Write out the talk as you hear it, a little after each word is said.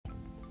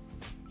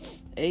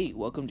Hey,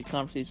 welcome to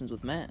Conversations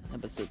with Matt,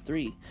 episode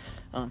 3.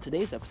 On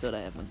today's episode,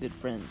 I have my good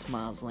friends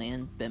Miles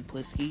Land, Ben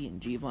Plisky,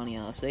 and Giovanni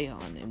Alisea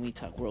on, and we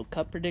talk World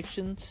Cup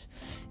predictions,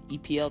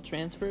 EPL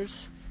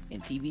transfers,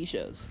 and TV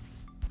shows.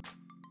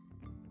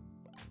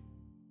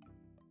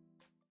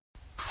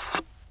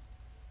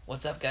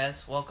 What's up,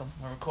 guys? Welcome.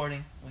 We're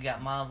recording. We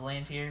got Miles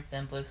Land here,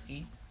 Ben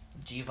Plisky,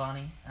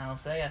 Giovanni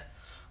Alisea.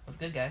 What's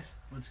good, guys?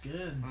 What's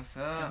good? What's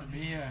up? Good to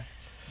be here.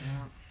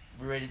 Yeah.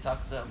 We're ready to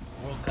talk some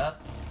World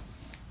Cup.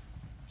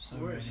 Of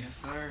course. Yes,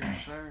 sir.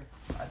 Yes, sir.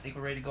 I think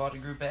we're ready to go out to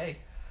Group A.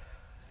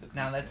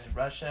 Now that's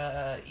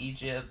Russia,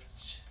 Egypt,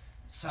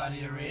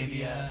 Saudi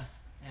Arabia,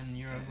 and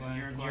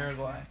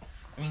Uruguay.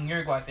 I mean,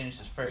 Uruguay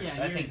finishes first.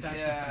 Yeah, I think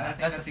that's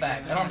that's a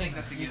fact. I don't think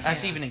that's a given.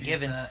 that's even a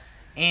given.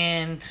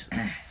 And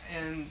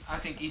And I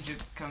think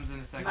Egypt comes in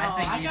a second. No, I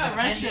think I got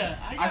Russia.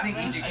 I think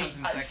Egypt comes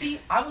in second. see,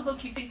 I would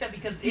low-key think that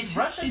because it's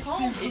Russia's it's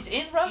home. the- It's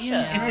in Russia.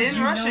 Yeah. It's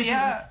in Russia,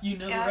 yeah. You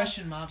know Yeah. the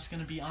Russian mob's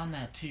gonna be on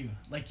that too.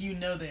 Like they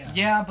are.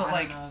 Yeah, but I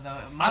like, don't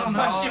know, though. I don't know.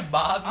 Russian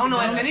Bob. I don't know,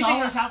 Mo if anything-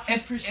 Salah's out for the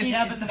first game.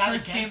 Yeah, Is but the that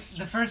first game, against-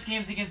 the first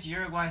game's against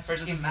Uruguay, so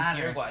First it game's doesn't against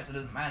matter. Uruguay, so it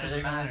doesn't matter.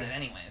 They're gonna lose it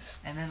anyways.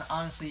 And then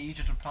honestly,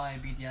 Egypt will probably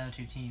beat the other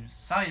two teams.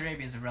 Saudi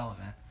Arabia is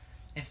irrelevant.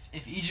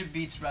 If Egypt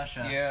beats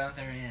Russia, Yeah.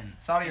 they're in.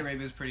 Saudi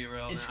Arabia is pretty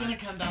irrelevant. It's gonna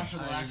come down to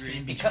the I last agree.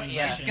 game Because- between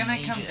yeah, Russia It's gonna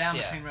and come Egypt. down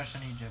yeah. between Russia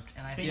and Egypt,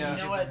 and I But think Yeah. you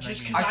Egypt know what? wins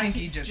Just that because game. I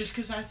think Egypt- just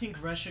because I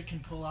think Russia can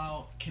pull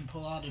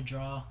out a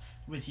draw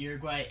with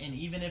Uruguay, and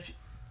even if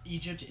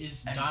Egypt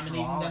is A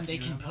dominating draw them, with they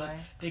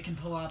can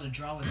pull out a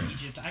draw with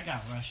Egypt. I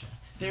got Russia.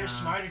 They're a Nah.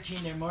 smarter team.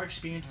 They're more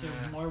experienced.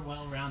 They're more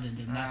well-rounded,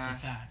 and that's a Nah.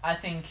 fact. I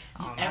think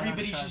I don't know.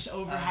 Everybody's trust- just I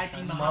don't overhyping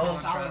trust- Mohamed Mo-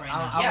 Salah right I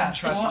now. wouldn't Yeah.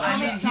 trust Well, I Russia.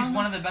 mean, he's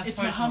one of the best It's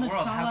players in the Mohamed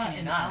world. How Salah can you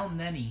and not? Al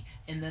Neni,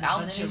 and then Al a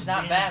bunch Nenny's of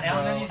not bad,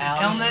 random- bro. El Nenny's-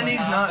 El Nenny's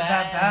not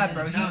that bad,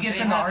 bro. No, He gets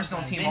they in the have-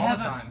 Arsenal team they all have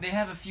the a- time. They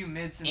have a few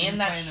mids and who that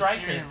play in the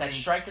striker, Syrian that league.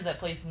 striker that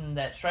plays in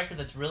that striker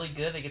that's really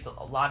good. That gets a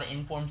lot of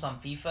informs on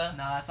FIFA.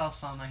 No, that's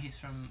Al-Sama.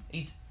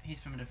 He's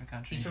from a different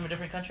country. He's from a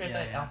different country. Yeah,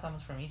 I thought yeah.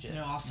 Al-Sam's from Egypt.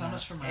 No,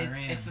 Osama's from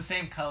Iran. It's the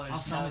same colors.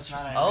 Al-Sama No, is it's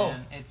not from- Oh.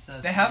 Iran. It's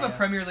They have a Syria.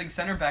 Premier League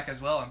center back as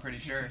well, I'm pretty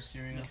He's sure. from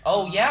Syria.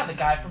 Oh yeah, the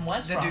guy from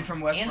West The Brom. dude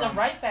from West And Brom. the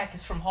right back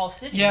is from Hull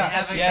City. Yeah, They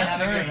have a- yes, they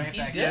have a sir. great-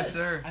 He's good. Yes,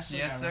 sir. I still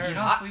Yes, got sir. Russia.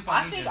 Don't sleep on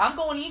I think Egypt. I'm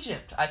going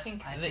Egypt. I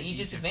think I the think Egypt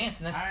Egypt. advanced,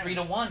 and that's Alright,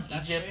 3-1.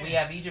 that's Egypt. fair. We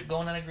have Egypt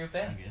going out of Group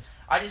A.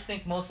 I just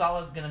think Mo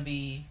Salah is gonna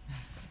be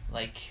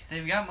like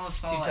They've got Mo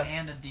Salah tough.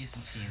 and a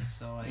decent team,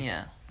 so like,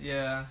 yeah.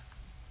 Yeah.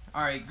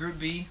 All right, Group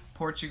B: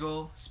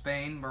 Portugal,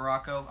 Spain,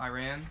 Morocco,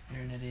 Iran.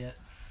 you're an idiot.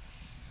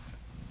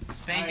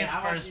 Spain Alright, gets how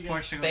about first, you guys-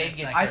 Portugal Spain gets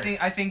gets second.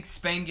 I think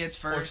Spain gets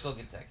first. Portugal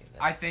gets second.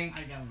 I think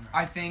I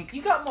got him.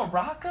 You got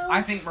Morocco.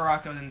 I think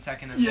Morocco's in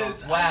second as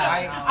Yes. well. Wow.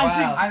 I Wow.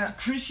 think I don't-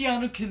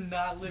 Cristiano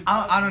cannot live.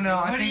 I don't know.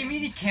 What I do you think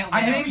mean he can't?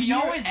 I live? think he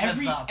always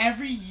lives up.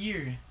 every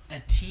year a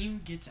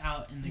team gets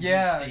out in the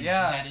Yeah, group stage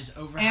yeah. that is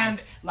overhyped.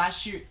 And-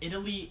 last year,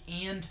 Italy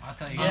and I'll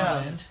tell you. Yeah.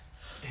 England.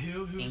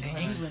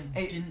 England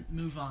Hey, didn't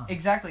move on.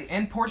 exactly,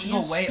 and Portugal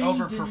And way Spain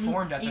didn't overperformed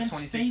move- at the and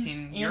 2016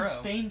 Spain, Euro. And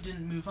Spain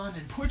didn't move on,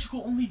 and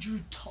Portugal only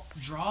drew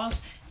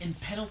draws and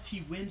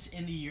penalty wins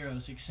in the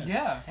Euros, except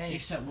Yeah. Hey,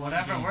 except one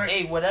whatever game. works.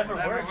 Hey, whatever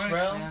works,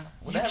 bro. man.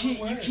 Whatever you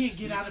works. can't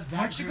get out of that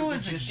Portugal group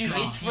is and a just Dude,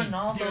 go. it's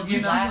Ronaldo's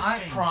They're last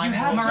losing. prime. You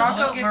have World Morocco-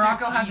 Cup. look at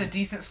Morocco their has a team.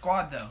 decent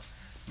squad though.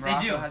 They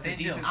do, has they a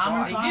do. decent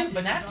Amrabat squad. They do.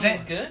 is a Benatia dog.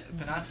 is good.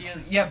 Benatia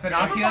is Yeah,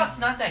 Benatia. Amrabat's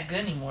not that good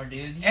anymore,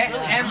 dude. He's And,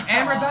 really and not.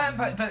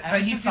 Amrabat, but Ever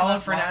he's since he solid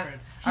left for now. Watford.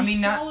 I mean,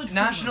 He's solid for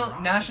national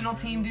Morocco,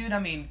 team, dude. I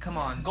mean, come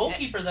on.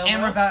 Goalkeeper though.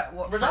 Amrabat.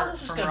 Bro. Ronaldo's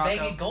just gonna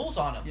bang in goals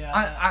on him. Yeah,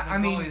 I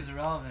mean- he's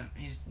irrelevant.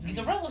 He's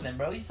irrelevant,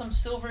 bro. He's some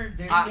silver.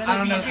 There's I gonna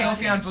don't be know. a-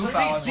 Sofiane So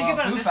Boufal as think well.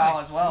 about it this Boufal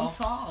way. as well.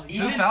 Buffal,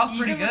 Even- Boufal's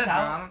pretty good,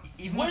 without,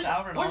 Even Where's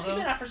without he Ronaldo,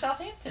 been at for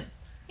Southampton?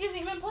 He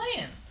hasn't even been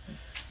playing.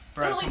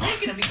 Bro, They're only come on.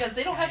 taking him because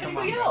they don't have Come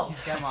anybody on, bro.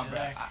 else. Come on, bro.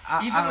 Even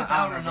I don't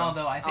without know,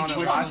 bro. Ronaldo, I If think he I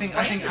was don't on know. France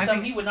I think- or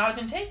something, he would not have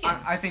been taken.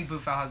 I think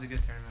Boufal has a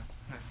good tournament.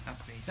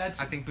 That's me.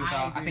 That's- I think I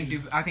Boufal.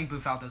 agree. I think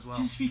Boufal does well.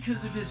 Just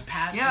because of his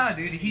past. Yeah,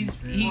 dude. experience,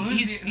 bro.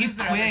 He's who's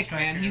their other quick,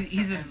 man. striker?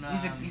 He's Fucking,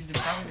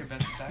 probably their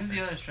best attacker. Who's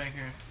the other striker?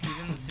 He's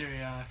in the Serie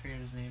A. I forget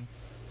his name.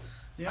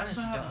 They I also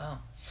just don't have- know.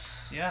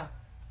 Yeah.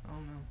 I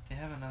don't know. They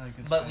have another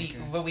good But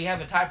striker. we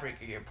have a tiebreaker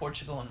here: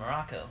 Portugal and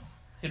Morocco.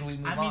 Who do we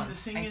move I mean, on? the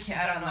thing I is can't-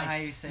 that I don't know like, how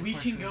you say we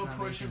can Portugal's go not making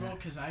Portugal it.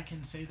 because I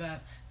can say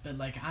that, but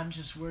like I'm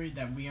just worried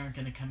that we aren't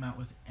going to come out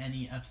with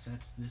any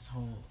upsets this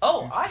whole.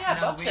 Oh, group I stage. have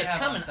No, we upsets have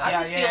coming. upsets. I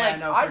just Yeah, feel yeah, like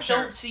no, I for sure.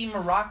 don't see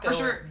Morocco. For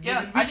sure,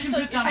 yeah, I we just can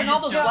like put it's down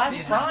Ronaldo's his last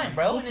Chelsea prime, next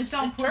bro, week. in his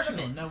We'll put down Portugal.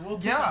 tournament. No, we'll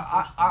put Yeah,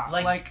 down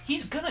Portugal. Like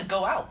he's gonna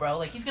go out, bro.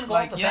 Like he's gonna go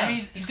Like, off the yeah, bat. I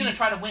mean, He's see- gonna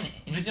try to win it,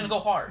 and he's gonna go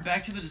hard.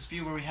 Back to the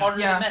dispute where we have Harder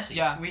Yeah, than Messi.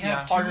 yeah, we yeah.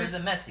 have Harder two,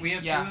 than Messi. we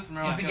have Yeah. two with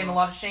Morocco. He's been getting a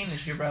lot of shame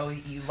this year, bro.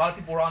 A lot of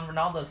people were on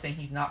Ronaldo saying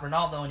he's not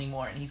Ronaldo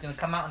anymore, and he's gonna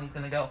come out and he's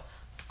gonna go,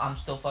 "I'm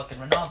still fucking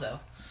Ronaldo."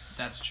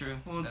 That's true.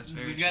 Well, That's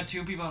very we've true. got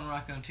two people on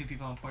Morocco and two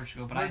people on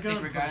Portugal, but We're I think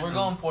going regardless, We're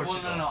going Portugal.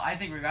 Well, no, I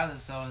think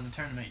regardless, though, in the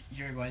tournament,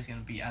 Uruguay's going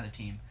to beat either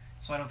team,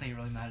 so I don't think it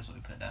really matters what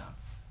we put down.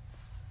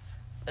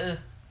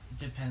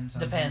 Depends. On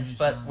Depends, who's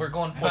but on. we're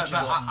going But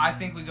Portugal. I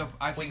think we go.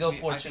 I think go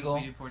Portugal. I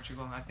think we do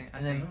Portugal. I think.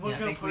 And then- We'll I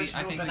go think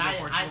Portugal, we but go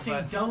Portugal. I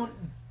think but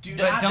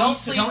Don't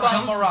sleep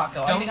on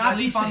Morocco. don't I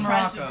sleep think on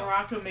Surprised if Morocco.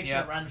 Morocco makes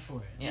Yeah. a run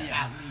for it. Yeah.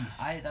 At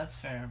least. That's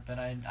fair, but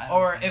I don't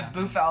Or see if that.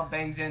 Boufal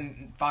bangs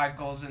in 5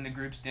 goals in the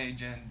group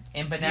stage and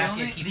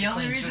Benatia keeps the it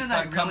only clean. reason Just I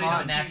like, come really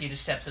on. don't Benatia see,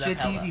 just steps it up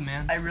shit's hella. easy,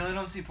 man. I really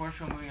don't see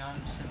Portugal moving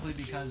on simply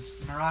because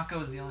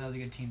Morocco is the only other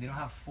good team. They don't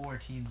have 4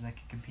 teams that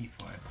can compete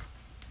for it.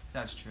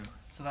 That's true.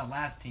 So that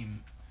last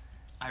team,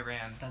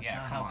 Iran. that's yeah,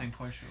 not come helping on.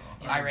 Portugal.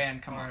 Yeah. Iran,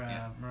 come or, on.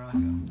 Yeah. Morocco.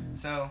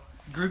 So,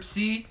 Group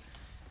C,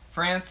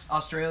 France,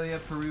 Australia,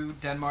 Peru,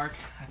 Denmark.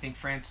 I think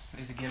France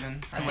is a given.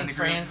 I to win think the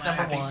group. France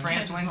number I think one.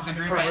 France wins the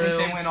group. Peru. I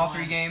think they win all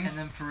 3 games.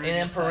 And then Peru. And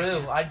then gets Peru.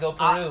 second. I'd go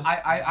Peru.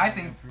 I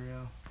think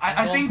Peru.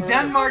 I Going think Peru.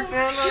 Denmark,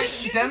 man.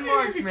 Like,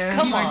 Denmark, man.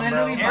 Come He's on, bro.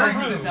 literally Peru.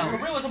 by himself.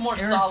 Peru is a more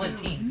Ericsson. solid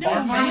team. No,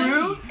 Far man.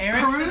 Peru?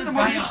 Ericsson Peru's is the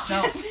by most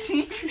himself.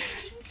 team.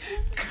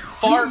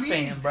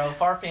 Farfan, bro.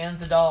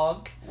 Farfan's a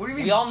dog. What do you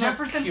mean? We all know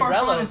Jefferson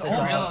Curella's Farfan is a old.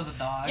 dog. Perillo's a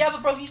dog. Yeah,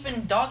 but bro, he's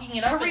been dogging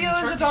it up Peru in the is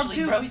a Turkish dog league,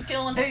 too. bro. He's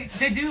killing They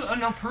it. do.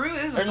 No, Peru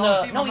is Or a in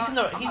solid the, team. no, I'm he's in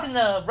not- the I'm he's not- in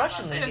the I'm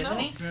Russian not league, saying isn't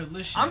no. he? Bro,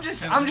 listen.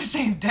 I'm just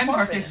saying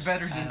Denmark Farfan. is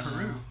better I than don't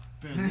Peru. know.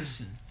 Bro,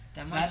 listen.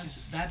 Denmark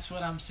is That's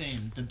what I'm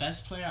saying. The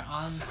best player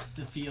on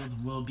the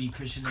field will be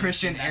Christian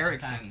Christian That's a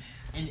fact. Eriksen.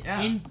 And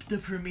Yeah. in the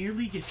Premier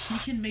League, if he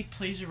can make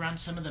plays around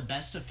some of the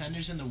best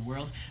defenders in the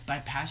world by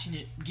passing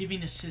it,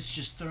 giving assists,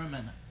 just throw him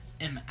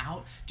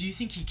out. Do you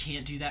think he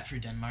can't do that for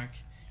Denmark?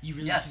 You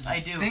really Yes, think I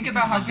do. Think Because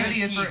about how look at good he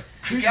his is team. for.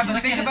 Christian Yeah,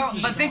 but think Eriksen's about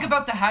team. but think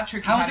about the hat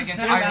trick he How had is it against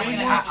center back Ireland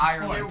way at more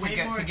Ireland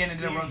experienced? to get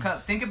into the World Cup.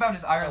 experienced. Think about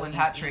his Ireland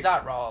hat He's trick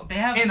not wrong. They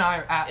have at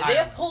They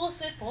have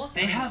Ireland. Pulisic.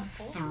 they have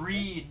Pulisic's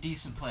 3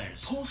 decent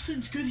players.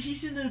 Poulsen's good.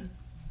 He's in the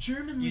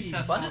German league.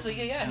 Yusuf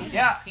Bundesliga, yeah.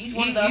 Yeah, He's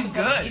one of the he's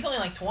up-and-coming- good. He's only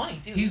like 20,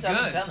 too. He's up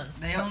and good. coming.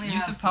 They only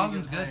Yusuf have 3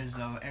 Poulsen's good good. players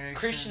though. Eriksen,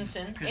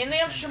 Christensen. And they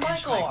have and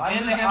Schmeichel. I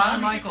And they have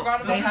honestly Schmeichel.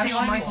 forgot about They have Those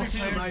are the only Schmeichel.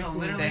 3 players that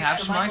literally They have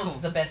Schmeichel's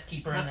Schmeichel. the best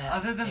keeper in But that.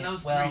 other than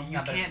those well, 3, you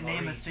not better can't than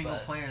name a Lloris, single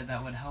but- player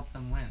that would help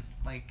them win.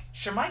 Like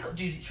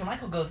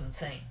Schmeichel goes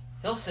insane.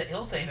 He'll save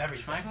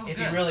everything Schmeichel's if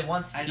good. he really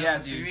wants I to. don't Yeah,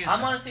 disagree dude. with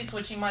I'm that. honestly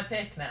switching my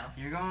pick now.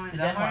 You're going to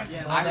Denmark. Denmark.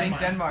 Yeah, I think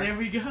Denmark. There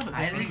we go.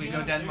 I think we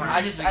go Denmark.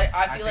 I just I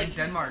I feel think like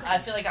Denmark. I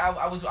feel like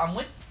I'm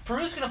with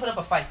Peru's gonna put up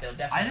a fight though.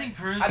 Definitely. I think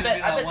Peru's I gonna bet-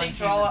 be I that bet one they team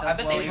draw- that does I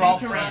bet well they in draw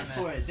the They make a run France.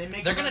 for it. They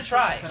make They're a gonna run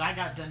try. for it, but I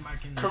got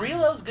Denmark in the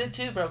Carrillo's good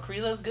too, bro.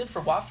 Carrillo's good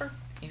for Watford.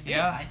 He's good.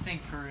 Yeah. I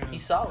think Peru.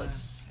 He's solid.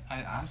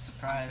 I'm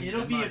surprised.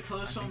 It'll be a Denmark.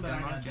 close I one, think but I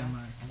Denmark, got yeah.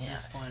 Denmark. I'm Yeah.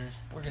 disappointed.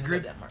 We're gonna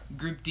Group- go Denmark.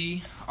 Group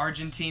D: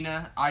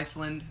 Argentina,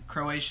 Iceland,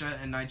 Croatia,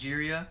 and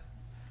Nigeria.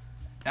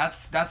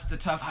 That's the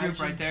tough group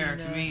right there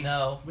to me.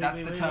 No,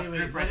 That's the tough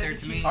group right there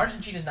to me.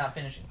 Argentina's not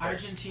finishing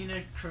first.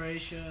 Argentina,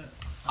 Croatia.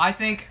 I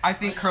think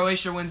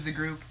Croatia wins the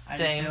group.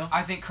 Same.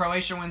 I think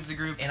Croatia wins the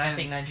group. And I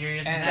think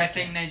Nigeria's in and I second.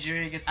 think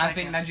Nigeria gets I second.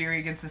 think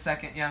Nigeria gets the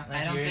second. Yeah.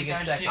 I don't Nigeria think gets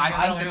Argentina second.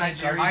 I I don't think think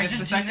Nigeria gets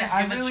the second. Argentina's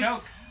I gonna really-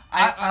 choke.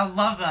 I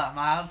love that,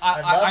 Miles.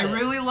 I love it.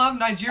 really love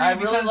Nigeria. I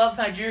really because, love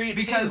Nigeria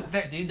because too.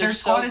 their, Dude, their they're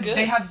squad so is good.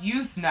 they have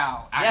youth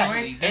now. Yeah,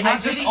 Actually, they're and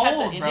not just Ndidi old, had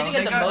bro. the, Ndidi They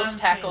had the got most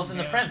tackles in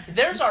the Prem.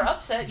 There's This our is-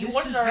 upset. You this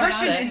wanted is our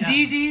Christian upset. and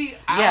Ndidi, Yeah.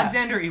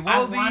 Alexander I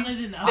Iwobi. wanted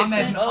an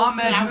Ahmed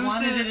upset. Musa. I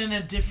wanted it in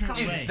a different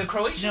way. Dude, the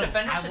Croatian No,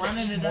 defender I said that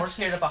wanted he's an more upset.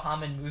 scared of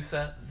Ahmed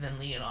Musa than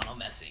Lionel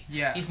Messi.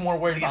 Yeah. He's more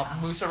worried Yeah.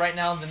 about Musa right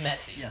now than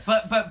Messi. Yes.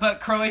 But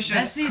Croatia's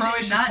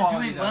Messi's not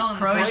quality doing though. well in the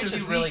Croatia's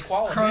Croatia's really weeks.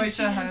 quality.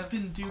 Croatia Messi has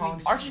been doing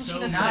quality.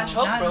 Argentina's so gonna well.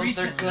 choke, not bro. They're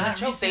recent- gonna not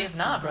choke. They recent have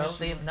not, bro. progression.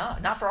 They have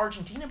not. Not for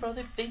Argentina, bro.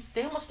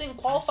 They almost didn't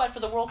qualify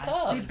for the World I Cup.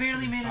 said They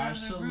barely for made it out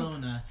of their group.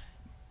 Barcelona,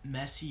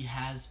 Messi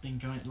has been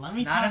going. Let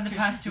me Not talk in the for,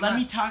 past 2 Let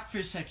me months. talk for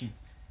a second.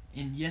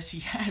 And yes, he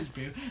has,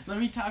 bro. Let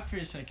me talk for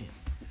a second.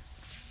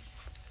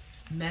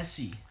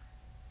 Messi,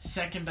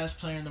 second best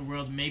player in the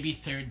world, maybe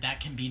third. That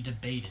can be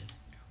debated.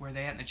 Where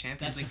they at in the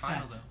Champions That's League a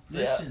final fact. though?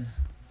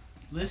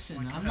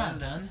 Listen. I'm not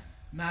done.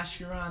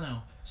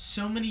 Mascherano,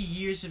 so many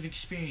years of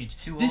experience.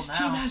 Too This old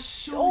team now. has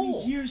so So many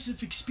old. years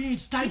of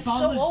experience. He's so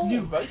Dybala's old,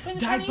 new. bro. He's playing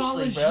the Chinese Dybala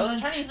league, is bro. young.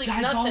 The Chinese league's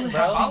Dybala nothing, has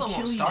bro. been Dybala won't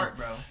killing start, it.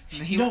 bro.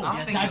 No, I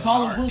don't think he'll Dybala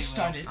start. will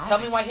start it. I don't Tell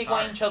me think why he'll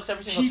start. Higuain chokes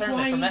every single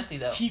tournament for Messi,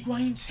 though.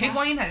 Higuain,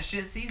 Higuain had a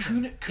shit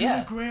season.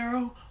 Yeah.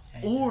 Guerrero,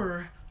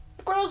 or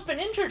Aguero's been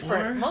injured for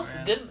Or- most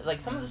good,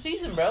 like some of the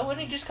season, bro.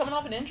 Wasn't he just coming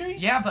off an injury?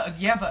 Yeah,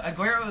 but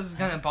Aguero's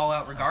gonna ball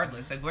out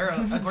regardless.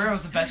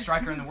 Aguero's the best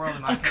striker in the world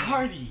in my opinion.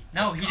 Icardi.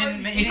 No, he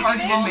didn't make. Icardi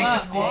didn't make the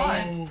up.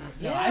 squad. No,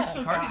 Yeah, I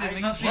still Icardi got didn't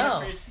make I the still No.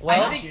 got first-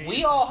 Well, I think-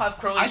 we all have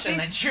Croatia I think- and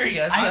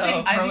Nigeria, so. I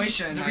think the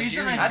reason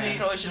Nigeria. I I say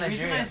think Croatia, the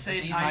reason Nigeria. I say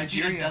It's easy.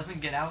 Argentina Nigeria.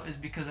 doesn't get out is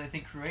because I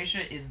think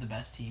Croatia is the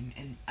best team,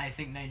 and I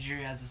think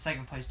Nigeria as a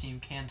second place team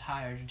can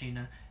tie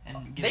Argentina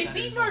and get They that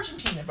beat result.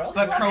 Argentina, bro.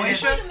 But They lost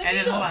Croatia- to them, they And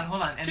beat then them.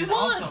 hold on, and then 2-1.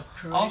 also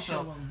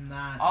Croatia will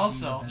not. also-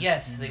 be the best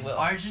Yes, team. they will.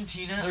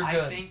 Argentina, They're I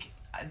good. think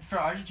for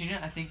Argentina,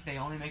 I think they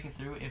only make it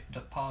through if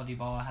Paulo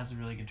Dybala has a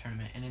really good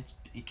tournament, and it's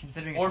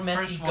considering it's Or his Messi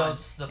first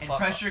goes one, the and fuck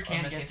pressure up, or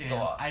can't Messi get has to to go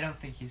him. off. I don't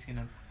think he's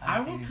gonna. I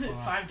don't will think he'll put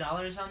pull out.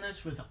 $5 on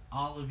this with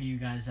all of you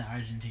guys that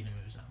Argentina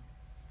moves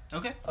on.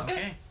 Okay.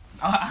 Okay.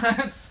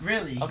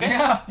 Really? Okay.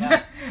 Yeah.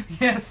 Yeah.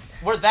 Yes.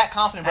 We're that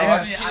confident, bro.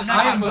 Yes. She's I'm just not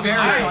not I am moving very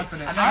on.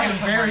 confident. I'm not I am gonna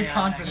put very money on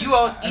confident. it. You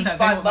owe us each that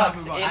they will not $5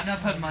 move on. I'm not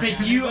if putting money But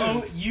on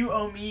it. you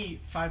owe me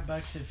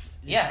 $5 if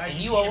yeah, and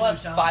Argentina you owe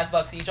us moves on.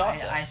 $5 each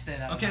also. I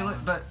stayed out. Okay,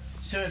 but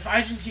So if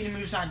Argentina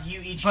moves on, you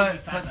each give me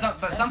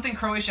 $5. but something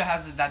Croatia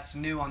has that's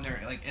new on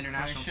their like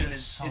international Croatia team is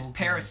is so good.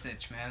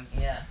 Perisic, man.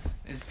 Yeah.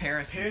 Is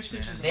Perisic. Perisic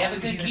man. is They have a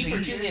good He's keeper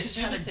big. too. They have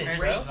Perisic had a Subasic,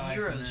 great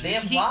bro. Euros. They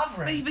have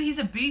But Lovren. he's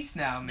a beast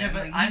now, man. Yeah,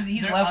 but Like,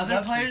 he's there are leveled other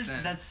up players since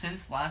then. that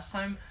since last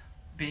time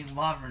being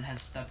Lovren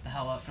has stepped the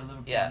hell up for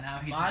Liverpool. Yeah. Now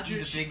he's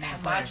Modric, a big name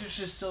player.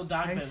 Modric is still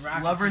dog, but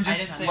Rakitic Lovren is I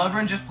didn't just say Lovren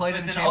Lovren, just played but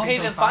in the then Champions Okay,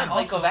 League then fine.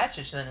 Play finals. Also,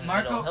 Kovacic then in the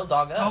Marco middle. He'll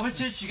dog up.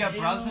 Kovacic, you got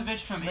Brozovic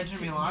from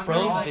Inter Milan.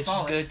 Brozovic is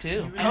solid. good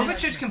too.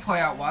 Kovacic can play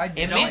out wide.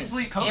 And Don't Man-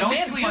 sleep. and Don't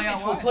sleep Mandzukic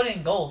out will wide. put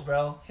in goals,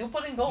 bro. He'll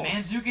put in goals.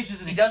 Mandzukic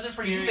is an He does it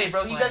for Juve, experienced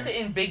bro. He does it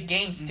player. in big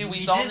games too. We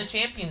He saw in did. the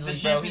Champions The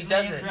League, bro. He Champions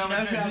does League it. is Real You know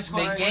who Madrid, has who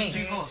more big scores games. two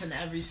experience goals. than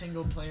every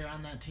single player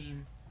on that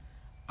team?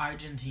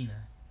 Argentina.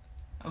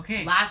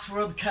 Okay. Last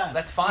World Cup.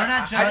 That's fine. We're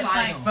not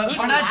justifying, final. but Who's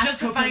we're the not last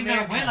justifying Copa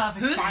their America? win off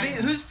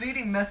experience. Who's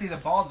feeding Messi the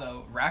ball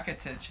though?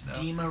 Rakitic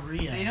though. Di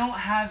Maria. They don't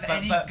have But-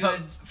 any but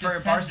good for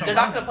defenders. Barcelona- They're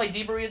not gonna play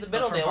Di Maria in the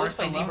middle. for They always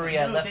play Di Barcelona,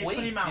 Maria No, left they put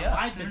wing. him out Yeah.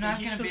 wide, They're but not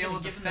he's gonna still be able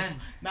to give them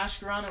defend.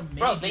 Mascherano maybe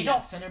Bro, they don't-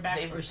 at center back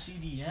they- or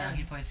CDM. Yeah,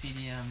 he plays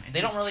CDM. And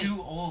They don't he's really-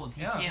 too old.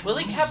 He Yeah. can't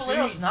Willie lose.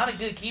 Caballero's not a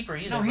good keeper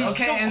either, No, bro. he's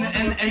Okay, so and old.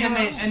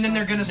 then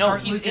they're gonna No,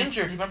 start he's Lucas.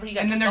 injured. Remember, he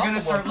got And then kicked they're off gonna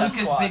the start World Cup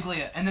Lucas squad.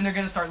 Biglia, and then they're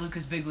gonna start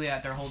Lucas Biglia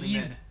at their holding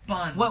He's mid.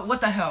 buns.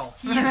 What the hell?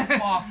 He is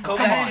awful.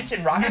 Kovacic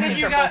and And then Rakitic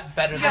you are got- both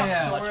better you than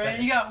got him. Much Story.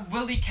 better. You got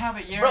Willie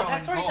Caballero. Bro, in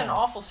Pastore's goal. an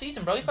awful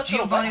season, bro. He's about to go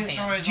to West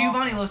Ham. Story is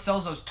Giovanni awful. Lo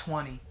Celso's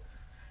 20.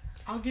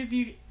 I'll give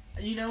you.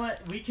 You know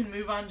what? We can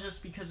move on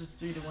just because it's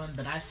 3-1,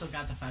 but I still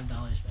got the $5,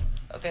 man.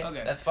 Okay,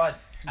 Okay. that's fine.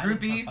 I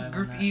Group didn't E, put 5 on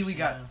Group that, E, we so-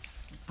 got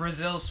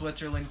Brazil,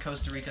 Switzerland,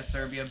 Costa Rica,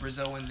 Serbia.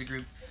 Brazil wins the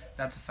group.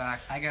 That's a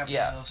fact. I got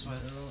Yeah. Brazil,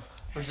 Swiss.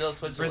 Brazil,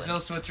 Switzerland. Brazil,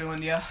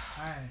 Switzerland, yeah.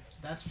 Alright,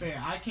 that's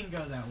fair. I can go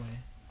that way.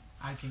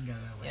 I can go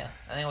that way. Yeah,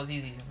 I think it was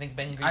easy. I think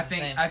Ben agrees I the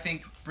think same. I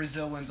think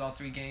Brazil wins all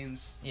 3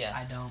 games. Yeah,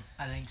 I don't.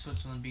 I think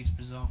Switzerland beats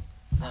Brazil.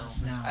 no.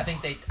 No. I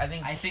think they. I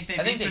think. I think they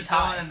I think beat they Brazil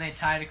tie. and they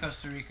tie to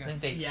Costa Rica. I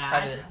think they Yeah,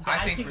 tried to. I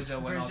think Brazil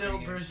win all 3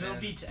 games, Brazil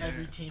man. beats Yeah.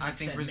 every team. I think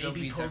except Brazil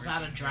maybe beats pulls every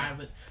out a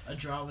team,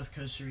 draw with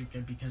Costa Rica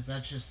because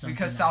that's just something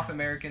Because that South happens.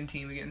 American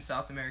team, we get in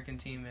South American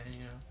team, and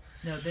you know.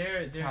 No,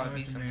 they're How it North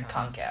be American,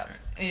 sometimes. Concaf.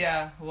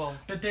 Yeah, well,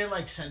 but they're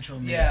like Central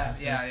America. yeah,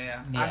 so yeah, it's-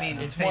 yeah. Yeah, I mean,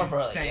 it's same, more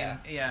for, same. yeah.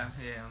 Yeah,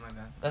 my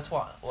bad. That's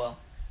why. Well,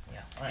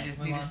 yeah. All I right. just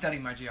move need on. to study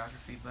my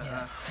geography, but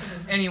Yeah.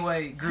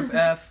 anyway, Group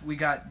F, we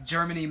got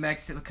Germany,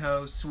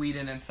 Mexico,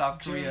 Sweden, and South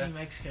Korea. Germany,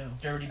 Mexico.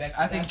 Dirty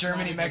Mexico. I think That's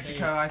Germany, not a Mexico.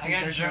 debate. I think got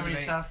there's Germany, no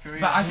debate. South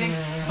Korea. But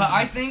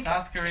I think,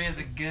 South Korea is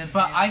a good.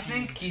 But I damn team.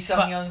 think- Ki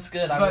Sung Young's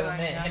good. I but- will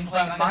admit him but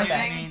playing my center I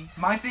back. mean-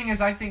 my thing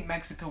is, I think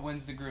Mexico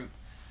wins the group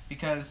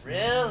because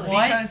Really?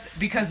 What?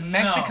 because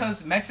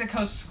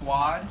Mexico's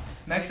squad,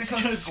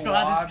 Mexico's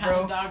squad is kinda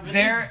bro, dog, but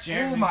they're it's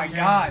Germany, oh my Germany,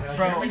 god, bro.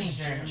 bro. Germany's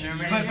Germany's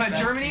But- the but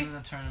best Germany- team in the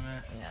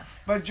tournament. Yeah.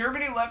 But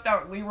Germany left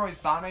out Leroy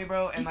Sané,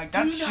 bro, and like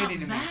that's Do shitty not to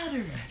me.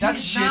 matter. That's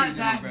He's shitty not to me,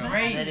 that bro.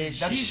 great. That is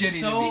That's He's shitty to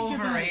so me. Think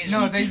about it. overrated.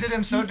 No, they did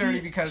him so He'd be- dirty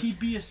because he'd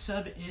be a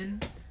sub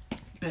in,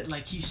 but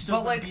like he still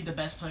But, would like- be the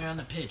best player on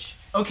the pitch.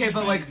 okay, He'd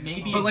but be like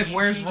maybe but a like game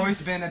where's changer.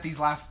 Royce been at these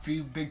last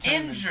few big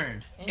tournaments?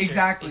 Injured. Injured.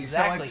 Exactly.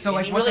 Exactly. So, like,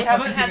 And he what really the fuck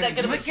hasn't is he had gonna that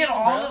good of do? a Look season, at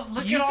all bro. of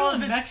look You at all go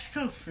of his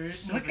Mexico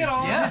first. look over at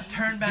all Yeah. of his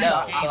turn back.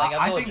 No, games. but like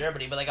I I go with think-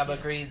 Germany, but like I'm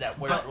agreeing that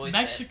where's But Royce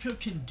been? Mexico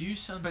can do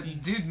something.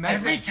 But dude,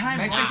 Every time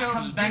Mexico Royce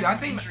comes back dude, I from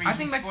think injury, I he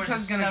think scores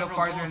Mexico's gonna go several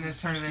farther goals in in this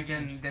the first tournament few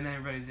games. than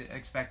everybody's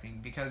expecting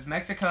because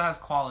Mexico has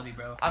quality,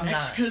 bro. I'm not.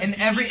 Mexico's In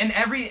every beating-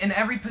 in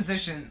every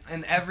position, the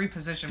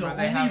bro,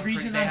 they only have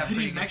reason they I'm have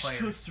pretty putting good Mexico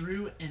players.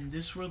 through in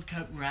this World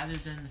Cup rather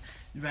than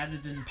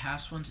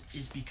past ones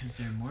is because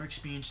they're more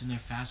experienced and they're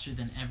faster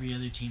than every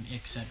other team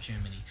except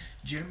Germany.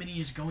 Germany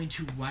is going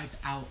to wipe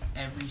out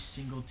every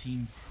single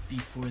team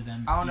before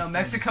them. I don't know. before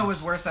Mexico the-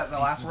 was worse at the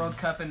last before World them.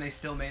 Cup, and they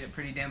still made it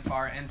pretty damn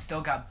far, and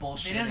still got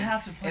bullshit They didn't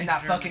have to play in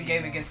that Germany, fucking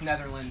game though. against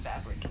Netherlands.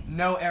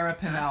 No Era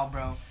Penal,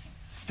 bro.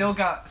 Still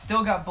got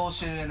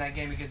bullshitted in that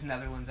game against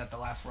Netherlands at the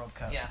last World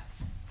Cup. Yeah.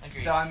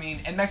 Agreed. So I mean,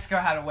 and Mexico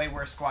had a way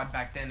worse squad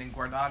back then, and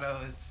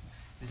Guardado is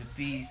a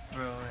beast,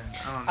 bro. And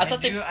I don't know. I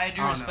thought they- I do I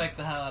don't respect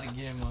the hell out of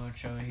Guillermo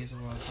Ochoa. He's a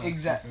world class.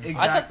 Exactly. I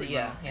thought that- bro.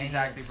 yeah, he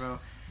exactly, is. bro.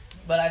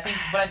 But I think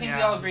we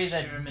Yeah, all agree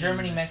that Germany,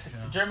 Germany, Mexico.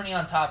 Germany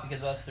on top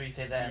because us three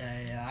say that.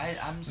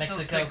 I'm still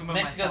Mexico, sticking with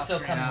Mexico's my still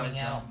South coming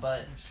Korean out,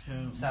 but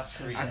Mexico, South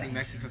Korea. I think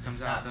Mexico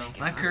comes out though.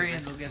 My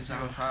Koreans will get Mexico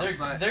down. top,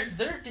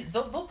 but-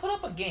 they'll put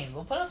up a game.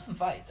 They'll put up some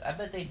fights. I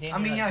bet they. I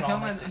mean, yeah,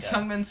 Youngman's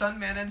Youngman, Son,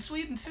 man, and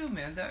Sweden too,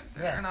 man. They're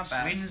Yeah, not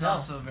bad. Sweden's No.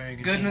 also very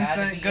good.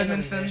 Goodmanson,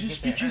 Goodmanson,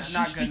 Just there. because-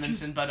 not just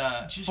because- Goodmanson,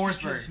 but Just Forsberg.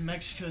 because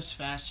Mexico's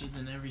faster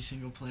than every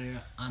single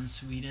player on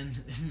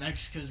Sweden,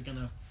 Mexico's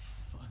gonna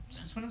fuck.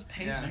 Just when his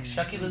pace Yeah. makes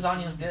Chucky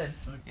Lozano's good.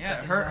 Fuck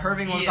Yeah, that.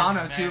 Irving He is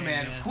Lozano very too,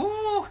 man. good.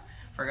 Whoo!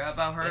 Forgot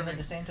about Him and Irving.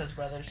 the Santos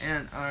brothers.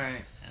 And all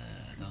right,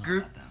 Don't know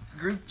Group- about them.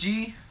 Group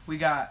G, we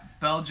got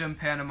Belgium,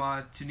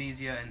 Panama,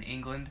 Tunisia, and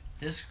England.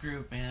 This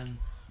group, man,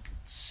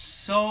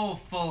 so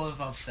full of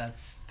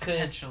upsets. Could-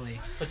 Potentially.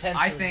 Potentially.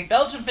 I think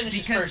Belgium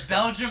finishes Because first. though.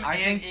 Belgium I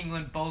and think-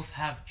 England both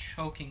have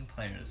choking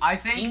players. I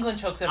think England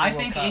chokes every I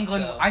World think Cup,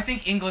 England. so. I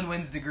think England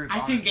wins the group. I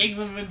think honestly.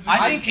 England wins.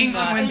 I think do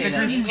England not wins say the that.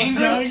 group. England's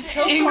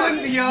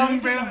England's young. young,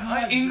 England's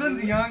man. young.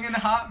 England's young and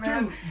hot,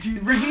 man.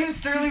 Dude, Raheem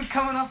Sterling's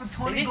coming off a They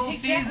 20-goal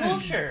didn't take Jack season.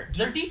 Wilshere.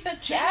 Their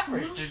defense is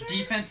average. Their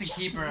defense and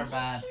keeper are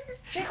bad.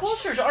 Jack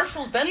Wilshere's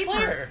Arsenal's best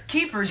player.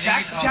 Keeper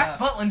Jack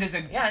Butland is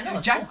a Yeah, I know,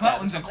 it's Jack bullcrap,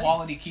 Butland's a something.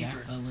 quality Jack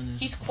keeper. Butland is.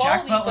 He's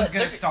quality, Butland's but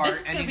gonna start,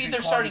 this is and going to he's be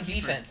a their quality starting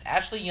keeper. defense.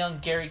 Ashley Young,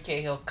 Gary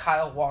Cahill,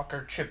 Kyle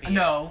Walker, Trippier.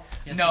 No,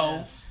 Yes, no, it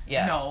is.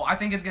 Yeah. no. I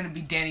think it's gonna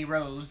be Danny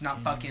Rose, not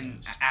Danny fucking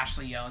Rose.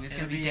 Ashley Young. It's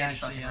It'll gonna be be Danny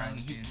Ashley fucking Young. Rose,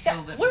 He dude.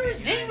 killed it. Where for is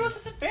Man Danny United. Rose?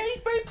 It's a very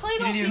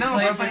played all He didn't season.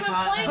 even He's play been for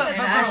playing but- in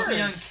but Ashley Ashley Young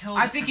Young. killed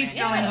I it think for he's Man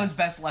still Yeah. England's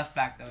best left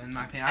back, though, in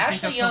my opinion. I think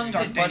Ashley they'll still Young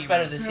start did Danny much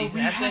better Rose. this Bro,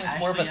 season. we Ashley have Young's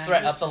more of a Ashley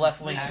threat Young up the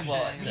left wing is- as well,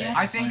 I'd Ashley say. Young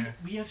I is think- player.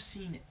 We have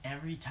seen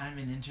every time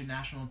an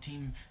international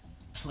team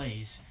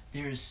plays,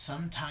 there is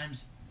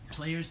sometimes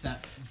players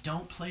that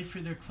don't play for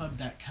their club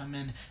that come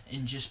in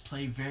and just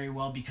play very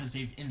well because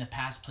they've in the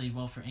past played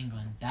well for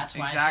England. That's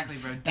why Exactly,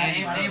 bro. That's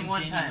Danny why I Name think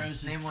one Danny time.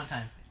 Rose is- Name one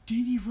time.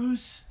 Danny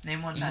Rose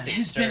Name one You time. can say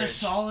has been a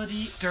Sturridge.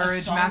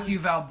 Sturridge, Matthew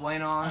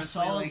Valbuena, honestly,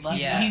 solid like, left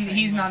he's, back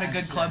he's for not a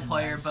England good club season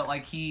player, wise. but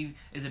like he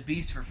is a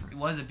beast for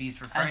was a beast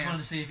for I just wanted to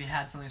France. see if he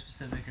had something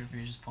specific or if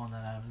you're just pulling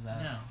that out of his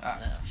ass. No, Uh,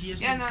 No. he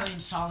has Yeah, been no. playing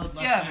solid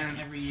left Yeah, back man.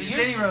 every So year.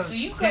 you're Danny Rose. So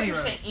you Danny guys are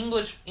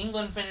Rose. saying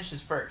England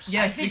finishes first.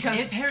 Yes, I think because-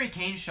 if Harry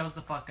Kane shows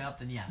the fuck up,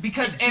 then yes.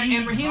 Because Like and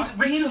Jamie Raheem Vardy-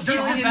 Raheem he's the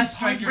Sterling best is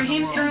striker in the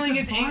Raheem world. Sterling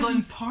He's is the Vardy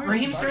England's party.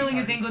 Raheem Vardy Sterling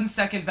is party. England's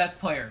second best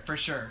player for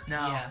sure.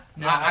 no, Yeah.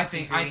 no, I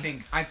disagree.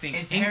 think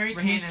It's Eng- Harry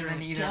Raheem Kane and then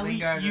Sterling- either Dele,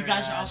 Lingard you or,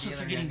 guys are also the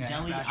other forgetting guy,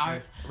 Dele.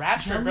 Rashford.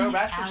 Rashford, bro.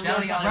 Rashford's Dele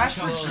going Alli-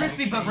 Rashford's Joel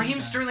crispy, but Embiid.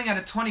 Raheem Sterling had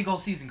a 20-goal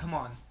season. Come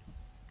on,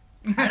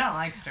 I don't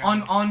like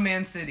Sterling. on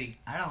Man City.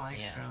 I don't like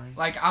Yeah. Sterling.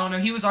 Like I don't know,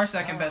 he was our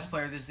second Oh. best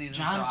player this season.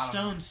 John so I don't know.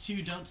 Stones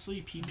too. Don't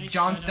sleep. He makes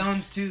John straight up-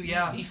 Stones too.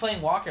 Yeah. He's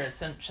playing Walker at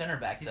center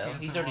back He's though. gonna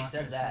He's put already Walker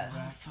said at that. center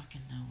I don't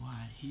fucking know why.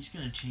 He's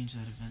gonna change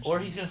that eventually. Or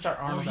he's gonna start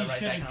Arnold at he's right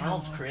gonna back. And go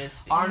Arnold's on.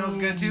 crispy. Arnold's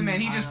good too, man.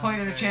 He just Arnold's played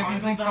in a great.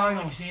 Champions League Arnold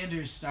final.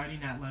 Alexander is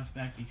starting at left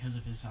back because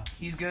of his hot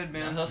seat. He's good, Yeah,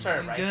 man. he'll start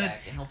at He's right good.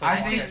 back and he'll put I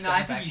Walker think- at I center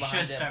think back he behind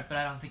should him. start, but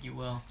I don't think he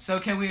will. So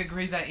can we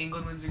agree that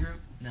England wins the group?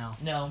 No.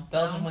 No,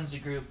 Belgium No? wins the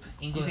group.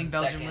 You England think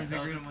Belgium second. wins the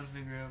Belgium group? wins the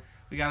group.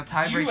 We got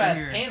a You tiebreaker have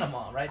here.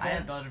 Panama, right? I Dan?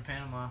 had Belgium,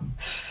 Panama.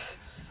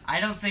 I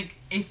don't think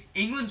if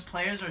England's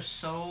players are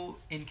so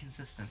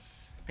inconsistent,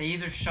 they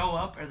either show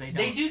up or they don't.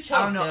 They do choke.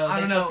 I don't know, Though. I They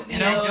don't know. choked at the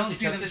And I Euros, don't they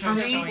see choked them at for the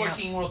me-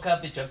 2014 World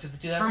Cup. They choked at the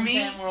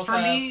 2010 World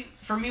Cup.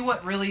 For me,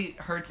 what really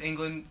hurts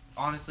England,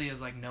 honestly,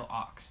 is like no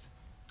Ox.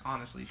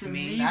 Honestly, For to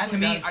me, me, to that me,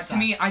 does to suck.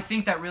 me, I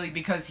think that really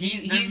because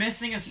they're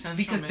missing a central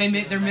because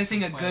midfielder they're that missing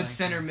can a play good like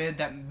center him. mid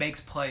that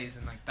makes plays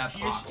and like that's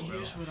here's, awesome.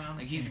 here's what I'm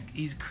Like saying.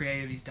 he's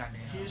creative, he's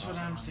dynamic. Here's what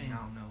I'm saying. I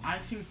don't know. I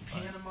think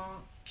Panama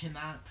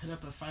cannot put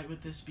up a fight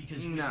with this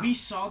because No. we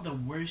saw the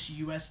worst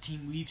U.S.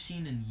 team we've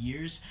seen in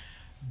years,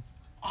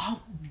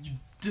 all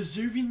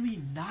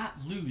deservingly not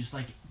lose.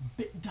 Like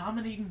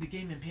dominating the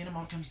game, and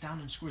Panama comes down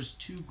and scores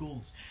 2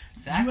 goals.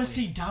 Exactly.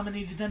 USA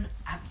dominated them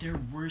at their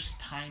worst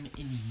time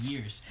in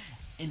years,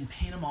 and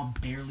Panama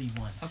barely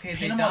won. Okay,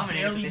 they Panama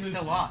dominated, but they moved,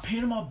 still lost.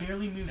 Panama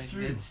barely moved They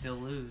through. did still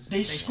lose.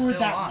 They scored still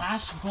that lost.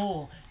 last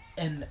goal,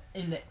 and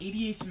in the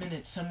 88th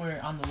minute, somewhere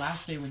on the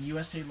last day when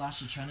USA lost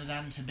to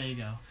Trinidad and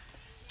Tobago,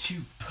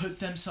 to put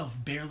themselves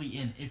barely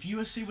in. If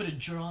USA would have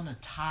drawn a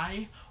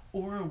tie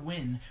or a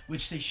win,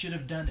 which they should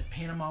have done,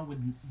 Panama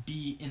would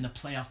be in the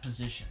playoff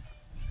position.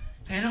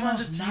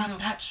 Panama's a team not of-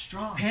 that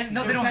strong.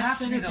 No, Their they don't best have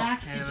to be, center though.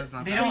 back Canada's is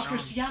not that plays strong.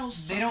 for Seattle.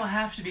 They don't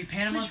have to be.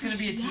 Panama's Plays going to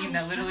for be a team Seattle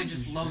that literally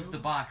just Sounders, loads bro.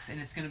 the box,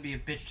 and it's going to be a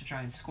bitch to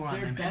try and score on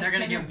Their them. And best they're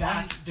going to center get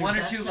back- their one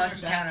or best two center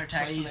lucky back counterattacks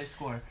when they plays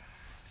score.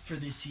 for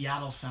the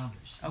Seattle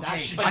Sounders. Okay, That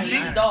should But be he's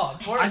better. a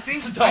dog.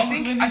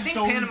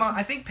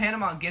 I think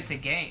Panama gets a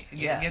game.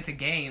 Yeah. Gets a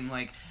game.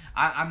 Like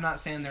I'm not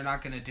saying they're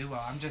not going to do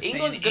well. I'm just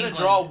England's saying gonna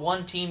draw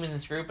one team in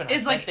this group, and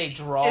It's I like- think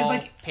they draw it's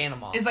like-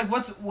 Panama. It's like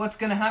what's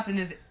gonna happen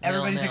is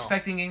everybody's 0-0.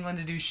 expecting England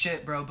to do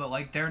shit, bro. But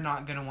like they're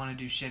not gonna want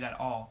to do shit at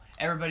all.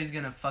 Everybody's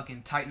gonna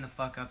fucking tighten the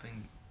fuck up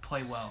and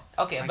play well.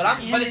 Okay, Like, but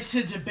I'm. And But it's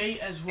a debate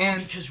as well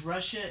and- because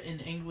Russia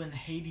and England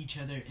hate each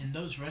other, and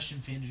those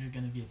Russian fans are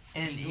gonna get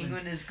And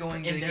England is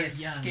going to And they're get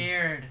young.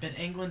 scared. but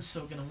England's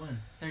still gonna win.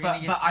 They're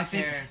going to get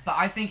scared.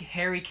 I think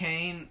Harry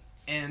Kane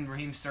and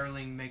Raheem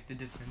Sterling make the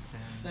difference.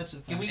 And That's a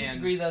fact. Can we And-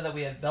 disagree though that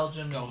we have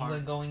Belgium Go and hard.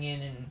 England going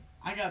in and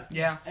I got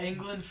yeah,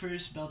 England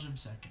first, Belgium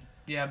second.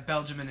 yeah,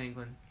 Belgium and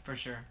England for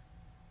sure.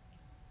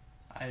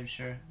 I'm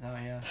sure. Oh,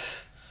 yeah.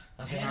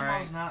 okay?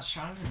 Panama's Alright. not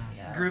strong enough.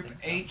 Yeah, I don't Group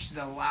think so. H,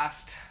 the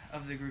last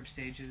of the group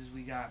stages,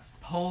 we got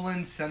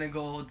Poland,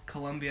 Senegal,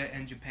 Colombia,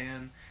 and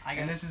Japan. I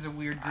And got, this is a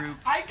weird group.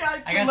 I got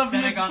I got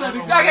Senegal number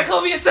one. I got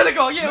Colombia and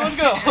Senegal. Yeah, let's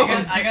go.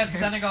 I got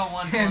Senegal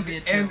 1,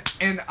 Colombia 2.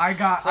 And I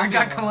got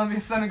Colombia. Colombia,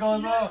 Senegal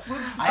as well.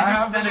 I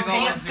have think Senegal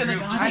Japan's wins the gonna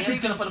group. Japan's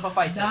think- gonna put up a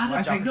fight. Though. Not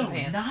Watch a, out for no,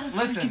 Japan. not a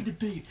Listen. freaking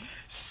debate.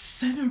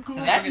 Senegal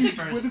Senegal is gets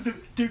one first. of the.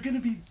 They're gonna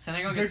be.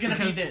 Senegal They're gets gonna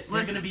be first. the. They're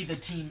listen. gonna be the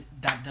team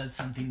that does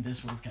something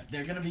this World Cup.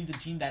 They're gonna be the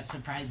team that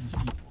surprises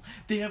people.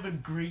 They have a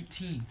great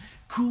team.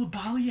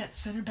 Koulibaly at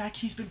center back,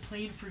 he's been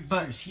playing for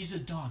years. He's a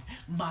dog.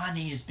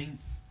 Mane has been...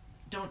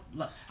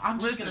 I'm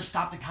just going to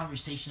stop the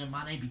conversation of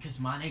Mane because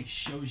Mane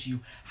shows you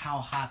how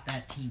hot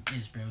that team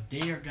is, bro.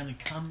 They are going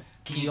to come...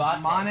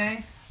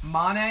 Mane...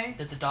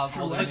 That's a dog.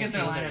 Look at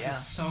their lineup.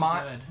 It's so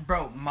good.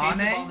 Bro, Mane...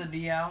 Keita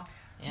Balde-Diao.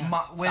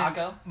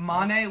 Yeah.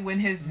 Mane, when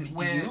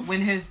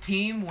his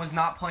team was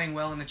not playing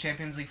well in the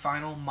Champions League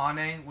final,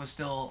 Mane was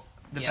still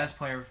the best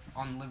player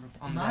on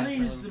Liverpool.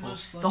 Mane is the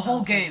most the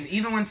whole game,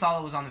 even when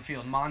Salah was on the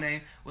field,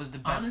 Mane was the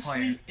best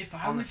player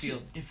on the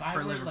field. If I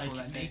were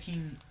like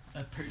making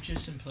a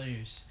purchase in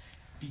players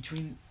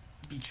between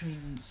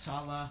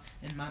Salah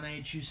and Mane,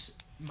 I choose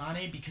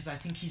Mane because I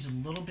think he's a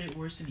little bit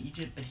worse than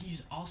Egypt, but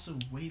he's also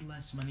way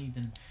less money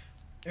than,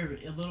 or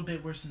a little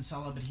bit worse than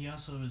Salah, but he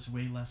also is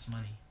way less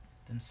money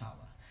than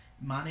Salah.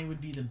 Mane would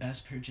be the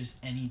best purchase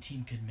any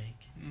team could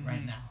make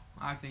right now.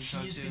 I think so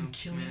too. He's been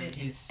killing it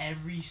in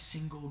every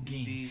single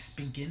game. Beast.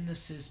 Been getting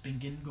assists, been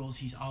getting goals.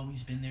 He's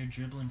always been there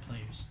dribbling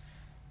players.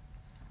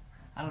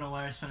 I don't know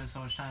why we're spending so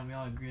much time. We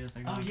all agree that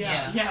they're going. Oh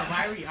yeah.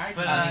 Why are we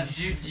arguing? But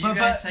do you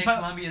guys say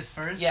Colombia's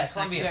first? Yeah,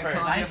 Colombia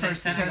first. I say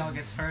Senegal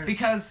gets first.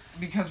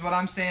 Because what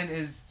I'm saying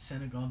is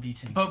Senegal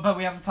beats him. But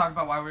we have to talk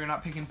about why we're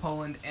not picking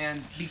Poland,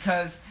 and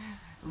because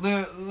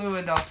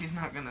Lewandowski's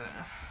not gonna.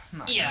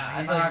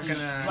 I not think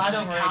gonna.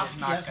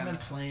 Blaszczykowski hasn't been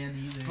playing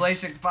either.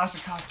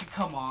 Blaszczykowski,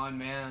 come on,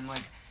 man,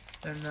 like.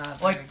 They're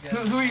not. Like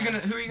who are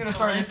you gonna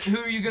start this? Who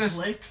are you gonna?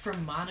 Blake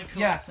from Monaco.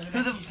 Yeah.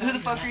 Who the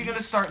fuck are you gonna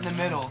start in the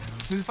middle?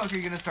 Who the fuck are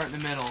you gonna start in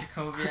the middle?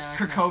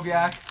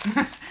 Krakowiak.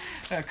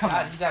 Come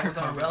on. You got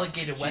a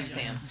relegated West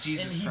Ham.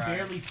 Jesus and he Christ.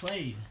 barely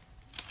played.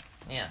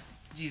 Yeah.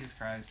 Jesus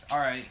Christ. All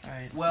right.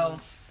 Well,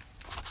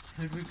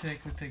 who did we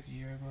pick? We picked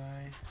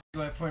Uruguay.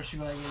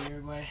 Portugal. I get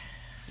Uruguay.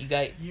 You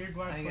got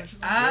Uruguay,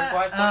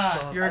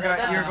 Portugal.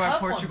 Uruguay,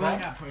 Portugal.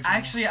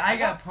 Actually, I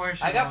got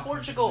Portugal. I got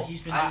Portugal.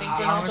 He's been I think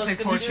Ronaldo's gonna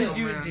Portugal.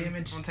 do Doing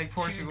damage to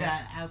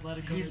that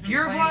Atletico.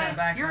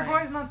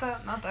 Uruguay's not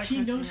that.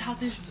 He knows how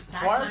this.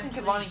 Suarez and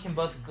Cavani can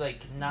both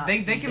not.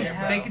 They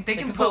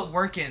can put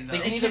work in. Though. They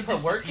can either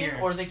put work in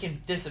or they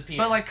can disappear.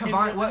 But like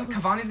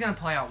Cavani's gonna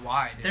play out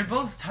wide. They're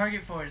both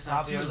target forwards.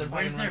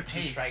 Where's their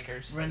pace?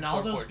 Strikers.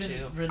 Ronaldo's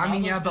been. I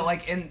mean, yeah, but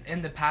like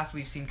in the past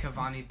we've seen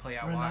Cavani play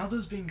out wide.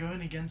 Ronaldo's been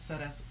going against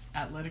that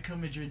Atletico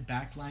Madrid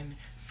backline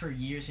for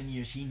years and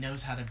years. He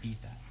knows how to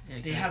beat that. Yeah,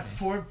 exactly. They have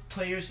 4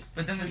 players.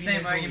 But then the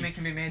same argument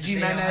can be made.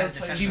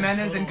 Jimenez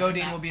and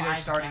Godin will be their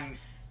starting.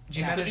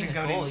 Jimenez and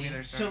Godin will be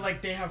their starting. So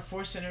like they have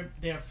 4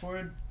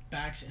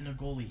 backs and a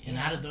goalie, and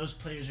out of those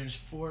players, there's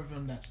 4 of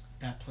them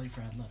that play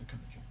for Atletico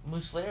Madrid.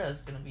 Muslera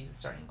is gonna be the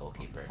starting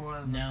goalkeeper. 4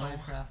 of them play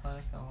for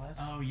Atletico.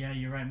 Oh yeah,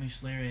 you're right.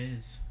 Muslera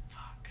is.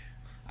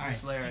 All right,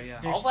 Muslera,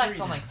 yeah. All Blacks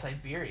on like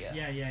Siberia.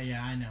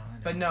 Yeah. I know.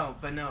 But no.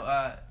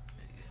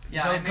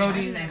 Yeah,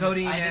 Godin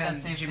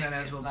and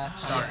Jimenez will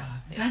start.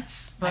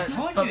 But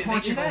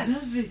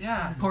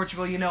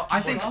Portugal. You know, I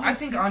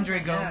think Andre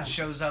Gomes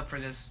shows up for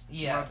this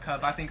World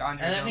Cup. I think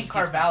Andre. And I think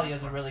Carvalho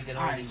is a really good.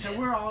 Alright, so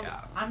we're all.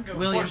 I'm going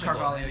William Portugal.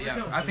 Carvalho.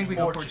 Yeah, I think we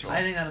go Portugal.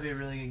 I think that'll be a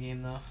really good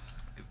game though.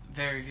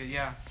 Very good.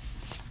 Yeah.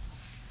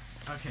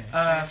 Okay.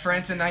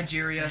 France and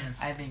Nigeria.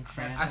 I think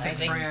France. I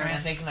think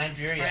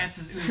Nigeria. France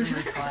is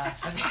oozing their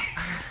class.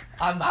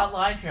 I'm not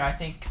lying here. I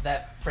think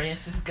that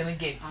France is gonna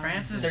get.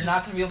 They're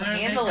not gonna be able to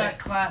handle it.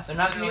 They're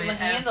not gonna be able to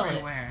handle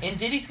it. And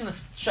Diddy's gonna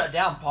shut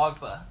down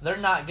Pogba. They're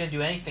not gonna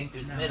do anything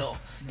through the middle.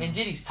 No. And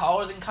Diddy's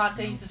taller than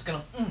Conte. He's just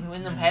gonna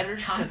win them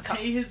headers.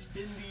 Conte has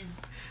been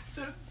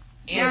the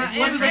and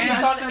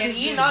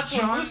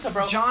Iheanacho and Musa,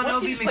 bro.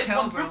 Once he just plays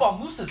one through ball,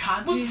 Musa's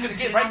gonna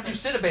get right through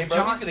Sidibe,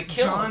 bro. He's gonna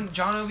kill him.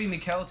 John Obi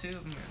Mikel too.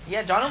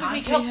 Yeah, John Obi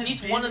Mikel.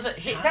 He's one of the.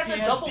 That's a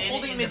double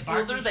holding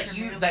midfielder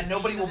that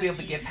nobody will be able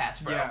to get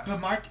past, bro. Yeah.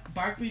 But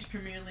Barclays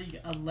Premier League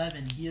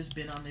 11, he has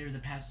been on there the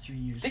past 3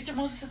 years. Victor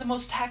Moses had the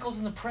most tackles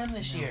in the Prem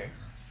this year.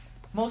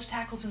 Most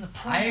tackles in the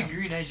Prem. I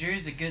agree.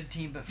 Nigeria's a good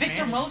team, but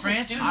Victor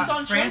Moses, dude, he's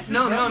on France.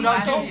 No,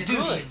 so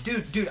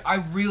good. Dude, I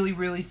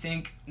really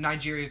think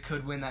Nigeria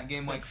could win that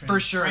game, like for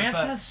sure. France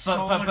has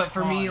so much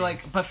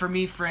but for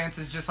me, France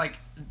is just like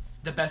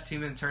the best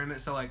team in the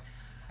tournament. So like,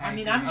 I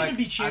mean, I'm gonna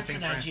be cheering for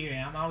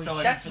Nigeria. I'm always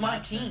that's my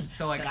team.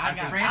 So like, I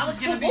got France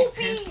is gonna be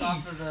pissed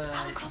off of the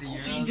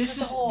See, this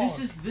is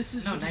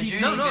no,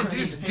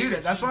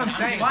 dude. That's what I'm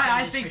saying. That's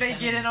why I think they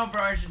get in over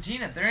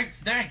Argentina. They're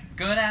a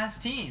good ass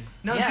team.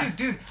 No,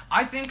 dude.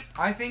 I think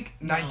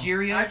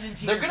Nigeria.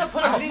 They're gonna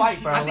put up a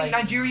fight, bro. I think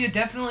Nigeria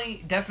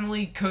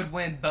definitely could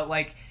win, but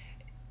like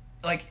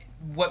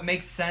what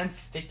makes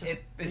sense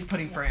is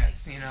putting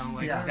France. You know,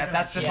 like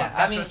that's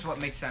just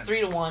what makes sense.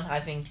 3-1. I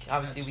think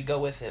obviously we go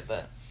with it,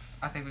 but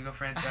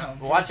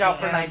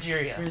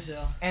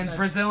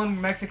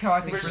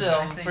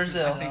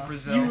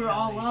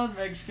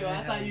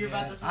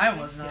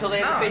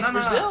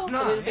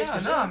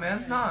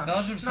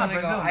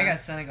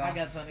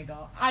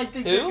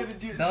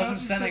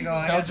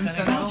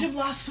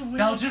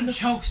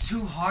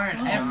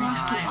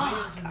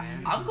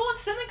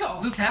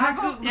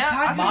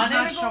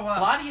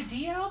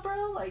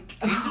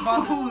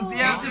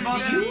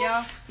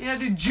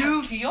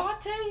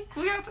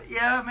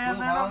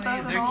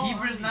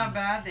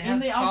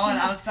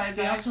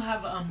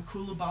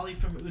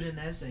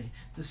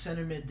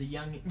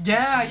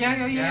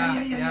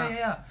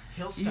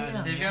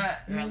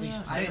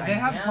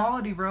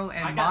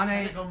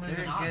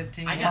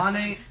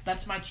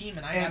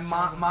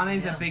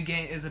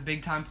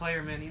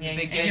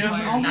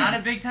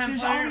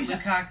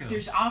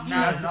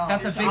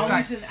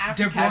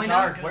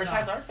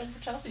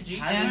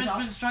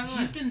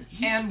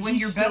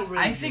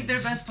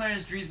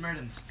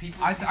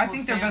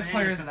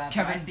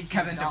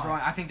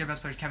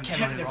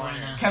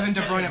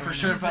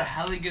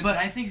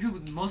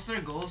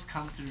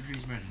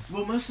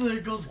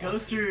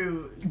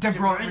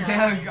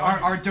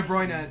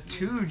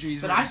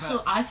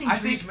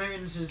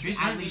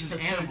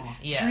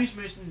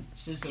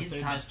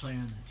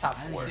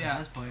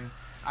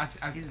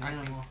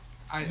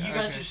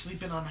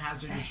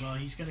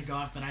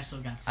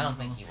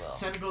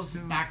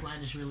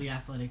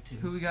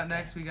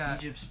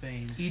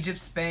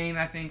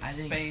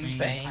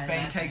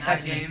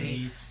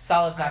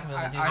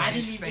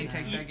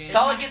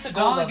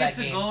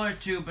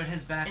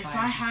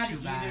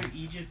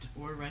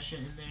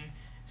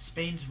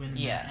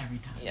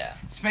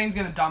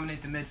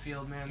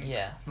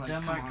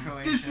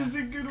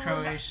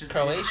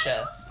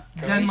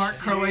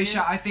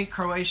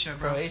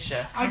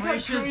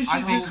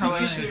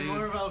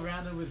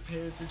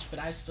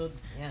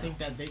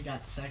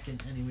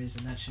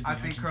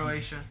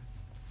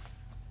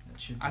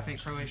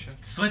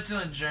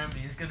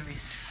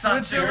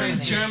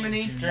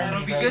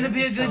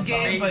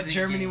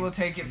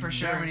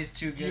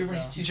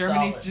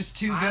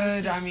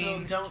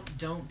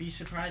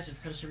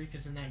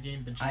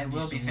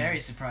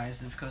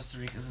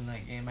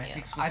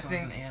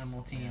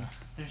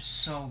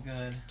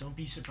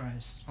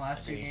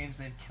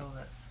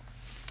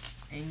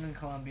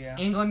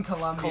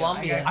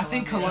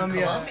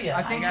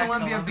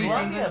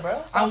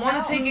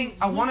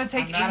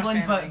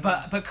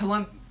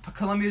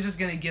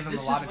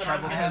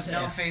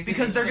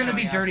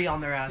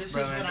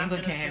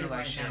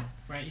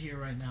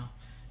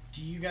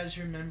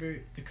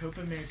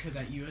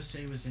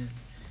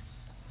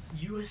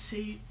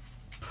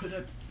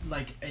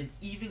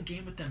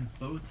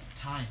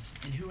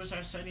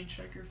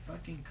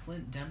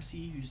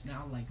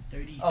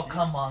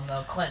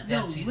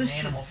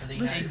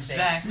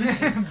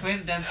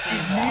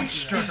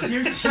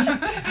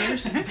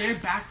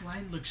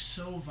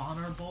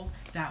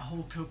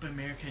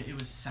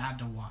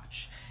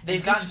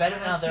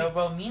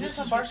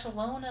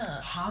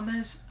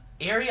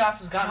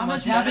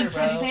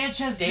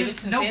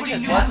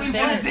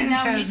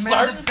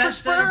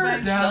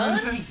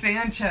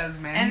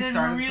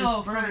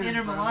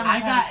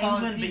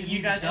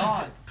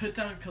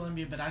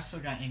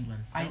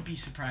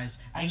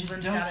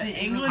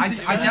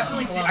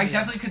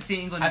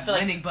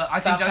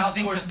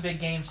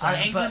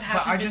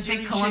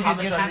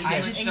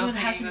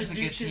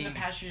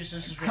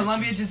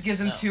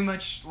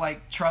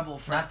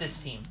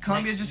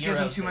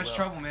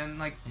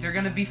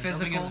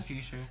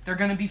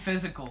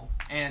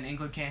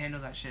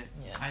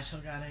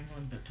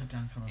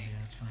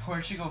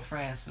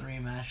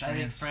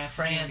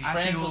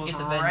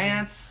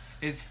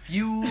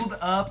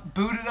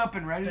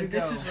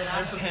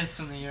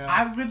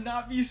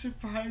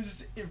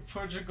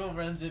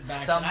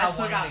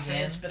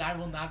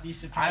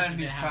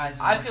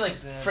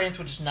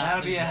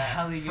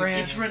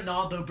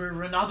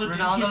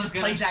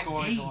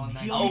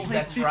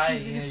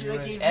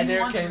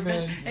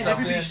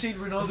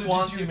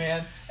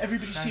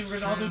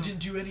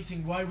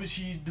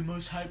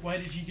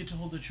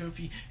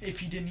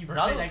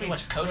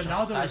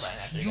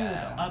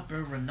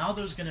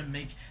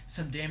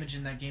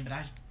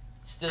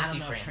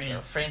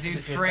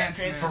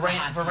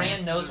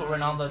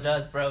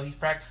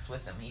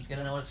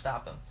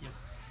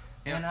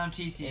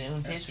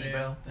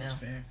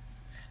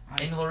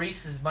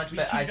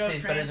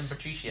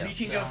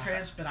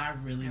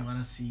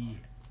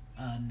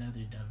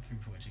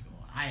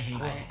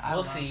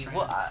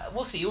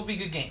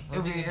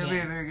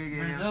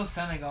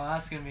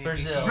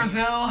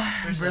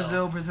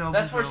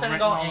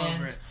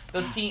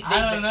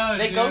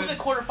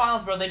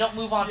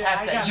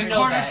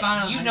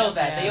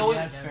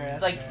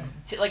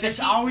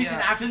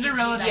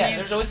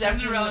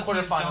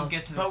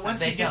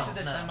once they it gets to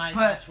don't, the no. semis, But-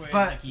 that's where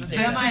but like, you The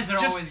They semis are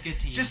just- always good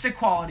teams. Just the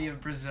quality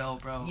of Brazil,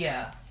 bro.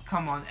 Yeah,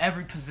 Come on,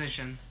 every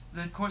position.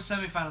 The course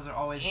semifinals are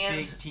always And-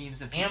 big teams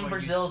that people and are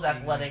Brazil's used to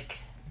seeing. athletic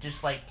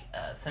just like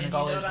And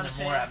Senegal you know is, what and I'm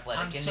they're more saying? athletic.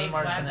 I'm And so Neymar's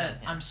glad gonna. that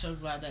Yeah. I'm so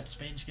glad that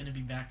Spain's gonna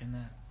be back in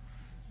that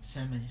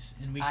semis,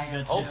 and we I can go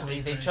am to Hopefully,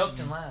 Spain they first choked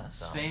again. in last.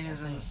 So Spain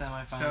is in the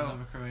semifinals So-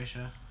 over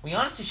Croatia. We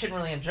honestly shouldn't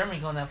really have Germany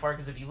going that far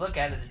because if you look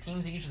at it, the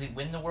teams that usually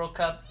win the World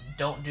Cup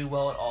don't do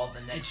well at all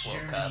the next It's World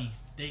Germany. Cup.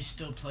 They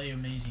still play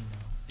amazing though.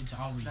 It's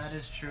always. That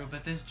is true,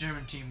 but this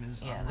German team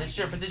is. Yeah, unlike this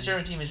anything.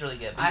 German team is really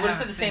good. But I you would have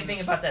said haven't the same seen thing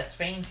this- about that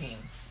Spain team.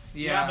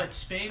 Yeah, but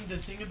Spain. The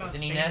thing about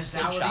With Spain Ines is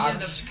that was and one Xavi. of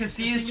the- Casillas the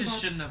thing just about-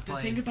 shouldn't have The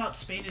played. thing about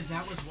Spain is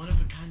that was one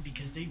of a kind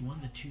because they won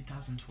the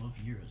 2012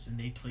 Euros and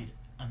they played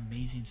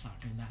amazing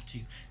soccer in that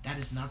too. That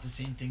is not the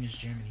same thing as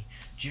Germany.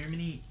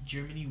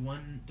 Germany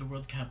won the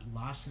World Cup,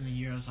 lost in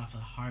the Euros off a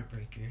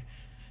heartbreaker.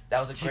 That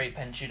was a great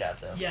pen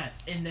shootout, though. Yeah,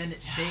 and then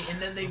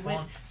they Come went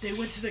on. they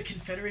went to the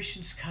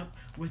Confederations Cup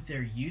with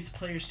their youth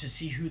players to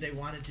see who they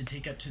wanted to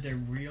take up to their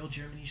real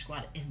Germany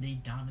squad, and they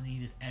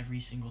dominated every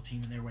single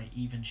team in their way,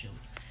 even Chile.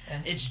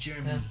 Yeah. It's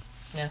Germany.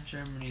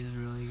 Germany is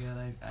really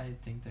good. I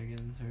think they're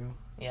getting through.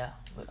 Yeah,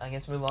 but I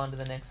guess move on to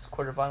the next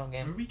quarterfinal Were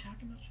game. we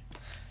talking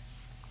about?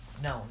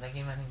 No, that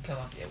game hadn't come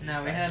up yet. No,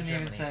 just we got hadn't into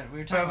even Germany. said we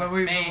were talking about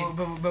Spain.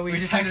 but we We're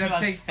just talking ended up about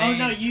taking.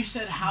 Spain. Oh no, you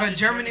said how. But did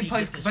Germany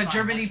plays. get this But far?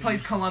 Germany That's what plays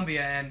you said.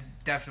 Colombia, and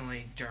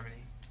definitely Germany.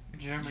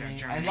 Germany.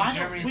 Germany. I think Why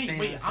Germany, don't, Spain.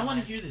 wait, are the I want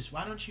to semis. hear this.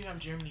 Why don't you have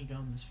Germany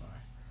going this far?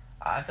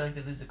 I feel like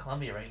they lose to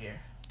Colombia right here.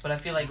 But I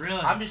feel like Really?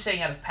 I'm just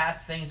saying out of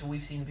past things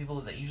we've seen people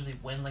that usually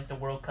win like the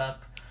World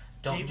Cup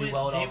don't do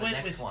well at all the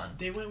next one.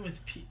 They went with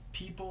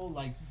people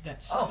like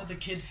that. Some Oh. of the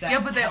kids that. Yeah,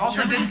 but they have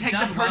also Germany's didn't take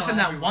the done well person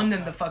every that won World them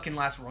Cup. the fucking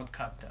last World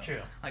Cup, though.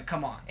 True. Like,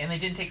 come on. And they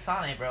didn't take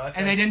Sane, bro. I feel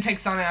And they like, didn't take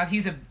Son out.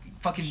 He's a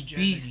fucking It's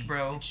Germany. beast,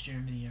 bro. It's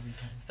Germany every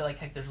time. I feel like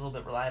Hector's a little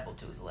bit reliable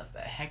too as a left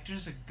back.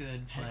 Hector's a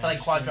good I player.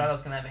 feel like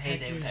Quadrado's gonna have a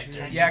heyday with Hector's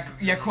Hector.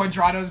 really- Yeah,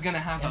 Quadrado's gonna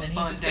have And a then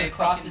fun he's just day. gonna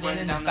cross fucking it in, running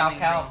and down then the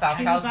main road. Falcao's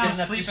good enough to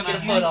just sleeping get a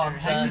on foot on,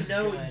 Hector.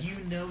 son. You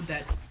know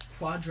that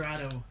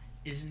Quadrado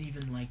isn't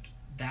even like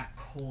that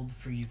cold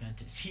for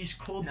Juventus. He's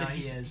cold, No, but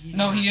he he's, is. he's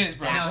No, not he is,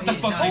 bro. that What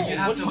the cold. fuck do you- you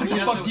have to- what the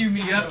you fuck have do you to-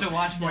 mean, You have bro? to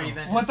watch more No.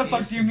 Juventus. What the fuck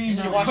games. do you mean, You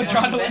need to bro? watch more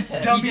Quadrado Juventus. is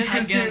He dumb He because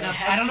doesn't get dude, enough.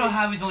 I don't know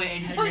how he's only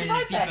 83 plays rated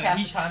right back FIFA. half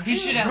He, the time, he too.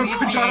 should at Bro, least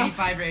be Quadrado-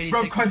 85 or 86.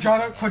 Bro,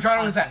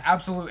 Quadrado is an Honestly.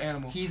 absolute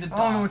animal. He's a I don't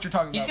know dog. what you're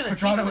talking He's about. gonna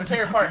Quadrado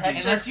tear is a apart fucking Hector.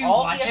 beast. Unless you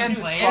All watch he has him to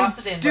do is play. cross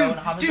it in, bro, and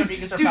James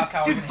Rodriguez or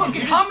Falcao. dude, are fucking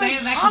gonna James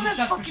James that could be James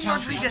sucked for fucking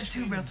Chelsea. Rodriguez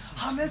too, bro.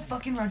 James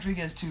fucking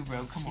Rodriguez too,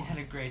 bro. Come He's on. had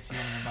a great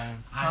season in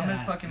Bayern.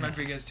 James fucking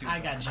Rodriguez too. I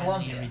bro. got Germany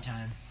Colombia. every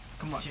time.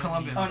 Come on, Germany.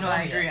 Colombia. Oh no, I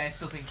Colombia. agree. I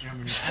still think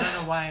Germany. I don't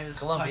know why I was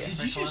Colombia. talking Did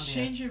for you just Colombia.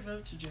 change your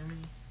vote to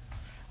Germany?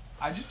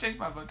 I just changed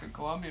my vote to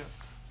Colombia.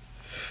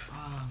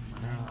 Oh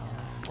my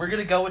god. We're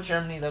gonna go with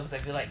Germany though, because I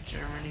feel like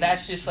Germany.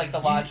 that's just like the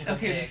logical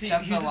Okay, pick. see,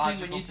 That's here's the the thing. When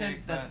logical you said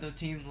pick, that but- the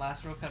team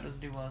last World Cup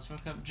doesn't do well this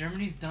World Cup,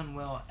 Germany's done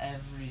well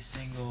every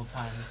single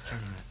time this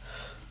tournament.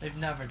 They've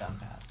never done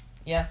bad.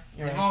 Yeah,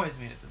 you're They've right. always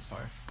made it this far.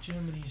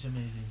 Germany's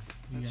amazing.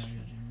 You That's gotta go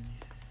Germany.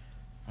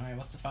 All right,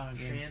 what's the final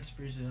game? France,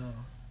 Brazil.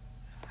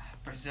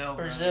 Brazil.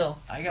 Brazil.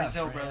 I got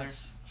Brazil,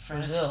 France.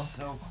 France Brazil. is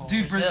so cold.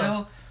 Dude,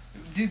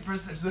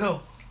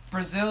 Brazil.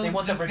 Brazil's They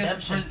want just the gonna,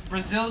 redemption.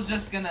 Brazil's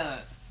just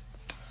gonna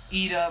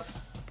eat up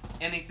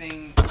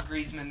anything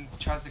Griezmann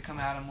tries to come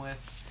at him with,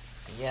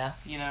 Yeah.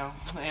 you know,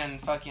 and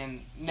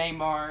fucking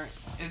Neymar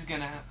is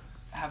gonna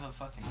have a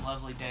fucking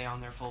lovely day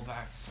on their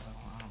fullbacks. So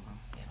I don't know.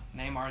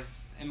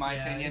 Neymar's, in my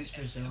Yeah, opinion, it's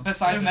Brazil.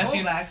 besides Their Messi,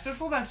 and,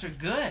 fullbacks are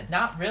good.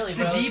 Not really,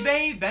 bro.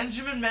 Sidibe,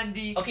 Benjamin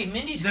Mendy. Okay,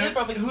 Mindy's The- good,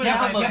 bro, but he's who-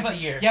 never yeah, most but of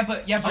the year. yeah,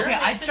 but You're Okay, a Man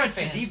I'd start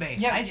City fan. Sidibe.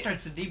 Yeah, I'd start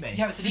Sidibe.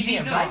 yeah, Sidibe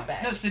at no, right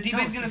back. no, Sidibe's No,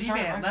 gonna Sidibe start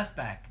at right. left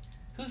back.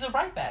 Who's the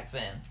right back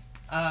then?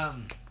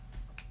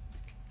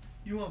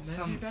 You want Mendy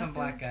Some back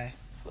black there?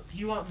 guy.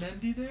 You want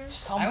Mendy there?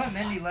 I want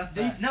Mendy left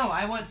back. No,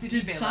 I want Sidibe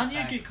Did left Sanya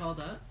back. get called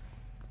up?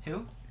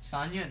 Who?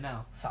 Sanya?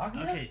 No.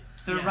 Sagna? Okay.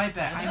 The right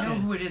back. that's I know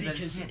good. who it is. I Because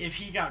just can't- if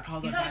he got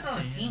called He's up, not I'd even on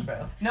say the team, him.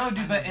 bro. No,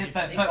 dude, but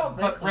They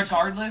called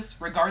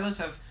regardless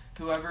of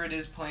whoever it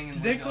is playing in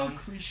Did they Ligue call 1,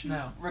 Clichy?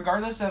 No.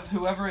 regardless of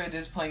whoever it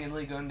is playing in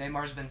Ligue 1,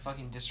 Neymar's been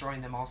fucking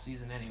destroying them all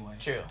season anyway.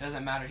 True.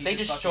 Doesn't matter. He They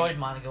just destroyed fucking,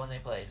 Monaco when they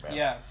played, bro.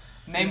 Yeah.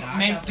 I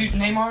got Dude,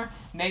 Brazil.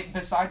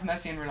 besides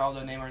Messi and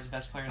Ronaldo, Neymar's the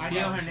best player in the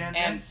Theo world.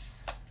 Hernandez.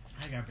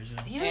 I got Brazil.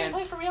 He didn't And-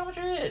 play for Real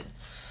Madrid.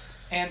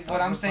 And He's what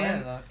not I'm a good player,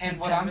 saying, though. and Kim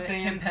what I'm Pembe-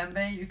 saying,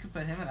 Kimpembe, you could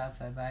put him at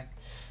outside back.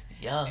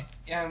 He's young.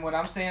 and what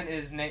I'm saying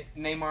is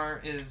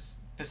Neymar is,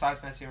 besides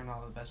Messi and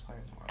Ronaldo, the best player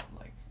in the world.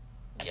 Like,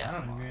 I Yeah.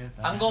 don't agree with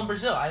that. I'm going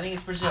Brazil. I think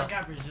it's Brazil. I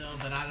got Brazil,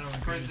 but I don't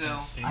agree Brazil.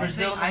 with that I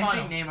Brazil think, in the I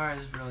final. think Neymar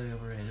is really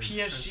overrated.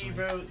 PSG, personally.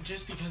 bro,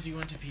 just because he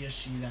went to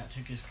PSG, that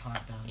took his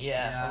clout down.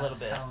 Yeah, a little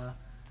bit. hella.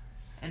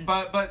 And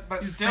but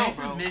dude, still,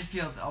 France's bro.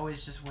 midfield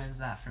always just wins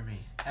that for me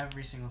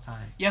every single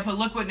time. Yeah, but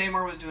look what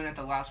Neymar was doing at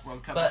the last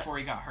World Cup But- before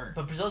he got hurt.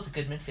 But Brazil's a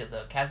good midfield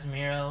though.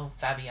 Casemiro,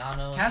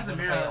 Fabiano.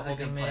 Casemiro is a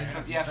holding good mid.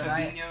 player. Yeah, But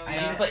Fabinho, I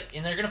yeah.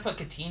 And they're gonna put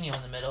Coutinho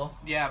in the middle.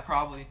 Yeah,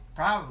 probably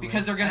Probably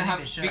because they're gonna I think have.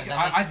 they should. Because, That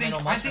makes I the think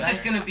middle I much think better.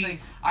 it's gonna I be.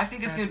 think I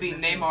think it's gonna be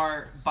France's midfield.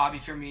 Neymar, Bobby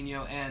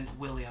Firmino, and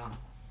Willian.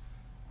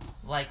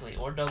 likely,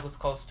 or Douglas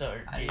Costa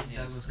or I think Jesus.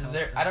 Douglas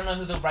They're- Costa. I don't know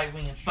who the right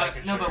wing and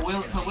strikers are.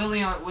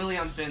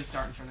 Willian's been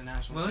starting for the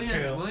national team.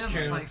 William's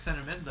True. been playing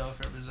center mid though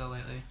for Brazil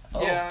lately.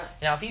 Oh, Yeah.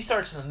 Now, if he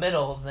starts in the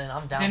middle, then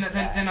I'm down for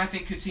that. Then I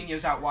think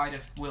Coutinho's out wide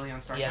if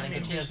Willian starts. Yeah, I in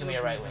think the game. Coutinho's gonna be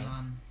a right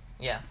wing.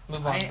 Yeah,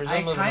 move on. I Brazil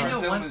kind moving on. of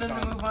Brazil want moves them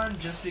to on. move on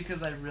just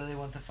because I really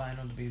want the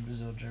final to be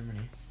Brazil-Germany.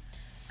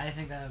 I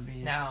think that would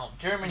be Now,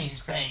 Germany, an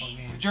incredible Spain.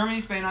 game. Germany,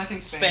 Spain. I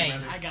think Spain.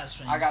 Spain. brother. I got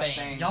Spain. I got Spain.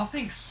 Spain. Y'all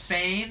think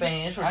Spain?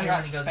 Spain is where I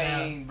got Germany goes down.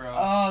 Spain, bro.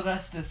 Oh,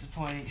 that's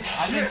disappointing. I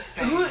think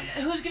Spain.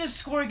 Who's gonna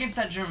score against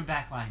that German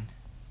backline?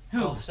 Who?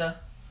 Costa.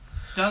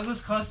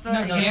 Douglas Costa,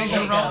 No, Diego,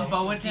 Diego.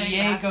 Boateng,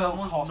 Diego Mats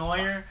Hummels, Costa.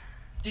 Neuer.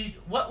 Dude,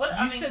 what? You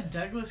I mean, said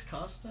Douglas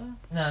Costa?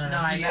 no,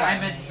 I Yeah,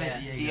 meant to say yeah.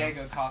 Diego.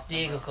 Diego Costa.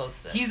 Diego bro.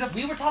 Costa. He's a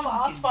We were talking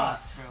about fucking Aspas.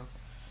 beast, bro.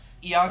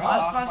 Iago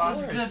Aspas Aspas.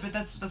 is good, but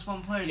that's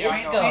one player. Isco,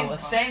 Spain's-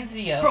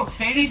 Asensio. Bro,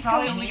 Spain is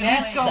probably only gonna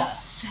Iniesta. win.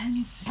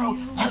 Sense. Bro,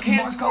 You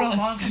can't score a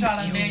long shot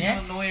on Manuel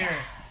Iniesta. Neuer.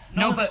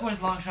 No, No one but-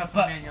 scores long shots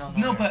on But Manuel Neuer.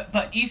 no,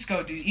 but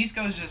Isco, dude.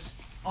 Isco's just.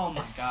 Oh my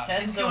god.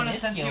 Asensio Isco and and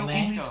Asensio Isco,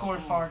 man. only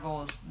scored 4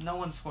 goals. No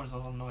one scores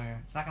those on Neuer.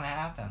 It's not gonna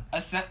happen.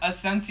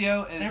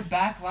 Asensio is. Their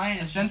back line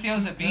is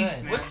Asensio's just a too beast,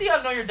 good. man. Let's see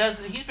how Neuer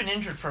does. He's been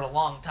injured for a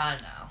long time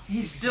now.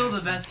 He's still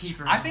the best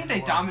keeper. I think in they the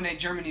world. dominate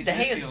Germany's De Gea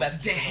midfield. is the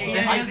best. De keeper in the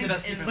Gea world. I is think the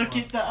best keeper and in look the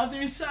at the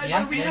other side. Yeah,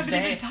 where we there's haven't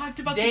De even Gea. talked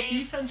about Dave the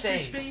defense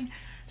saves. for Spain.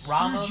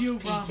 Ramos, Sergio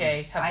PK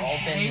Ramos. have I all been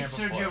hate here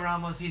before. Sergio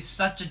Ramos. He's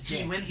such a dick.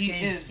 He wins He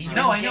games. is. He bro. wins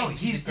No, I know. games.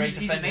 He's a great he's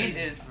defender.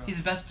 amazing. He is,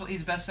 bro. He's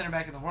the best center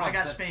back in the world. I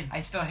got but Spain.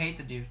 I still hate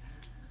the dude.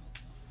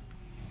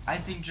 I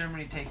think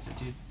Germany takes it,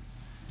 dude.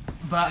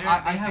 But They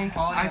I have think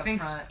quality I up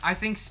think front. I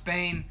think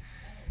Spain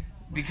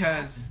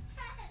because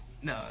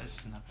no,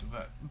 it's nothing.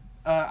 But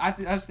I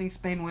just think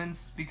Spain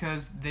wins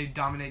because they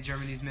dominate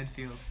Germany's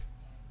midfield.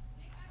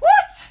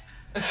 What?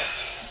 Yeah.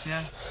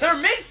 Their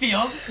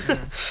midfield?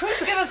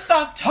 Who's gonna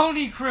stop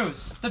Toni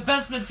Kroos, the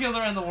best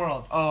midfielder in the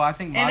world? Oh, I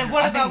think. And Modric,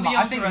 what I about think,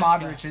 Leon I think Goretzka?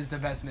 Modric is the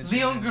best midfielder.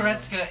 Leon in the world.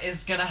 Goretzka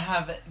is gonna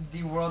have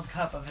the World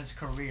Cup of his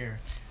career.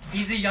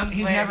 He's a young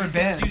He's player. never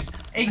gonna been. do-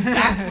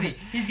 exactly.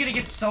 He's gonna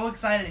get so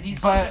excited, and he's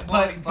such a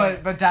glowing player.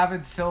 but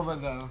David Silva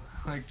though,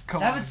 like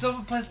come David on.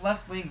 Silva plays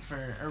left wing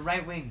or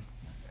right wing.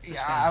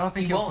 Yeah, I don't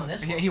think He he'll. won't in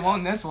this he World won't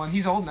in Cup. this one.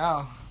 He's old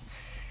now.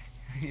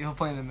 He'll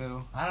play in the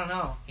middle. I don't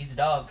know. He's a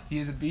dog. He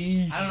is a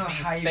beast. I don't know Beat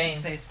how you Spain.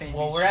 can say Spain.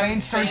 Well, beats we're Spain,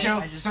 at Spain,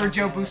 Sergio I just don't Sergio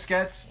get it.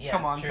 Busquets. Yeah,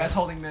 Come on, true. best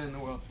holding mid in the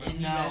world. And you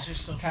No, guys are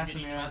still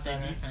forgetting Casemiro about their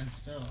better. defense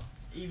still.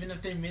 Even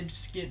if they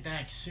get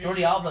back. Sergio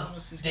Jordi Ramos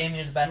Alba's is damn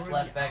near the best Jordi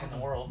left back in the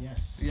Alba. world.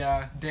 Yes.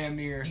 Yeah, damn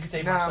near. You could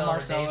say Nah,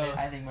 Marcelo or David.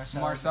 I think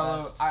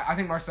Marcelo. I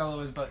think Marcelo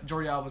is, but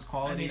Jordi Alba's I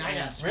quality. mean, I got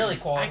and- Spain. Really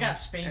quality. I got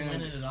Spain And-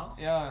 winning it all.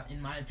 Yeah.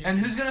 In my opinion. And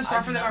who's gonna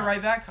start I for do them at not.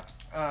 right back?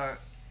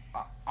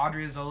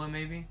 Adriozola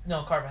maybe.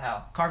 No,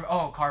 Carvajal.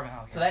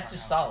 Carvajal. So that's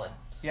just solid.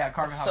 Yeah, That's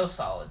Carvajal. so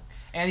solid.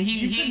 and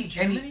You think he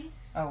Germany?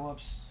 Oh,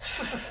 whoops.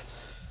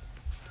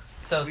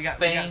 So we got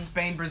Spain,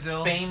 Spain,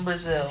 Brazil. Spain, I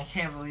Brazil, just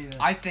can't believe it.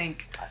 I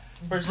think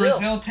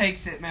Brazil.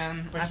 takes it,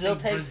 man. Brazil I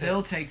think takes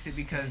Brazil takes it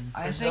because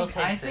Brazil I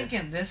takes think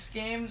in this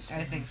game,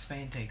 I think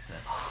Spain takes it.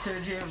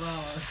 Sergio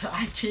Ramos.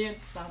 I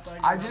can't stop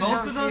talking I about just it. don't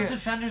Both of those see it.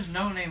 defenders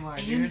know Neymar,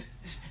 And dude.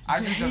 I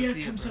De just don't Gea see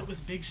it, comes bro. up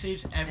with big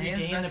saves every De Gea's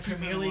day in the best keeper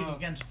Premier in the League world.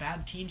 against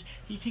bad teams.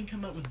 He can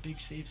come up with big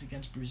saves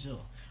against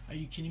Brazil. Are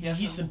you kidding me? Yes,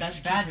 He's the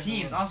best bad keeper in the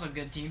teams, world. also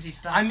good teams. He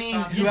stops. I mean,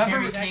 stops whoever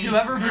Harry Kane.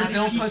 whoever No,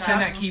 Brazil he puts in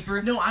at stops-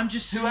 keeper. No, I'm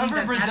just saying Whoever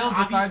that Brazil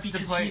that's decides obvious to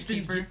because play he's been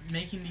keeper.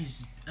 making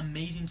these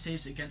amazing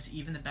saves against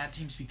even the bad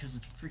teams because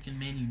it's freaking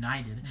Man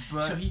United.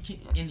 But So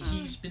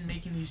he's been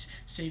making these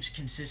saves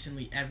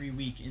consistently every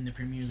week in the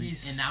Premier League,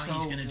 He's and now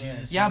he's so gonna do good.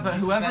 this. yeah, in but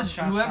this- He's the best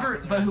shot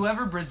stopper there is.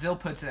 whoever Brazil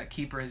puts at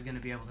keeper is going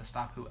to be able to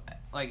stop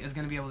is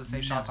going to be able to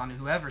save shots on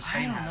whoever I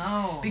Spain don't has.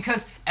 know.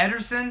 Because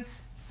Ederson,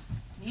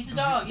 He's a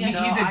dog. Yeah,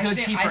 he's a I good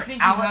think- keeper. I think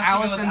you have to go with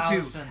Allison too.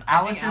 Allison. I think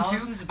Allison too.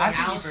 Allison's a I better think-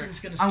 keeper. Allison's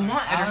gonna I start.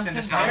 want Ederson to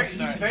Allison's start. He's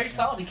start. very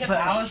solid. He kept But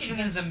a clean Allison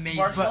sheet is against amazing.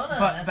 Barcelona.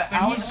 But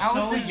But he's so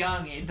Allison-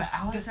 young. But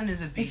Allison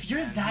is a beast. If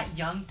you're man. that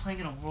young playing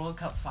in a World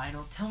Cup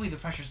final, tell me the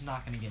pressure's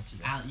not going to get to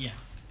you. Yeah,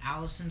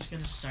 Allison's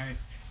gonna start,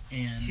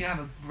 and He's going to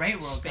have a great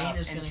World Spain Cup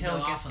is gonna until go it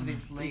gets off to on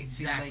these them. late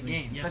Exactly.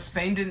 games. Yeah. But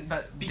Spain didn't.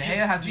 But De Because,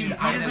 Gea hasn't dude, even I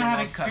played in doesn't the have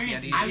World Cup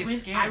experience. yet. I either. get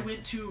scared. I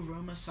went to a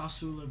Roma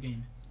Sassuolo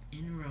game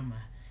in Roma,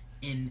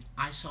 and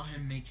I saw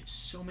him make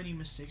so many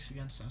mistakes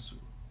against Sassuolo.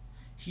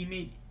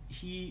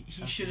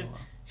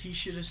 He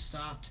should have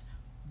stopped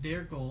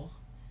their goal.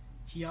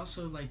 He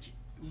also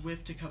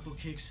whiffed a couple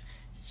kicks.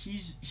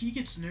 He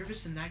gets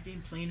nervous in that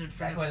game playing in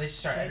front That's why of they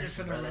start playing in Ederson,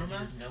 front bro. of That dude Roma.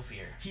 has no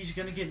fear. He's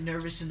gonna get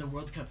nervous in the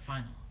World Cup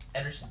final.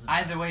 Ederson's a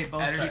Either way,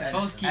 both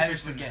Ederson.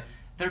 keepers Ederson. would get.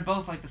 They're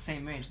both the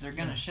same age. They're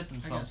gonna Yeah. shit I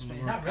themselves in the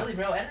got World Not really,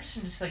 bro.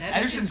 Ederson just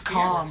Ederson's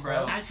calm, fearless,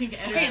 bro. I think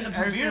Ederson. Okay, in the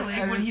Premier Ederson-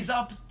 League, when he's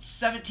up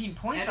 17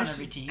 points on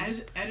every team.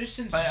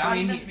 Ederson's. But, I I mean,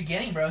 mean, since the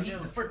beginning, bro.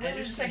 No, For the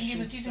Ederson second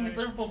game of the should season against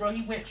start. Liverpool, bro,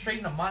 he went straight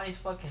into Mane's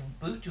fucking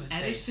boot to his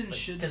face. Ederson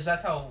should Because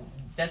that's how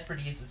desperate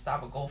he is to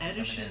stop a goal from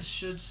coming Ederson in.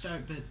 should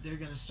start, but they're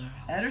gonna start.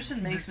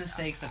 Ederson makes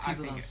mistakes that I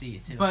people think don't it- see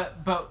too.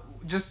 But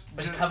just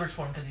But he covers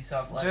for him because he's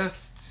so athletic.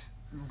 just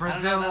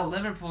Brazil. That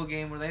Liverpool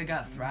game where they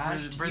got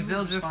thrashed.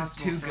 Brazil he was just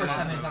is too responsible for good. First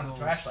time that they've goal. gotten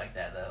thrashed like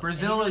that though.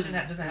 Brazil And he is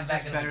doesn't have just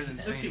back better end than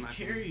defense. Spain. Look in at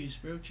my opinion.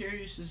 Karius, bro.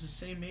 Karius is the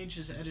same age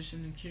as Ederson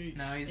and Karius.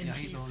 No, he's And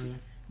he's older.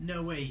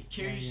 No way.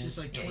 Karius he is is.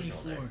 like Yeah, he's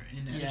 24, older.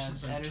 and Yeah,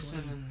 Ederson's like Ederson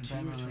and 22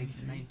 them or are like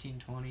 23. 19,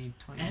 20,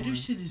 21.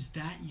 Ederson is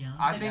that young?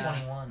 I He's think- like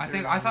 21.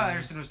 I thought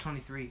Ederson was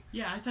 23.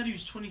 Yeah, I thought he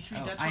was 23.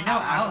 Oh, That's I why know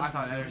said- I Alex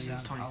thought is Ederson's young.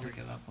 I'll 23. look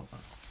it up. Hold on.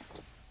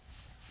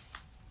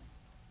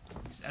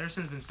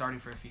 Ederson's been starting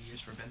for a few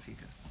years for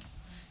Benfica.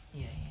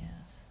 Yeah, he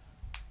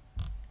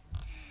has.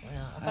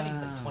 Well, I thought he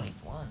was like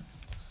 21.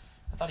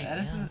 I thought he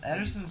was young.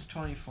 Ederson's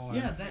 24.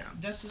 Yeah,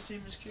 that's the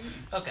same as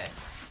Karius. Okay.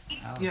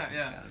 Alex Yeah, has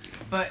yeah. gotta be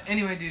good. But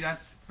anyway, dude,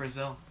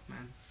 Brazil,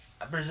 man.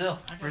 Brazil.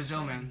 I got Brazil,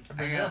 Spain. man.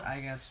 Brazil. I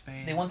got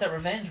Spain. They want that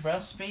revenge, bro.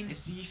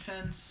 Spain's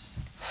defense.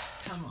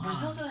 Come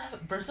on.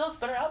 Brazil's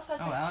better outside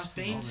Oh, back. Alex is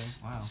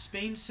Spain's older. Wow.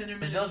 Spain's centerman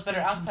Brazil's has better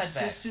been outside backs.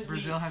 consistently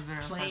Brazil has better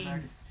outside playing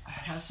backs.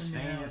 Spain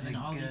Casemiro is a and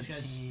all these good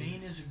guys. team.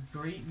 Spain is a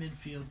great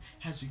midfield,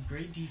 has a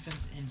great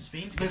defense, and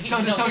Spain's But good.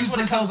 so- no, so here's does what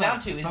it comes Brazil's down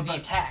like- to is but- the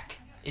attack.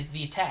 Is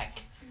the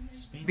attack.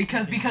 Spain's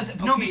Because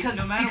good. no Okay, because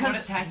no matter because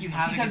what attack you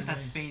have because- against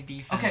that Spain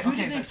defense. okay Who did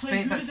okay they but play?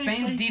 Spain Who but did they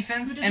Spain's play?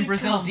 defense Who did and they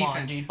Brazil's Come on,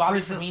 defense. dude. Bobby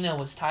Brazil, Firmino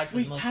was tied for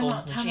Wait, the most time goals out,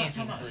 in the time out, time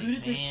Champions out. League. Who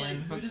did they play?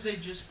 Man. Who did they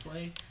just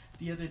play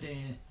the other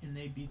day and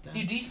they beat them?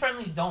 Dude, these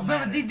friendlies don't No,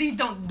 matter. but these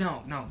don't.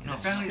 No. The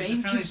friendlies- Spain the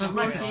can friendlies score but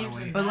listen, games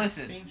and but that.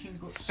 listen. Spain can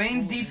go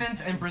Spain's score defense and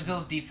everything.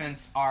 Brazil's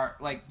defense are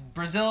like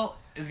Brazil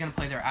is gonna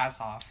play their ass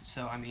off.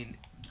 So I mean,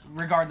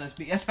 regardless,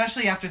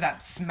 especially after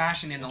that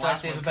smashing in the It's like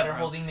last they have a World better Cup,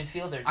 holding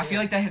midfielder. Too. I feel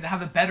like they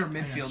have a better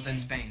midfield Spain. than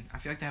Spain. I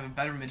feel like they have a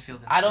better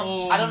midfield than I Spain.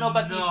 don't. I don't know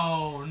about the.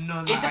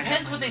 No. It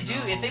depends what they do.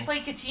 If they play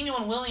Coutinho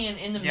and Willian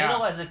in the Yeah.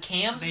 middle as a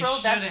cams, They bro,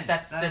 shouldn't.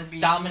 that's That'd be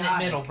dominant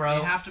idiotic. middle, bro.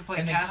 You have to play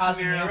And then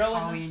Casemiro,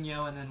 Casemiro and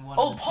Paulinho, and then one.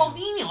 Oh, of the two.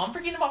 Paulinho! I'm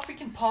forgetting about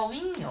freaking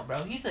Paulinho,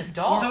 bro. He's a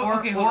dog. So- Or,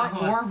 okay, hold on,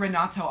 hold on. or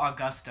Renato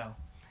Augusto.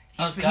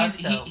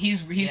 Augusto.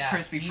 He's Yeah,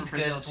 crispy he's for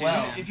good Brazil as too.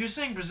 well. man. If you're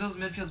saying Brazil's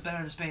midfield's better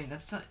than Spain,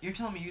 you're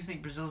telling me you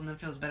think Brazil's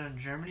midfield is better than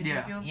Germany's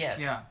Yeah. midfield?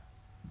 Yes.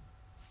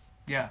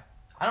 Yeah.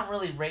 I don't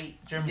really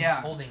rate Germany's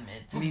Yeah. holding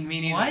mids. Me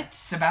neither. What?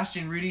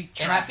 Sebastian Rudy.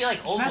 And I trash. feel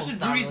like Ozil's Sebastian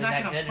not Rudy's really not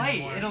that gonna good play.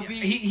 anymore. It'll be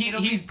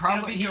He's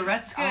probably- it'll be I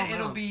Goretzka. don't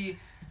It'll know. be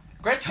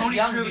Gretzky's Toni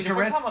young, Kroos. dude. If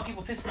we're Goretz- talking about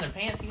people pissing their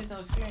pants, he has no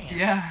experience.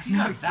 Yeah. he's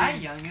not that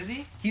young, is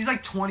he? He's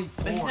like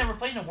 24. But he's never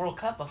played in a World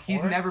Cup before.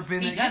 He's never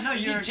been. He in- just, no,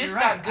 he you're just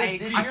right. got good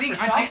this I year think-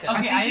 for I think- Schalke.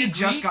 I think he agree,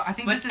 just got- I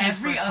think but this is his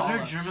every first other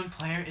call-up. German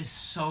player is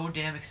so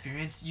damn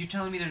experienced. You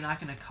telling me they're not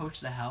going to coach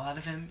the hell out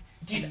of him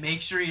Dude. and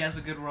make sure he has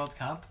a good World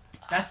Cup?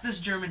 That's this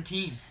German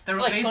team. I They're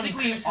feel like Toni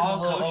basically Kroos is a all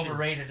little coaches.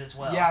 overrated as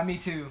well. Yeah, me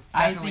too.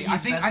 I Definitely. think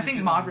he's best I think midfielder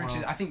in the Modric.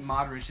 world. I think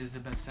Modric is the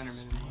best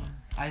centerman. in the world.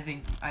 I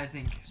think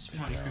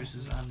Toni Yeah. Kroos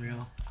is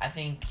unreal. I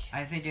think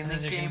I think in I think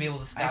this they're gonna game, be able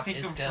to stop I think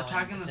if Isco we're and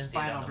talking this Asensio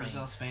down final the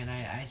Brazil wings. Spain,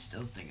 I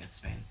still think it's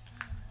Spain.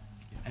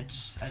 I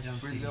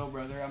don't Brazil,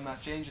 brother. I'm not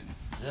changing.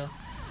 Brazil.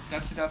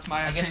 That's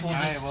my I guess opinion. we'll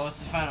Alright, just- well, it's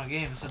the final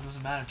game, so it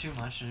doesn't matter too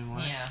much anymore.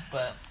 Yeah,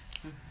 but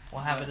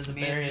we'll have it as a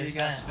Me and barrier. G as got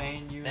that.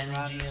 Spain, you Ben and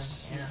and G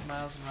Rogers, and- yeah.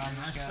 Miles and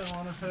I Rogers got. still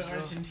want to put Brazil.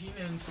 Argentina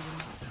into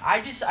the.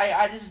 I just,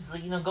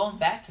 you know, going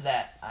back to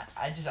that,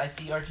 I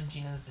see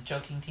Argentina as the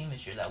choking team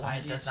this year. That one I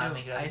that do does too. not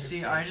make it out of I the see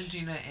group stage.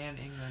 Argentina and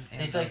England. And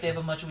They feel like they have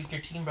a much weaker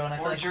team, bro, and I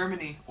feel Or like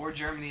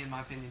Germany, in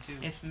my opinion too.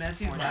 It's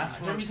Messi's Or last Germany.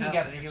 World Germany's gonna Cup. get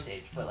out of the group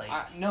stage, but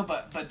like No,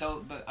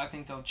 but I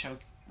think they'll choke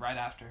right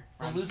after.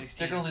 they'll round lose. 16.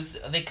 They're gonna lose.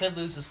 They could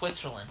lose to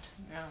Switzerland.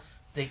 Yeah.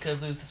 They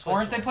could lose to Or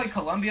Switzerland. if they play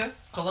Colombia,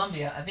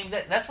 Colombia, I think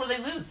that's where they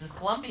lose. Is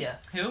Colombia?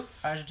 Who?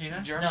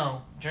 Argentina. Germany.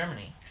 No,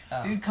 Germany.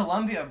 Oh. Dude,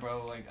 Colombia,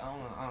 bro. Like I don't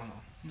know.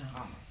 No. I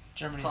don't know.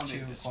 Germany's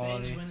Colombia's too good. Spain's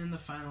quality. win in the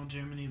final.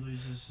 Germany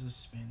loses to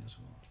Spain as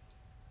well.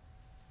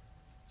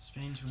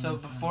 Spain's win. So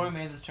in the before we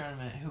final. made this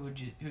tournament, who would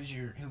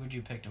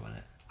you pick to win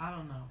it? I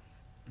don't know.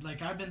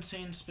 Like I've been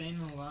saying Spain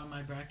in a lot of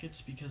my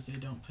brackets because they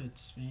don't put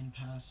Spain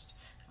past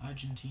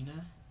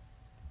Argentina.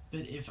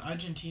 But if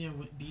Argentina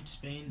beats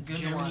Spain,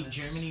 Gundogan is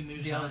Germany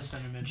moves the on. other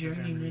center mid for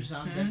Germany moves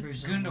on. Hmm? Then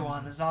Brazil. moves Gundogan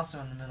on. is also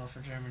in the middle for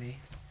Germany.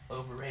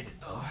 Overrated.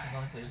 Though. I think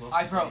only plays well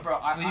I for bro, Spain. bro.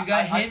 Well, you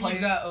got him, you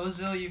got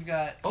Ozil, you've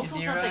got Ozil's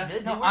not Khedira, that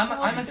good. No, dude. I'm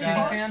What's a the City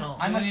one fan. Arsenal?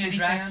 I'm a Julian City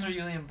Draxler, fan.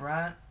 Julian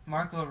Brandt,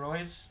 Marco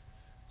Reus.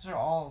 Those are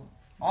all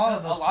A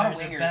of those lot of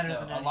players are wingers better though.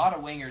 than A any. lot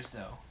of wingers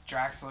though.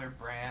 Draxler,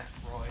 Brandt,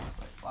 Royce.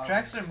 Like, a lot of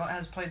Draxler wingers.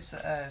 has played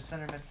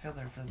center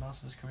midfielder for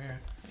most of his career.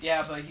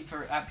 Yeah, but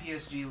at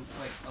PSG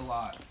like a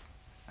lot.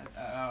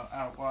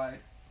 Out wide.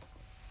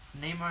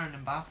 Neymar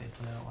and Mbappe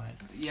play out wide.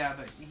 Yeah,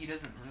 but he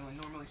doesn't really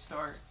normally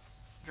start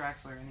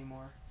Draxler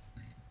anymore.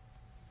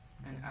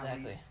 And Exactly.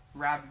 at least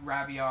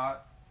Rabiot.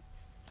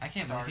 I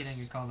can't believe he Starts. didn't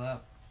get called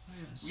up.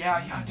 Yeah,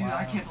 dude,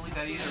 I Wow. can't believe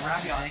that either.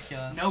 That's Rabiot.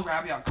 ridiculous. No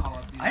Rabiot call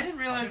up, dude. I didn't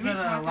realize Should we that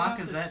talk about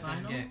this Lacazette didn't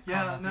final? get Yeah,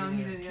 called up no,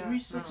 he either. did. Yeah. Can we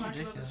still No, talk about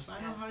ridiculous. this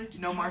final? How did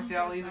No how Martial do you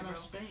guys either, not bro. have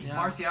Spain? Yeah.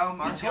 Martial. I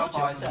told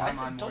you. I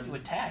mine told you more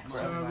attack, than- bro.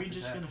 So are we Lacazette.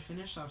 just gonna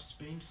finish off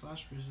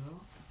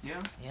Spain/Brazil? Yeah.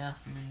 Yeah.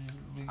 I mean,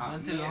 we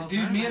went through the whole Dude,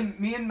 tournament.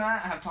 me and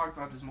Matt have talked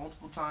about this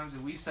multiple times,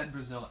 and we've said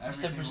Brazil every We said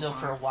single Brazil time.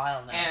 for a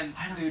while now. And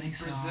I don't dude, think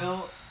so.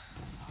 Brazil,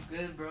 so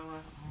good, bro. I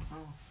don't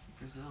know.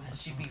 Brazil.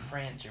 Once you beat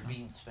France, you're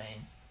beating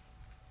Spain.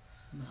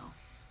 No.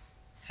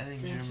 I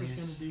think France is going to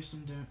Germany's, do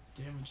some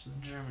damage to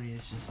them. Germany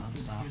is just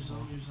Brazil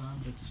unstoppable. moves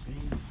on, but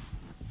Spain,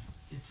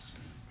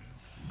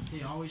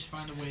 they always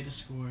find a way to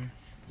score.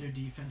 Their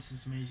defense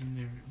is amazing.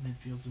 Their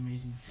midfield's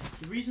amazing.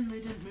 The reason they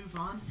didn't move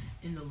on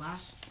in the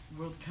last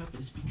World Cup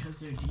is because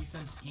their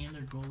defense and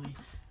their goalie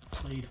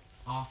played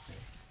awful.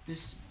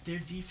 Their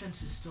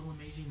defense is still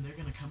amazing. They're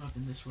going to come up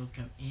in this World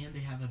Cup, and they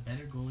have a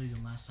better goalie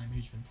than last time,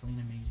 who's been playing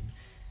amazing.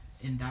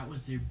 And that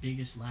was their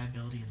biggest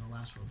liability in the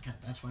last World Cup.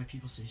 That's why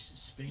people say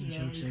Spain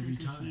chokes every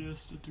time.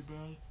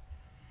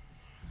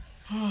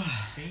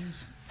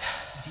 Spain's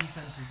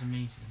defense is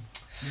amazing.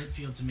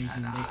 Midfield's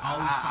amazing. They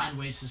always find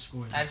ways to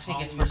score. I just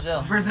think it's Always Brazil.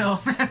 find Brazil.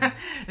 ways to score.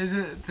 Is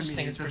it? To Just me,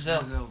 think it's just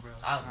Brazil. bro.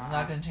 I'm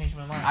not going to change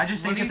my mind. I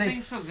just What think do if you they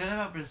think's so good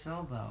about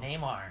Brazil, though?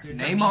 Neymar. They're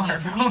Neymar,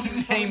 For bro. me,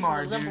 he's probably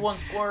Neymar, the number dude. one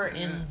scorer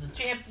in the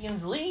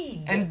Champions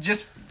League. And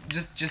just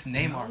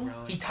Neymar,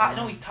 bro. He's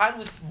tied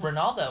with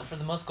Ronaldo for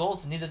the most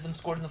goals, and neither of them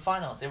scored in the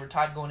finals. They were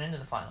tied going into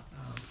the final.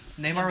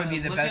 Neymar would be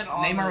the Look best. at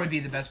all Neymar the- would be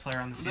the best player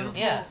on the field.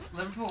 Yeah.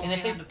 Liverpool And only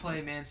if they- had to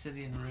play Man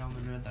City and Real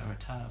Madrid that were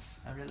tough.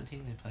 Every other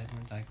team they played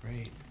weren't that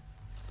great.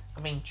 I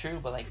mean, true,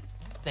 but like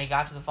they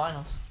got to the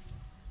finals.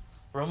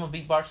 Roma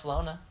beat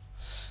Barcelona.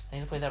 They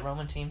had to play that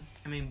Roman team.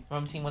 I mean,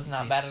 Roman team was They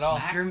not bad at all.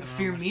 smacked the Roman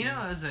team.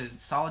 Firmino is a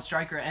solid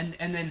striker, and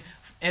then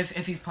if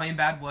he's playing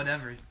bad,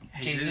 whatever.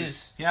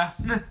 Jesus. Yeah,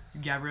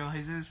 Gabriel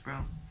Jesus, bro.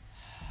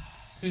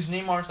 Who's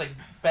Neymar's like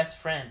best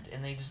friend,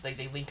 and they just like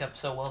they link up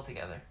so well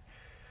together.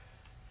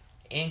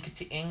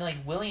 And like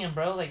William,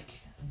 bro, like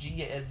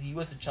as you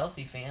as a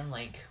Chelsea fan,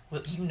 like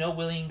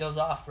William goes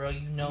off, bro.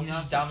 You know He he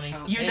knows dominates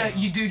how- the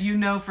You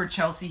know, pitch. for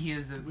Chelsea, he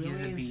is a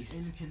Williams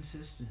beast.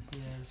 inconsistent.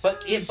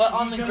 But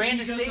on the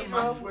grandest he goes stage, a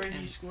bro. month where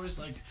he scores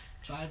like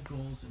 5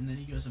 goals, and then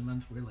he goes a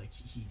month where like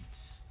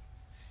he's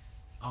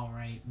all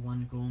right,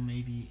 1 goal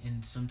maybe,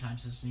 and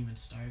sometimes doesn't even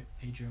start.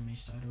 Pedro may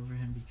start over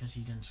him because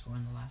he didn't score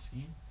in the last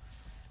game.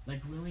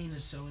 Like Willian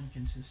is so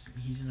inconsistent.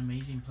 He's an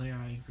amazing player,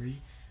 I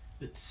agree,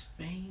 but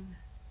Spain,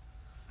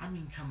 I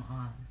mean, come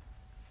on.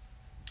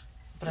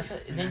 But I feel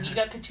then you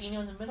got Coutinho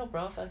in the middle,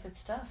 bro. I feel like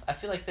it's tough. I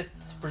feel like that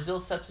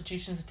Brazil's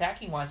substitutions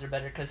attacking wise are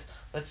better because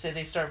let's say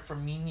they start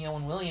Firmino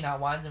and Willian out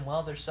wide, then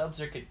their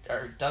subs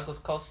are Douglas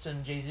Costa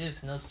and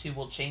Jesus, and those two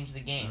will change the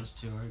game. Those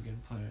two are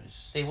good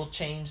players. They will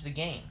change the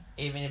game,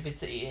 even if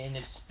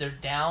if they're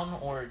down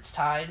or it's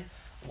tied.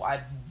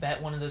 I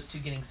bet one of those two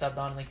getting subbed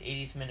on in like the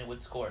 80th minute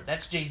would score.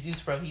 That's Jesus,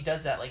 bro. He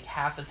does that like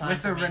half the time. With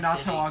for the Man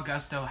Renato City.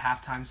 Augusto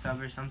halftime sub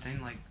or something,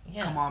 like,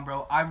 Yeah. come on,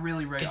 bro. I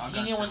really rate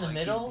Coutinho Augusto. in the like,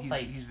 middle, he's,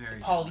 like he's very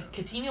good, bro.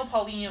 Coutinho,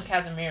 Paulinho,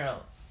 Casemiro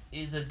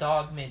is a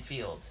dog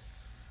midfield.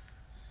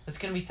 It's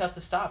gonna be tough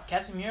to stop.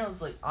 Casemiro's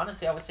like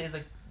honestly, I would say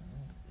say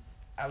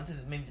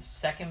maybe the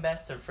second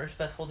best or first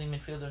best holding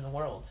midfielder in the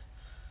world.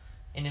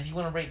 And if you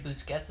want to rate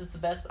Busquets as the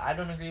best, I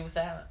don't agree with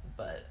that.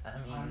 But I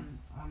mean,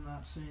 I'm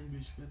not saying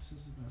Busquets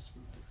is the best,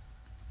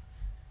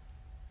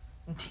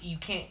 but you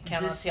can't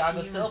count on this Thiago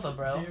team is- Silva,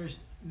 bro. Their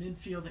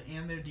midfield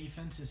and their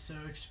defense is so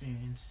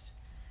experienced.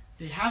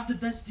 They have the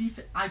best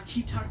defense. I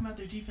keep talking about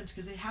their defense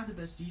because they have the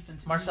best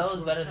defense. Marcelo's in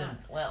this better World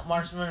than Cup.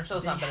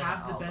 Marcelo's They not better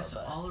have than the best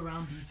Alba, but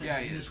all-around defense Yeah,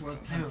 in he this is. World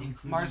Who? Cup,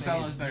 including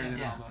Marcelo's Spain. better than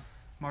Yeah. Alba.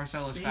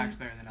 Marcelo's Spain- facts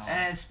better than Alba.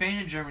 And Spain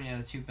and Germany are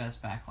the two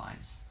best back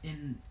lines.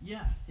 And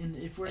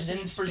if we're and saying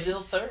then it's Spain-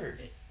 Brazil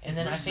third, and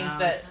then I think No,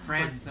 that it's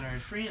France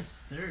third.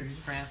 France third. It's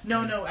France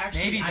No, third. no,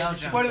 actually, Maybe I Belgium.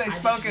 disagree. What are they I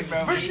spoken, disagree bro?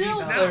 with Brazil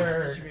France.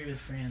 third. I disagree with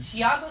France.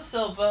 Thiago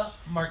Silva,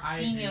 I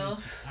agree with-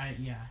 Marquinhos.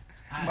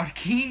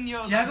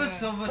 Marquinhos. Thiago man.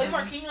 Silva Play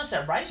doesn't- Marquinhos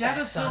at right Thiago back,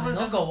 son, Silva and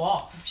they'll doesn't- go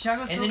off. Thiago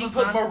And then you Silva's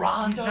put not-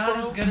 Miranda, he's not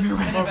bro. as good as the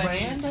center back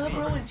he used to Miranda, be.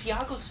 bro, and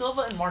Thiago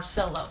Silva and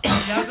Marcelo.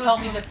 Thiago You tell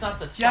me Silva- that's not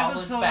the Thiago solid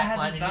Silva back hasn't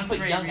line, and done you put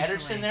great young recently.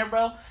 Ederson there,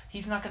 bro.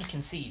 He's not going to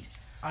concede.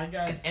 I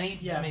got Because any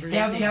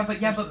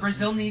mistake But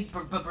Brazil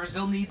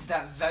needs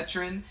that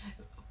veteran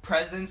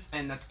presence,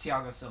 and that's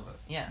Thiago Silva.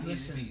 Yeah. He's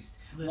Listen, a beast.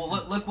 listen.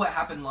 Well, look what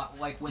happened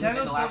like when Thiago in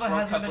the last Silva World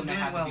hasn't Cup been when they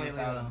doing had well to be lately,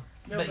 without though. him.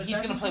 No, but he's that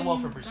going to play doesn't well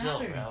for even Brazil,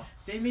 matter. bro.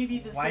 They may be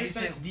the Why do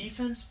third you best say-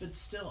 defense, but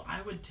still,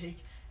 I would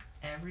take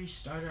every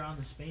starter on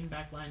the Spain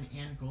backline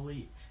and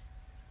goalie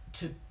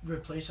to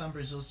replace on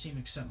Brazil's team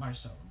except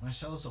Marcelo.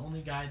 Marcelo's the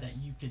only guy that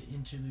you could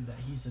interlude that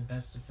he's the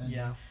best defender.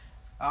 Yeah.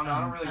 I don't know. I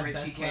don't At really rate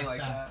best PK left like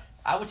back. that.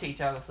 I would take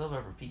Thiago Silva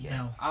over PK.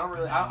 No. I don't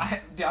really. No.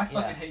 I fucking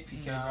Yeah. hate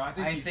PK, No, bro. I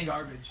think I he's think-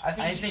 garbage. I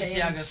think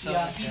Thiago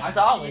Silva. He's I-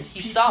 solid. P-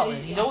 He's solid.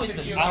 P- He's always been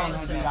Sergio I don't know,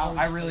 solid. dude.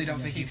 I really don't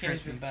think he's PK's the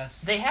Christian.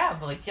 best. They have,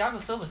 but like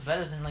Thiago Silva's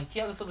better than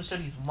Thiago Silva showed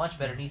he's much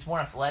better. He's more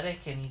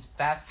athletic and he's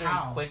faster. He's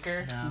How?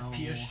 quicker. No.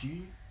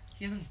 PSG.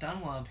 He hasn't done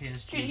well at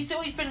PSG. Dude, he's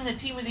always been in the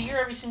team of the year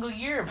every single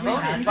year, I mean,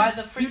 voted who by did-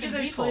 the who freaking do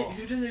they people. Play,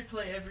 who do they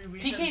play every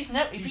weekend? PK's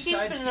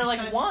Besides- been there like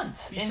besides-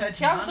 once, and besides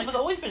Thiago Monaco? Silva's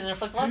always been there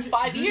for like the last Who-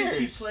 5 who years. does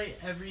he play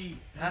every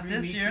Not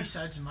this week year.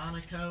 besides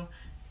Monaco,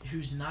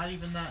 who's not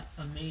even that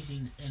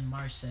amazing, and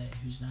Marseille,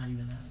 who's not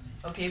even that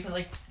amazing?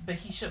 Okay, but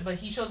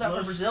he shows out for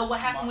Los- Brazil.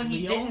 What happened when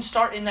he Lyon? didn't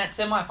start in that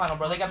semifinal,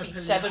 bro? They got beat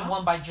Montpellier?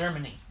 7-1 by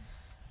Germany.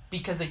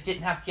 because they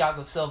didn't have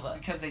Thiago Silva.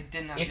 Because they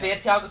didn't have. If they had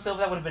Thiago Silva,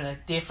 that would have been a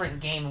different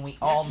game, and we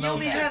all know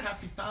He that.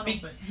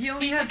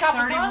 only He's had a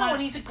Capitano, Capitano,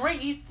 and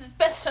he's the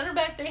best center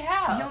back they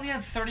have. He only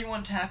had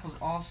 31 tackles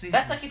all season.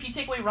 That's like if you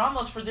take away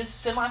Ramos for this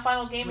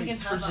semifinal game Wait,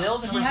 against time Brazil,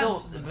 out. then He Brazil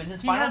had- in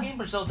this he final had- game,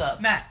 Brazil dub.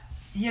 Matt,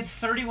 he had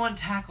 31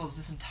 tackles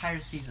this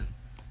entire season.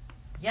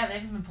 Yeah, they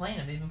haven't been playing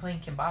him. They've been playing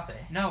Mbappe.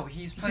 No,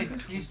 he's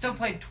still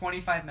played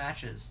 25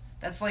 matches.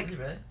 That's like Is it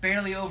really?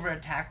 barely over a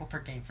tackle per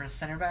game for a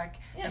center back.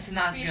 Yeah, It's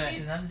because not PSG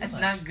good. doesn't have to do It's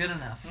much. not good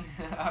enough.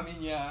 I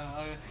mean,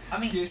 yeah. I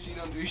mean, PSG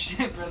don't do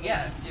shit, bro. They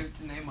Yeah. just give it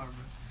to Neymar, bro.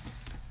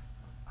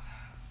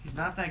 He's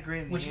not that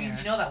great in which the means air.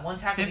 you know that one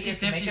tackle he has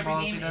to 50-50 make every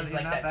balls game he does, is he's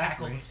like not that that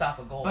tackle to great. stop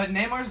a goal. But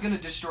Neymar's gonna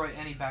destroy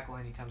any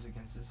backline he comes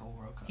against this whole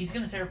World Cup. He's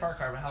gonna tear apart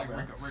Carvajal,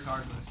 like, bro.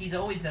 regardless. He's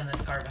always done that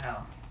to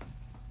Carvajal.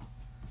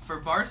 For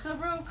Barca,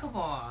 bro. Come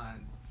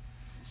on.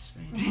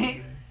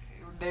 Spain.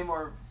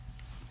 Neymar.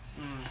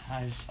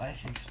 I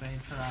think Spain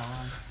for that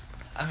one.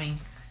 I mean,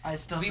 I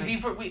still we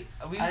think I think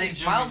Miles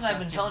Germany's and I have best been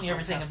team telling you still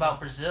everything kept about up.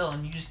 Brazil,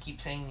 and you just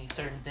keep saying these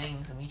certain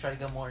things, and we try to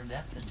go more in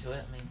depth into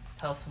it. I mean,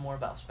 tell us some more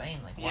about Spain.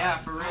 Like, why? Yeah,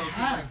 for real.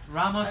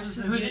 Ramos is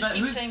You who's just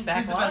keep saying back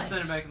who's the best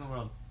lines. center back in the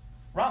world?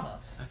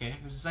 Ramos, Okay,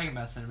 who's the second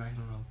best center back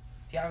in the world?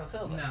 Thiago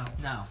Silva. No,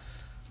 No,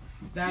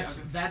 that's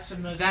the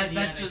most. that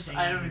idiotic just thing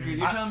I I've don't ever agree. heard.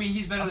 You're telling me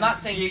he's better I'm than not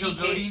saying Diego PK.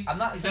 Godin? I'm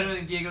not He's saying. better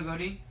than Diego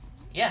Godin.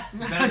 Yeah.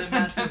 He's better than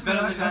Matt. He's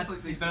better than Matt.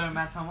 That's He's better than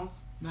Matt Hummels.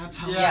 That's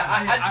how.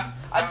 Yeah,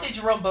 I'd say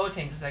Jerome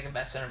Boateng's the second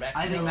best center back.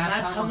 I think No, Matt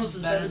Matt Hummels Hummels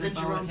is better than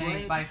Jerome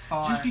Boateng Boateng. by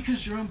far. Just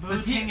because Jerome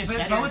Boateng is but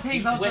better. Boateng's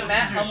in FIFA also when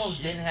Matt injured. Hummels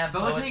didn't have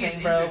Boateng is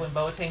Boateng, bro, when injured.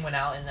 Boateng went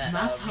out in that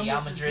Matt Real Hummels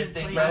has Madrid been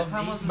thing, playing bro, Matt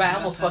Hummels is Matt the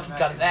Hummels best fucking center got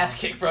back his in the ass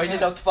world. kicked, bro. He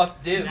didn't know what the fuck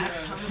to do. Matt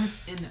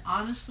Hummels, and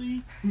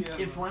honestly, Yeah,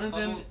 if bro. one of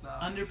them Hummels now.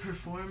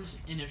 underperforms,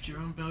 and if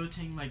Jerome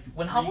Boateng like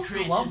When Hummels is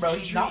recreates alone, his bro,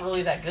 he's not injury-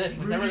 really that good. He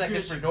was never that good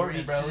Rudiger's for a Dortmund,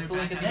 great bro. center It's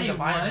only back. because Yeah, he's a he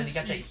Bayern and was. he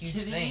got that Are you huge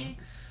kidding thing. me?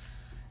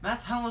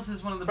 Matt Hummels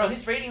is one of the Bro, best.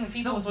 his rating in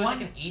FIFA The was always one-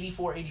 like an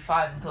 84,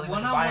 85 until he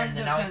went to one-on-one Bayern, and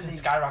then now he's been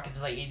defending- skyrocketed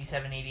to like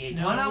 87, 88.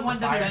 No, One-on-one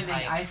The Bayern defending,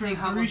 hype. I For think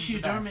Hummels is the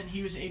Borussia best. Dortmund,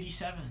 he was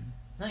 87.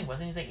 No, he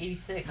wasn't. He was like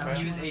 86, No, bro.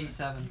 he was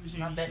 87. He was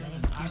Not betting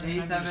 87. him. I He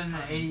was remember 87 this and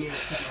time. 88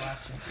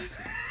 last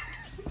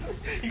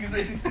year. He was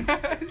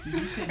 86. Did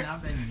you say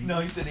not betting? No,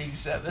 he said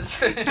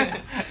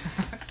 87.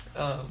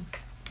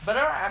 But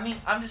alright, I mean,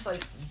 I'm just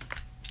like,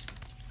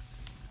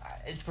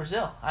 it's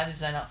Brazil. I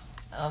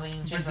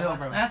mean, Brazil,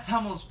 bro. Matt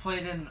Hummels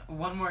played in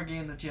one more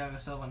game than Thiago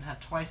Silva and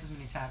had twice as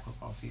many tackles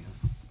all season.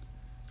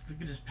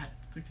 Look at his pass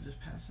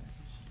accuracy.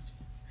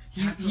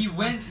 He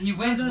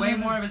wins No, way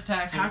more of his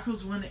tackles.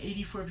 Tackles won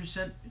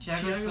 84%. Thiago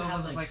Thiago Silva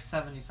has was like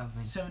 70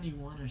 something.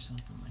 71 or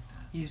something like that.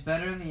 He's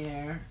better in the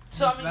air.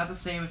 So, He's I mean- about the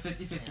same with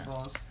 50-50 Yeah.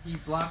 balls. He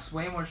blocks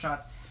way more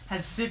shots.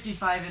 Has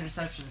 55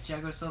 interceptions.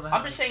 Thiago Silva has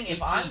I'm just saying, if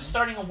 18. I'm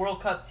starting a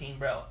World Cup team,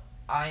 bro,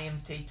 I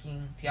am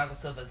taking Thiago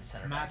Silva as a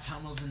center back. Matt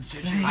Hummels and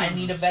Sergio Same. I Ramos.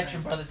 need a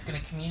veteran, bro, that's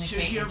going to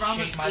communicate Sergio and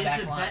Ramos shape my is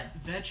back a line.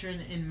 veteran,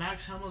 and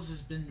Max Hummels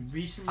has been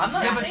recently. I'm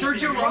not Yeah, but saying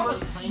Sergio Ramos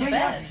Ramos is playing the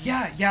best.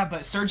 Yeah,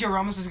 but Sergio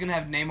Ramos is gonna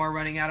have Neymar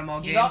running at him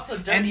all He's game. also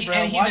dirty, and bro.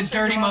 and Why he's a does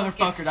dirty Sergio Ramos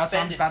get motherfucker. That's what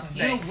I'm suspended about to some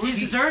say. games?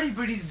 He's dirty,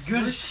 but he's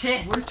good as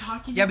shit. We're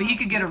talking. Yeah, but he about-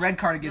 could get a red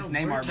card against No,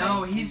 Neymar, we're bro.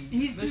 No, he's too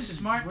Listen,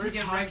 smart to we're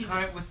get red talking-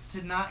 card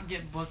to not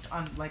get booked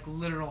on like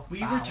literal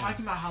We fouls. were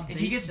talking about how If they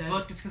he gets said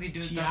booked, it's because he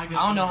does Thiago something.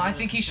 I don't know. I Silva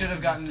think is he the should have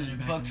second best gotten center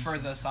back booked in for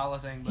this the Salah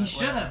thing. But He should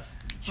whatever. have.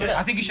 Should've.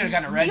 I think he should have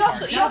gotten a red He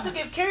card. also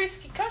gave Karius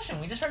a concussion.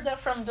 We just heard that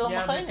from Dylan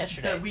Yeah, McClain but-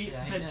 yesterday.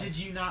 Yeah, he But did. did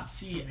you not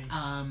see For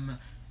me.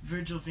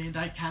 Virgil van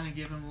Dijk kind of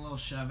give him a little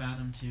shove at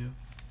him too?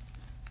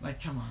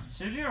 Like, come on.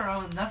 Sergio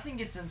Ramos, nothing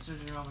gets in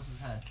Sergio Ramos'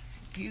 head.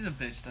 He's a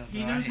bitch though. He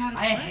bro. knows how to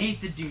I play.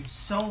 hate the dude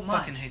so much,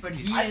 Fucking hate but the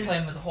he dude. I is. play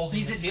him as a holding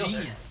He's a midfielder.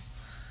 genius.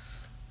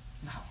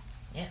 No.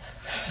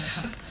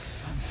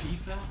 Yes. On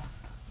FIFA?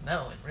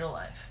 No, in real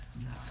life.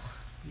 No.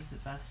 He's the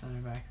best center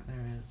back that there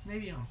is.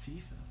 Maybe on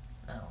FIFA.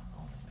 No,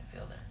 holding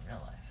midfielder in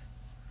real life.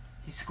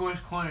 He scores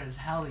corners,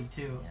 helly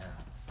too.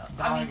 Yeah.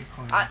 Dog I mean, at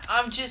corners.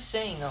 I'm just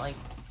saying that, like,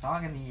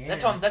 Dog in the air.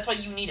 that's why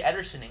you need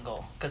Ederson in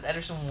goal, because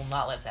Ederson will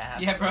not let that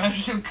happen. Yeah, bro. I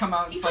just him come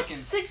out and He's like fucking.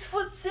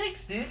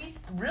 6'6", dude.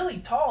 He's really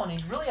tall and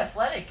he's really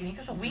athletic and he's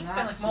got a He's wingspan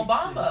not like Mo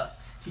Bamba.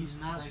 He's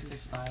not like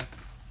 6'6". 6'5".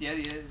 Yeah,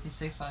 he is.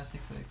 He's 6'5", 6'6".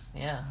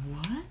 Yeah.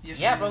 What? Yes,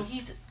 Yeah, he bro. is.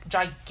 He's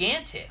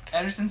gigantic.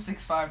 Ederson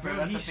 6'5", bro. Bro,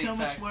 That's he's a big so fact.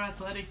 much more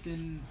athletic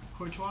than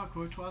Courtois.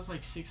 Courtois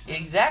like 6'7".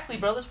 Exactly,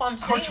 bro. That's what I'm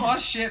saying. Courtois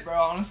shit,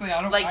 bro. Honestly,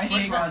 I don't. Like I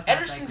he's hate not, Courtois' not that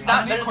Ederson's great.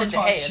 not I better think than De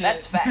Courtois Gea. shit.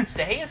 That's facts.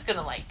 De Gea's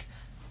gonna like.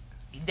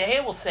 De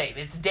Gea will save.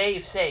 It's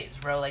Dave saves,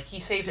 bro. Like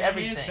he saves He is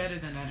everything. better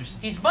than Ederson.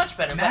 He's much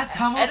better. Matt But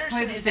Hummels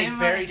played Ederson the is same a amount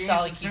very of games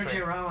solid as keeper.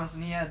 Sergio Ramos,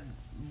 and he had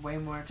way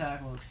more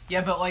tackles.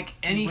 Yeah, but like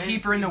any He wins-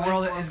 keeper in the he wins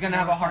world more- is gonna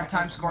have a more hard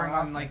time tackles scoring more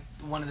on often. like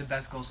one of the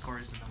best goal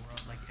scorers in the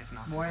world, like if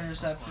not the More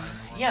best goal scorer in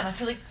interceptions. the world. Yeah, and I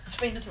feel like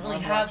Spain doesn't really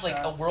More have block like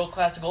a shots. world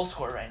class goal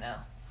scorer right now.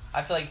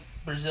 I feel like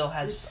Brazil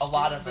has It's a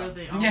lot Spain, of bro. them.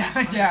 They always Yeah,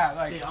 find- yeah,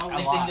 like, they a always I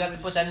lot. think find you a have to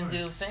way put that score.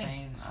 into a thing.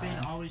 Spain. Spain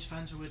always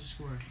finds a way to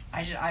score.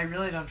 I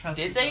really don't trust.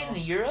 Did they Brazil.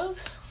 in the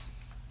Euros?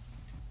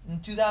 In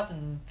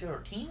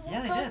 2013 World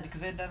Yeah, they Cup? did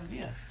because they had David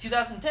Villa.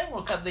 2010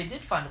 World Cup, they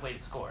did find a way to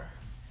score.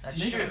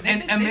 That's true.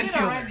 And a They did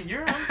alright midfielder. in the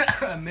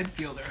Euros. A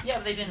midfielder. Yeah,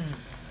 but they didn't.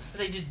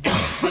 They didn't do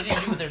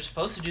what they're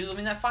supposed to do. I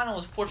mean, that final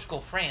was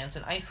Portugal-France,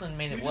 and Iceland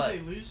made it Who what?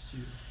 did they lose to?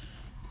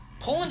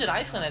 Poland and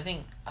Iceland, I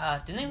think.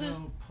 Didn't they lose?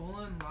 No,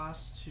 Poland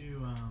lost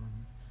to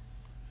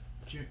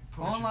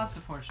Poland lost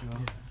to Portugal.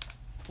 Yeah.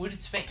 Who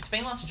did Spain?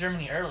 Spain lost to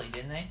Germany early,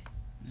 didn't they?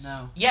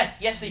 No. Yes,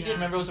 they did. Yeah,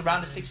 Remember, it was a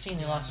round of 16.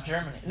 They lost to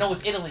Germany. No, it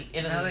was Italy.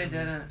 No, they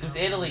didn't. It was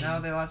Italy.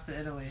 No, they lost to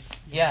Italy.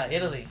 Yeah,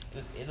 Italy. It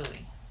was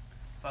Italy.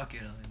 Fuck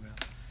Italy, bro.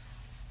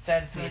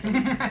 Sad to see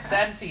Italy.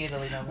 Sad to see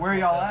Italy. No, Where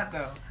y'all at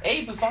though?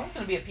 Hey, Buffon's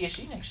gonna be at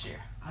PSG next year.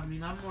 I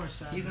mean, I'm more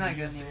sad. He's that not good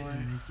USA anymore.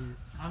 didn't make it.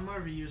 I'm more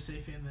of a USA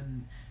fan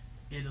than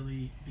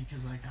Italy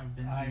because like I've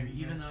been I here.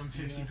 Even though I'm miss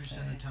 50%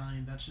 USA.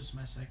 Italian, that's just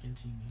my second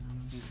team. You know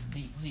what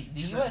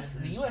I'm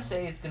saying? The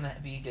USA is gonna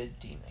be a good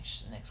team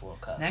next World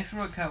Cup. Next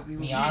World Cup, we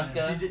will.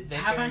 Miazga,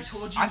 Have I Vickers.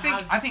 told you?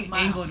 I think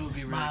Miles, England will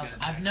be really Miles,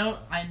 good.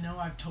 I know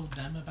I've told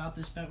them about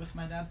this bet with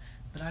my dad,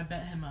 but I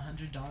bet him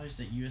 $100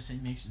 that USA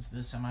makes it to the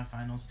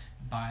semifinals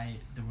by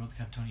the World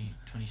Cup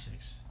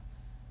 2026.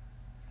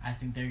 I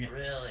think they're getting.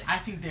 Really? I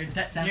think they're young.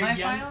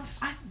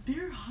 Semifinals?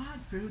 They're hot,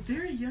 bro.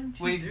 They're a young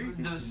team. Wait, they're a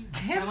good those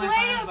team.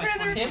 semifinals by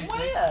Tim 2026?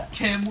 Weah.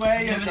 Tim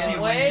Weah.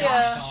 Tim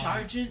Weah.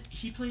 Sargent,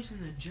 he plays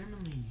in the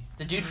German league.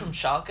 The dude from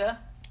Schalke,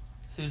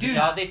 who's Dude, a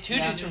dog. They have two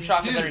yeah, dudes from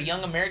Schalke dude, that are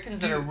young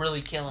Americans that are dude,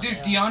 really killing Dude,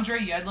 it. DeAndre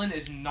Yedlin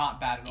is not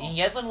bad at all. And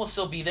Yedlin will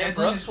still be there. Yedlin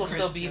Brooks is will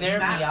still be Christian. there.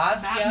 Matt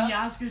Miazga,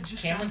 Miazga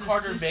just Cameron got an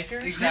Carter assist.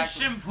 Vickers.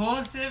 Exactly. Christian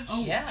Pulisic.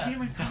 Oh, Yeah.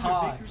 Cameron Dog.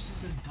 Carter Vickers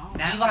is a dog.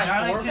 Eli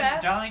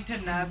Horvath?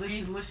 Darlington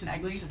Nagby.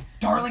 Listen.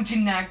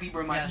 Darlington Nagby,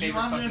 bro, my Yeah, You favorite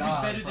want to fucking know who's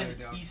dog better player, than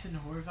dog. Ethan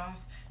Horvath?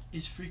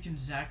 Is freaking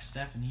Zach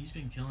Steffen. He's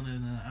been killing it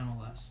in the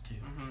MLS too,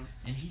 Mhm.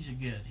 and he's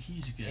good.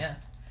 Yeah.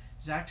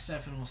 Zach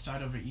Steffen will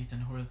start over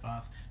Ethan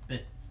Horvath,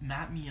 but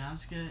Matt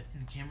Miazga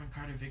and Cameron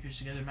Carter Vickers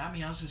together. Matt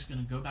Miazga is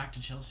going to go back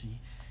to Chelsea.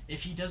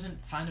 If he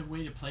doesn't find a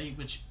way to play,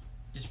 which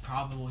is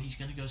probable, he's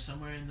going to go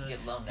somewhere in the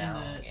Get loaned in out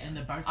the again. in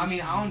the Barclays. I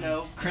mean, I don't Premier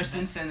know. League.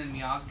 Christensen and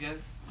Miazga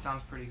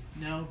sounds pretty.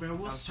 No, bro,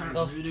 we'll Sounds start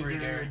pretty- Rudiger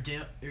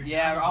Rudiger. or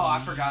Yeah. David Oh, I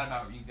Luiz. forgot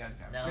about you guys.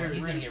 No,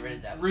 he's gonna get rid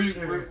of that.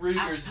 Rudiger's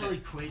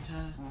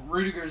Azpilicueta.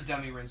 Rudiger's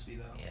dummy Rinsby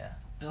though. Yeah.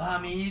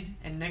 Bilhamid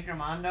and Nick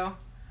Armando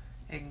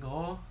in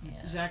goal. Yeah.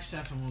 Zach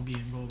Steffen will be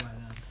in goal by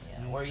then.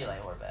 Yeah. Or Eli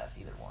Horvath,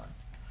 either one.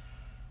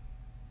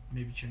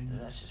 Maybe Train.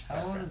 That's just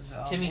How old preference.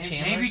 is Timmy maybe,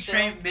 Chandler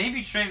still?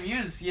 maybe Trey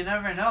Muse. You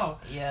never know.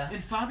 Yeah.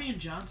 And Fabian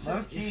Johnson,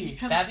 Low-key. if he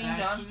comes Fabian back,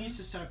 Johnson? he needs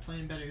to start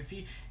playing better.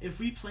 If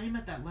we play him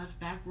at that left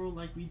back role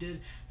like we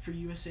did for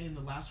USA in the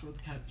last World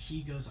Cup,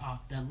 he goes off.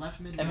 That left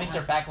mid. That role makes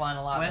our has- back line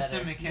a lot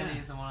Weston better. McKennie Yeah.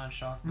 is the one on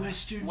shock.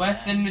 Western.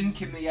 Weston yeah. and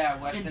Kim, yeah,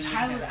 Weston And and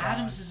Tyler Kim.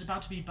 Adams is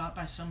about to be bought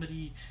by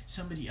somebody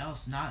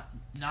else, not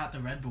the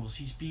Red Bulls.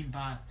 He's being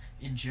bought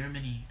in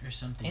Germany or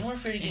something. And we're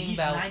And forgetting he's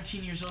about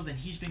 19 years old, and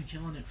he's been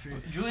killing it for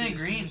Julian for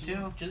this Green team as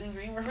well. too. Julian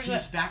Green. We're He's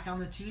forgetting. back on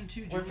the team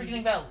too. We're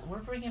forgetting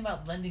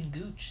about Lyndon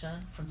Gooch,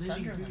 son, from Lyndon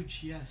Sunderland.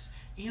 Gooch, yes.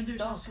 And He's there's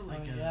dog. also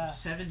like Oh, a yeah.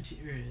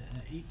 17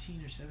 or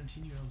 18 or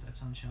 17-year-old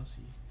that's on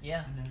Chelsea.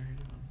 Yeah. I've never heard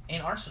of him.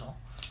 And Arsenal.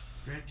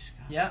 Greg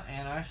Scott. Yep,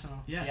 and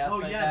Arsenal. Yeah. The Oh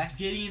outside yeah. back.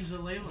 Gideon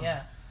Zalela.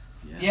 Yeah.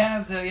 Yeah,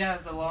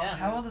 Zalal. Yeah.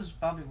 How old is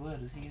Bobby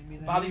Wood? Is he gonna be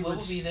there? Bobby Wood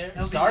will be there.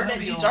 He'll be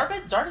Zardes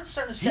starting to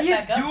step He's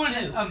back up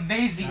doing too.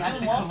 amazing He's at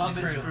doing the well for the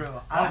Columbus Crew.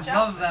 Crew. I Watch out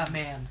love for that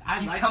man.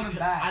 He's like coming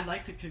back. I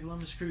like the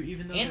Columbus Crew,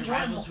 even though And they're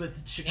Jordan rivals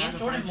with Chicago and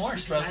Jordan Fire, just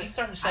Morris, because bro. He's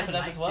starting to step it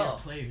up like as well. Their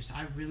players,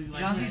 I really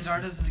like. Jonsi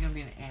them. Zardes is gonna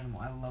be an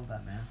animal. I love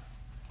that man.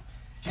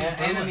 Dude,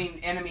 And I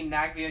Berlin. mean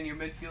Nagby in your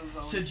midfield is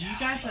always. So do you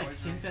guys like always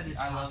think nice. that it's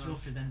I love possible him.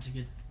 for them to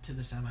get to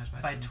the semis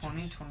By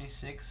 2026?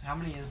 2026, how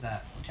many is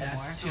that? Two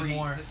That's more? two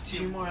more. That's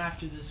Two more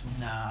after this one.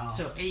 No.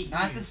 So 8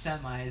 Not the years.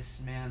 semis,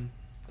 man.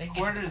 They can get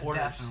to the Quarters,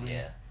 quarters, definitely.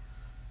 yeah.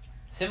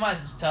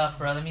 Semis is tough,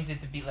 bro. That means they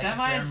have to beat like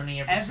Semis,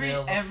 Germany or every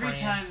Brazil or every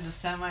time the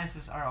France.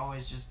 semis are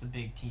always just the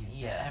big teams.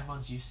 Yeah. That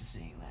everyone's used to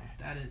seeing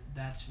there.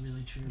 That's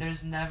really true.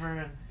 There's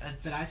never a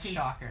But I think-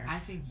 shocker. I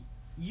think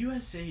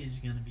USA is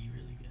gonna be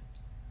really good.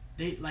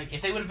 They like.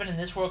 If they would have been in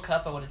this World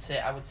Cup, I would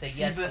say See,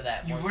 yes but to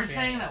that. you more were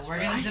saying experience, that we're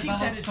but- gonna I think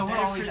develop that it's so will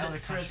better all these for, other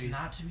for us countries.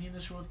 not to be in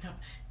this World Cup.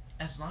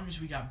 As long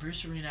as we got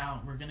Bruce Arena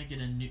out, we're gonna get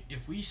a new.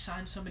 If we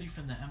sign somebody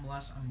from the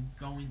MLS, I'm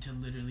going to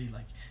literally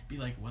be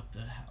like, what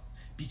the hell?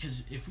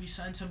 Because if we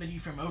sign somebody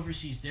from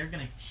overseas, they're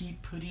gonna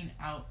keep putting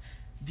out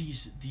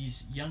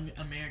these young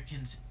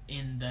Americans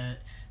in the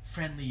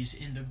friendlies,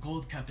 in the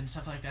Gold Cup and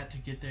stuff like that to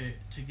get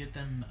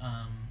them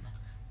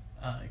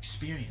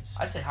experience.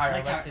 I say hire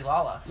Like Alexi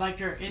Lalas.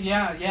 Like our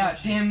Yeah,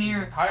 damn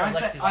near. Hire I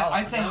Alexi say, Lalas.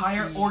 I say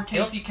hire or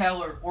Casey He'll-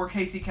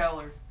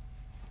 Keller.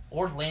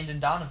 or Landon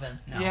Donovan.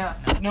 No, Yeah,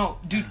 no,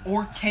 dude,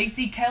 or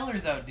Casey Keller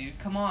though, dude.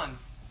 Come on.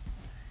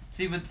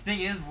 See, but the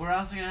thing is, we're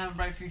also gonna have a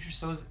bright future.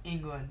 So is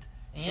England.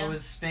 Yeah. So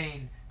is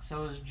Spain.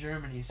 So is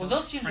Germany. So Well,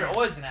 those is teams are France.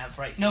 always gonna have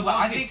bright. No, but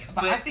I Okay, think,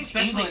 but I think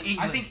especially England.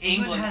 I think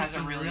England has a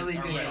some really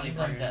good Yeah, England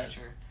bright does.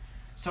 future.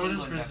 So does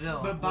England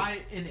Brazil. But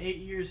in 8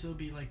 years, they'll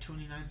be like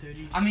 29,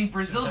 30. I mean,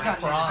 Brazil's So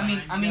got. they're I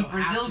mean, No,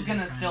 Brazil's after gonna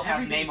their still prime.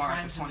 have Everybody Neymar at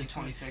primes the in the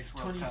 2026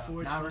 World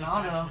 24, Cup. Not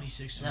 25, Ronaldo.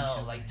 26, No,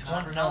 27. like Not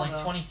 20, no, like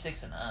Ronaldo.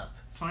 26 and up.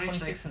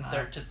 26 and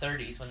up. to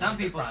 30s when Some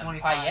they hit people their prime.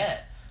 25. Payet.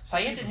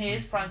 Payet didn't hit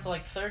his prime until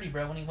like 30,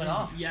 bro, when he went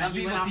off. Yeah, Some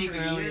he went people off peak for a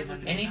early year, and then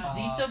And they he's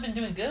fall still off. been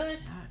doing good.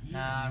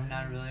 Nah,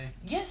 not really.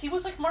 Yes, he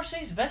was like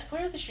Marseille's best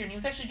player this year, and he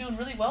was actually doing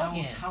really well No,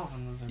 again.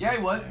 Calvin was their Yeah, he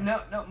best was.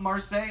 player. No,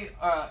 Marseille. He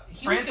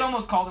France was good.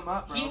 almost called him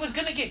up, bro. He was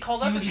gonna get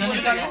called He up was if he gonna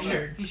would have get got called up.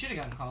 injured. He should have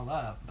gotten called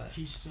up, but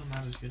He's still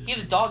not as good as He had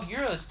a was. dog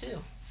Euros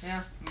too.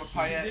 Yeah, He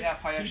Payet. did- Yeah,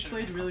 Payet. He should-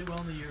 played really well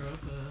in the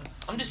Europa.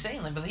 I'm just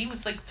saying, like, but he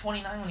was like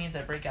 29 when he had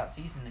that breakout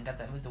season and got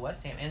that move to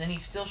West Ham, and then he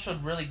still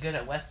showed really good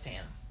at West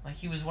Ham. Like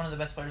he was one of the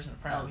best players in the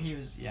Prem. oh, he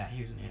was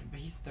an but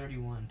he's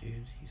 31,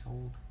 dude. He's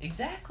old.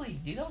 Exactly,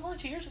 dude. That was only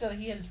 2 years ago that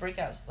he had his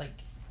breakouts. Like,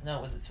 no,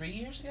 was it 3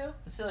 years ago?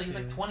 But still, like, he's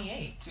like 2.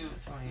 28.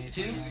 28.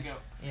 Two? years ago.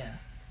 Yeah.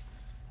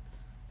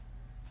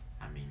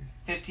 I mean,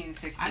 15,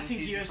 16 I think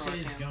season USA for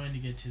West is Ham. going to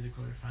get to the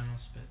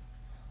quarterfinals, but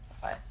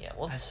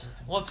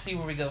Let's see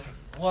where we go from.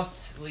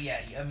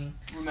 I mean,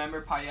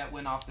 Remember, Payet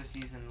went off the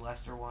season.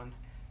 Leicester won.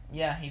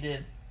 yeah, he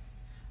did.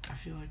 I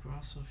feel like we're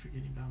also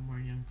forgetting about more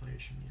young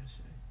players from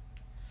USA.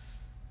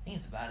 I think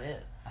it's about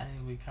it. I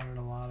think we covered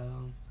a lot of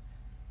them.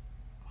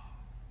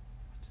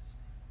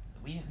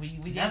 We didn't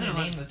even name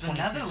Netherlands, the the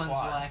 22 Netherlands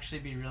squad. will actually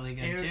be really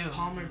good Eric too.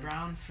 Palmer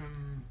Brown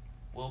from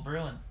Will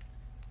Bruin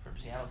from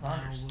Seattle no,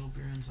 Sounders. Will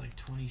Bruin's like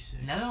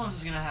 26. Netherlands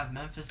is gonna have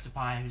Memphis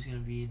Depay, who's gonna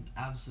be an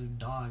absolute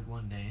dog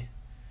one day.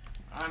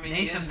 I mean,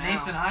 he is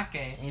Nathan now.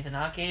 Ake, Nathan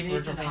Ake,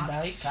 Virgil van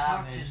Dijk.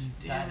 Savage,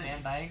 Damn it.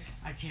 Van Dijk.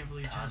 I can't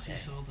believe Chelsea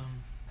Conte. sold him.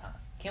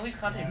 Can't we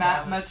contact Yeah. Matt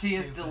that was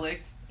Matthias stupid.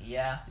 Delict.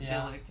 Yeah.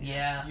 Delict.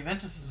 Yeah.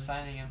 Juventus is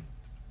signing him.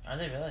 Are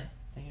they really?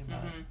 Thinking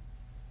about it,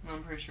 Mm-hmm.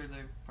 I'm pretty sure they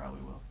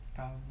probably will.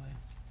 probably.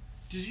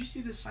 Did you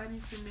see the signing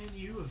for Man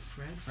U of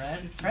Fred?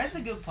 Fred's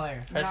a good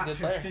player. Fred's a Not good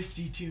for player.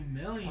 52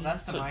 million. Well,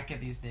 that's the So- market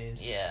these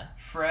days. Yeah.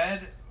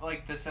 Fred,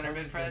 like the center Fred's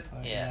mid a Fred. good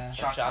player. Yeah.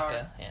 Shakhtar.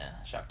 Shakhtar. Yeah.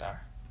 Shakhtar.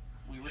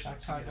 We were Shakhtar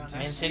supposed to get him going too.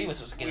 Man City was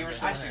supposed to get We him. were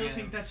but- I supposed still Yeah.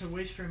 think that's a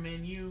waste for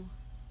Man U.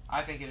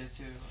 I think it is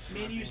too. in my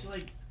Man U's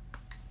opinion. like,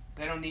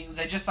 They don't need.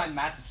 They just signed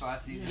Matip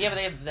last season. Yeah, but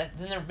they have that.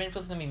 Then their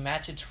midfield's gonna be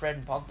Matic, Fred,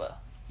 and Pogba.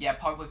 Yeah,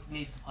 Pogba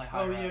needs to play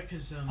higher. oh yeah,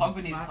 because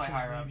Pogba needs to play Matt's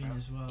higher up, leaving bro.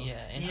 as well. Yeah,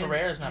 and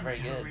Herrera's not and very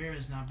good.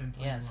 Herrera's not been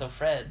playing. Yeah, well. so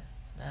Fred,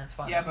 that's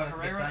fine. Yeah, but That's a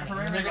good Herrera- signing.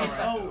 Herrera's And they're gonna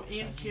alright. sign- Oh,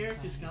 and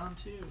Carrick is gone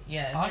too.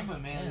 Yeah, and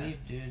Pogba may yeah.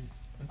 leave, dude.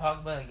 And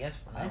Pogba, I guess.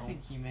 I no.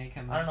 think he may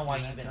come. I don't know back why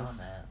to you've been Juventus.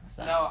 on that.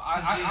 Stop. No,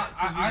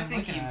 I we've been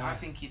think looking at it. I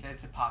think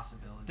that's a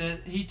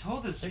possibility. He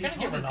told us. They're He gonna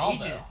told get his Ronaldo.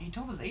 agent. He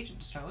told his agent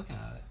to start looking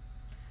at it.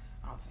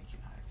 I don't think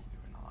United will be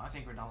Ronaldo. I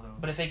think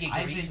Ronaldo. But if they get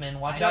I think- Griezmann,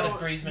 watch I out if know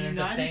Griezmann ends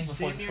up United's saying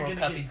before damn this near World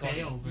gonna Cup get he's going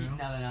Bale, to. bro. No,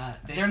 they're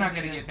not. they're not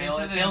going to get they Bale.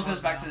 said If they Bale don't goes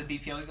back want to the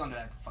BPL, he's going to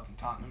that fucking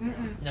Tottenham. Bro.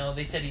 Mm-mm. No,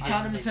 they said he didn't.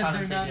 Tottenham said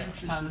they're not yeah.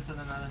 interested. Thomas said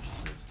they're not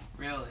interested.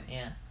 Really?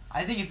 Yeah,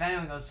 I think if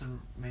anyone goes to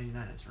Man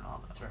United, it's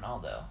Ronaldo. it's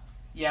Ronaldo.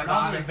 Yeah, Which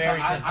but is a I-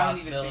 very I- good I don't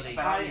even possibility. think-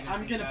 but I don't even I'm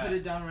think gonna that. put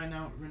it down right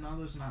now.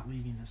 Ronaldo's not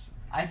leaving this summer.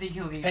 I think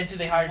he'll leave. Depends who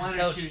they hire as a one or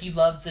coach. two- He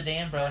loves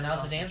Zidane, bro. That Now is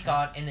also Zidane's true.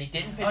 gone, and they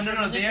didn't picture Oh no, him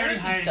no, in the they already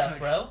jersey hired a stuff, coach.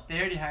 bro. They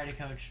already hired a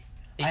coach.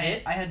 They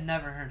did? I had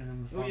never heard of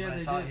him before, Oh, yeah, but I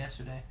they saw it did.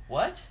 yesterday.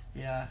 What?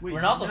 Yeah. Wait,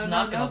 Ronaldo's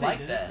not gonna they like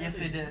did. that. Yes,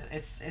 they did.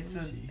 It's Let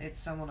me see. it's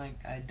someone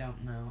I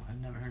don't know.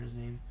 I've never heard his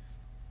name.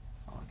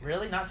 I'll look it up.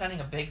 Really? Not signing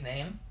a big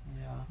name?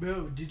 Yeah.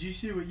 Bro, did you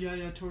see what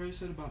Yaya Toure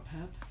said about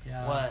Pep?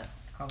 Yeah. What?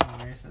 Call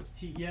him racist.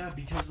 Yeah,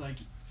 because like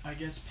I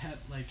guess Pep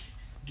like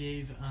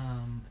gave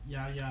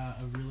Yaya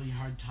a really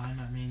hard time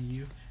at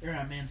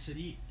Man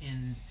City,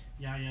 and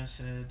Yaya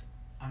said,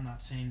 "I'm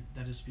not saying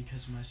that it's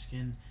because of my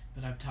skin,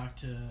 but I've talked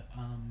to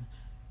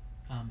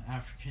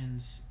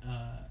Africans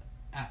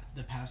at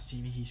the past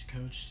team he's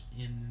coached,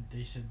 and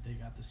they said they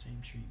got the same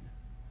treatment."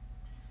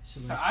 So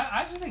like,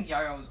 I just think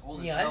Yaya was old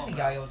as Yeah, I hell, just think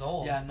bro. Yaya was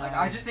old. Yeah, no. Like,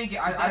 I just think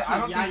I that's I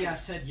what don't Yaya think.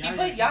 said. He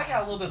played Yaya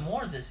a little bit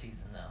more this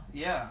season, though.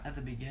 Yeah, At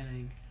the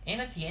beginning.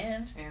 And at the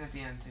end. and at the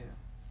end too.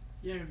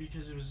 Yeah,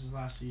 because it was his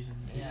last season.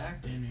 Yeah.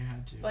 Damn near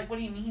had to. Like, what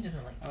do you mean he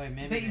doesn't like Oh wait,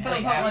 maybe. But,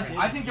 Play like, average.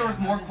 I think there was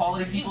more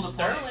quality Raheem people to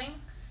play. Sterling?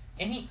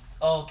 And he...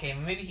 Oh, okay,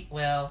 maybe he...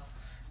 Well,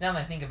 now that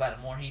I think about it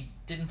more, he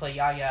didn't play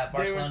Yaya at They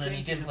were Barcelona, and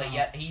he thinking didn't play...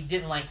 about- He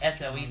didn't like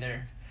Eto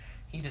either.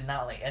 He did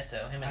not like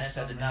Eto. Him and I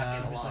saw Eto did him, not yeah,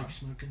 get He was along. like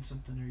smoking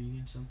something or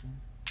eating something.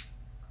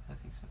 I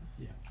think so.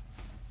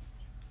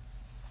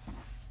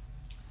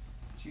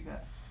 What you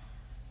got?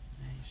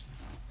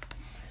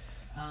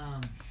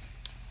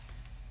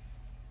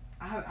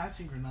 I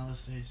think Ronaldo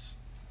stays.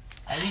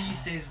 I think he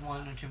stays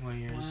 1 or 2 more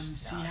years.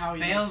 See Nah. how he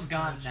Bale's likes to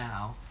gone coach.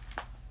 now.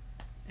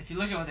 If you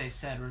look at what they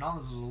said,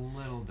 Ronaldo's was a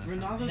little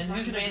different. Ronaldo's Then not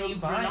who's gonna Man go. U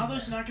buying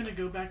Ronaldo's then? not gonna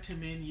go back to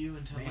Man U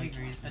until Maybe like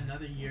Griezmann.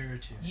 another year or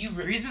two.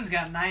 Griezmann's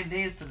got 9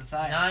 days to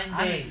decide. 9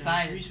 I'm days.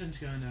 excited. Griezmann's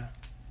going to.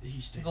 He's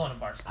He's staying. going to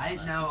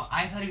Barcelona. I know.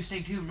 I thought he was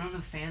staying too. Remember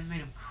the fans made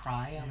him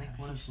cry on Yeah, like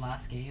one of his he's-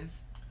 last games.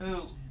 Who?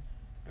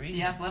 Griezmann.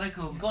 The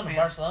Atletico He's going to fans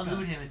Barcelona.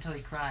 booed him until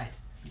he cried.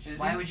 Is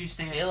Why he? would you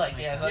stay? I feel like,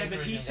 yeah, I thought Yeah, he but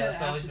was he gonna said go.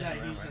 That's always after been that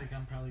the he was rumor. like,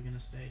 "I'm probably gonna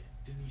stay."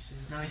 Didn't he say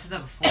that? No, he said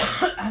that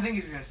before. I think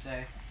he's gonna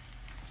stay.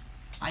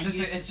 I It's used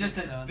just, to it's just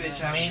a think so, bitch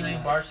then I ass. Man U,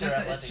 move. Barca, It's just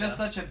Atletico.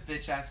 such a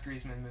bitch ass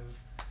Griezmann move,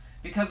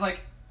 because like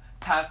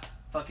past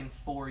fucking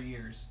 4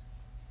 years,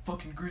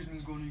 fucking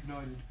Griezmann's going to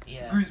United.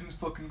 Yeah. Griezmann's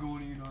fucking going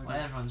to United. Well,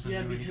 everyone's been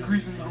Yeah, doing because it.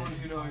 Griezmann's fucking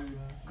going to United.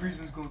 Pogba.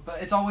 Griezmann's going,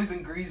 but it's always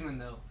been Griezmann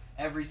though.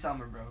 Every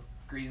summer, bro.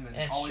 Griezmann.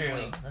 It's always true.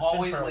 linked. That's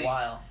Always been for a linked.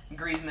 while.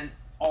 Griezmann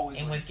always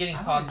And linked. with getting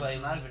I Pogba, don't- it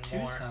was last even 2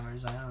 more.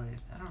 summers, I don't remember.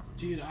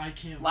 Dude, I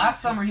can't.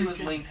 Last wait summer he to was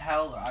freaking- linked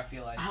hell. I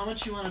feel like. How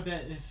much you want to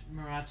bet if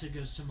Morata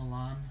goes to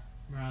Milan?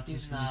 Morata's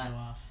He's gonna not. go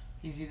off.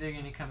 He's either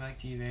going to come back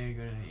to Juve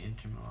or go to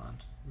Inter Milan.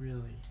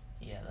 Really?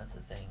 Yeah, that's the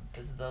thing.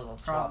 Because they'll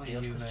swap Probably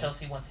deals. Because Juve.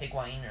 Chelsea wants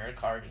Higuain or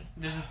Icardi.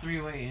 There's a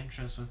 3-way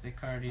interest with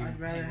Icardi. I'd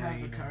rather have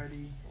Higuain, and-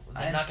 Icardi.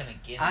 They're I'd- not going to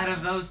get him. Out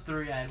of those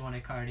 3, I'd want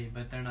Icardi,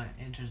 but they're not.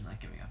 Inter's not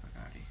giving up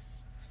Icardi.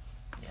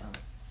 Yeah.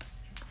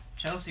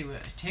 Chelsea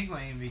would.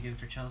 Higuain would be good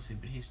for Chelsea,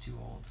 but he's too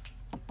old.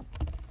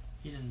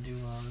 He didn't do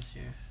well this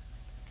year.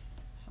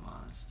 If I'm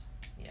honest.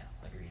 Yeah,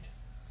 agreed.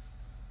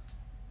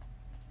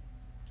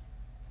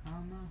 I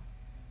don't know.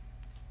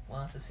 We'll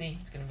have to see.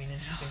 It's going to be an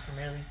interesting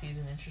Premier League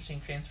season, interesting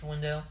transfer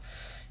window,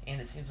 and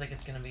it seems like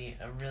it's going to be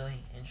a really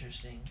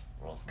interesting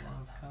World Cup.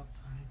 World Cup.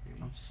 I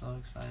agree. I'm so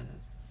excited.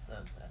 So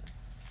excited.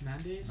 9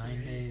 days?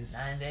 9 days.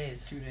 9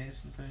 days. 2 days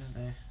from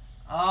Thursday.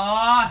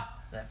 Ah!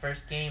 That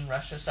first game,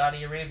 Russia,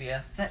 Saudi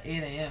Arabia. It's at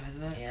 8 a.m.,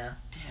 isn't it? Yeah.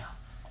 Damn.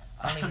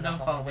 I don't even know if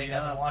I'm going to I'll wake be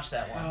up and up. watch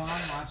that Oh, one. I'm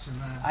watching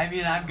that. I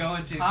mean, I'm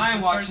going to. I ain't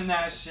The watching first-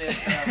 that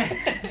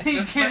shit. Bro.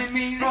 you kidding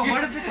me? Bro,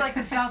 what if it's like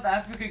the South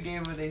Africa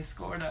game where they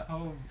scored at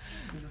home?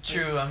 in the first-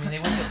 True. I mean, they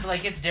went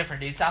like it's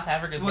different, dude. South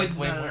Africa's Would- like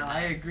way no, more. no,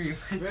 I agree.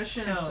 but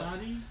Russia and still.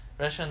 Saudi?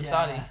 Russia and Yeah.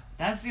 Saudi.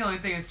 That's the only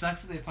thing that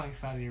sucks that they're playing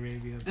Saudi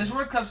Arabia. This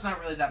World Cup's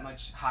not really that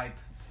much hype.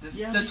 This,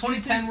 Yeah, the because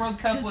 2010 World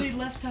Cup Because was. they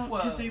left out. Whoa.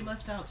 Because they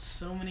left out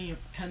so many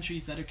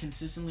countries that are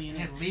consistently in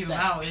Yeah, it. leave 'em that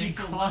out, they didn't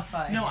people-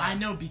 qualify. No, Yeah. I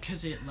know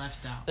because it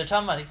left out. They're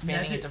talking about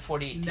expanding Nether- it to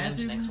 48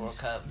 teams next World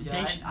Cup.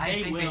 Yeah, I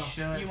think they will.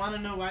 should. You want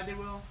to know why they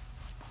will?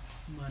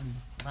 Money.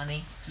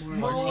 Money, More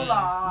more teams, teams,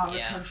 more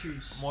yeah.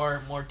 countries.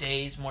 more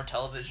days, more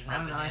television I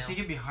don't revenue. know. I think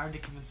it'd be hard to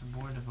convince the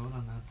board to vote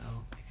on that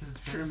though, because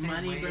it's been For the same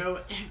money, way. bro.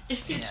 If Yeah.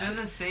 it's It's been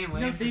the same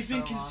way. no, for they've so been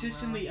long,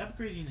 consistently bro.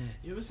 upgrading it.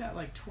 It was at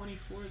like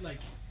 24, like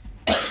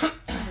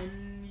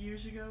 10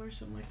 years ago or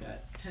something like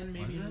that. 10,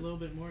 maybe Was a it? little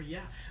bit more.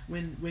 Yeah,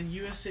 when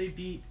USA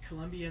beat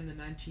Colombia in the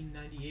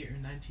 1998 or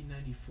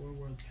 1994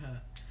 World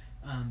Cup,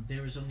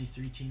 there was only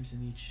 3 teams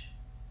in each.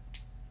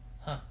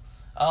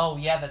 Oh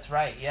yeah, that's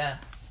right. Yeah,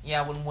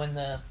 yeah. When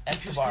the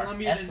Because Escobar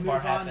Colombia didn't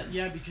move happened. on.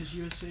 Yeah, because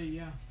USA.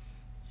 Yeah.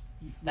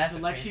 With That's a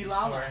Alexi crazy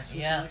Lalas. story. with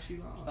Yeah.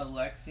 Alexi Lalas.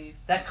 Alexi.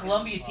 That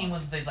Colombia team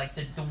was the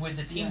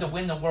team Yeah. to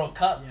win the World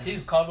Cup Yeah.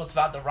 too. Called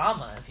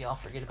Valderrama, if y'all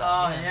forget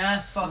about Oh him.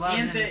 yes, Fuck, love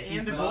and him the- in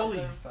and the FIFA.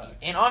 goalie.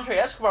 And Andre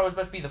Escobar was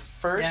supposed to be the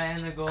first Yeah, and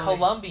the goalie.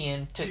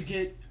 Colombian To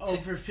get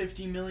over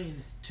 50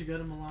 million to go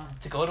to Milan.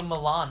 to go to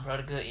Milan, bro.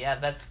 To go, yeah,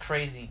 that's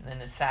crazy. And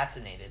then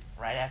assassinated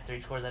right after he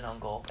scored that own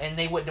goal. And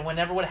they would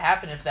never would have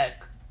happened if that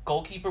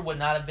goalkeeper would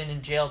not have been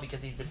in jail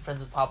because he'd been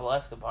friends with Pablo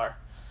Escobar.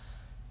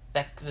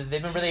 They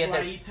remember they had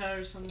that. Guaita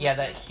or something. Yeah,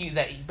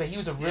 like but he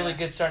was a really Yeah.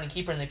 good starting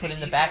keeper, and they put in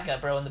the Keeper.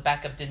 backup, bro, and the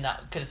backup could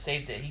have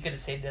saved it. He could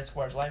have saved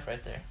Escobar's life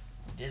right there.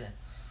 He didn't.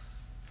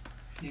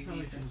 He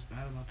probably feels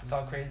bad about that. It's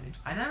all crazy.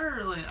 I've never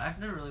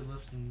really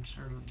listened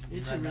or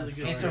It's read a that really good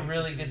story. It's a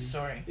really good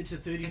story. It's a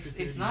 30 It's, for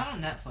 30. it's not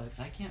on Netflix.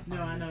 I can't find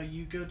No, I it. know.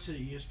 You go to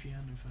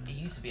ESPN and find It it.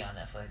 used to be on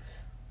Netflix.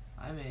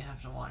 I may have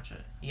to watch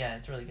it. Yeah,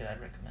 it's really good. I'd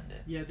recommend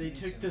it. Yeah, they Me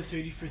took too. the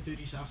 30 for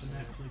 30s off of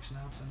Netflix.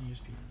 Now it's on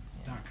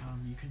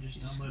ESPN.com. You can just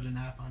download an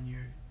app on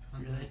your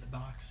Really? the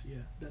box. Yeah,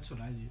 that's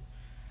what I do.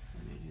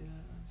 Let me do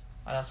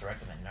that. I'd also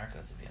recommend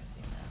Narcos if you haven't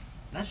seen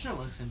that. That show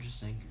looks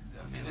interesting.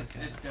 I mean, It's,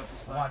 look at it's it. dope as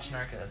fuck. Watch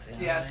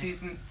Narcos. Yeah, Really.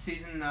 season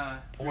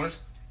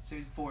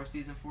 4?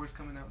 season 4 is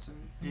coming out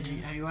soon.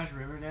 Have you watched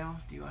Riverdale?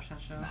 Do you watch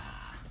that show? No.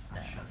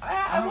 That show's-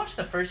 I watched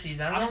the first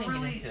season. I really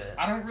didn't get into it.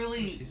 I don't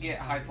really Season get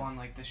four. hype on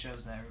like the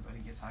shows that everybody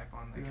gets hype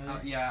on. Like,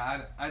 Really?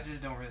 yeah, I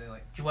just don't really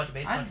like. Did you watch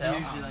Bates I Motel?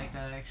 usually like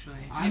that actually.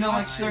 I You know,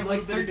 like, watched sort a of, little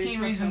like bit of 13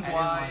 Bates Reasons Motel.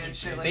 Why I didn't and watch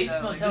shit it. like Bates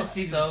that. Motel Like, is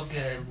this so season's good.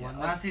 terrible. Yeah,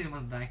 Last season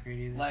wasn't that great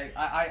either. like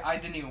I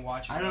didn't even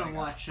watch it. I don't Like,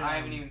 watch, I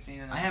haven't even seen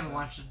it. I haven't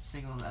watched a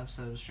single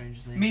episode of Stranger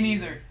Things. Me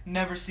either. neither.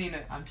 Never seen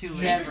it. I'm too lazy.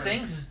 Stranger Never.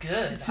 Things is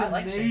good. It's I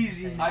like Stranger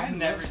amazing. Things. I've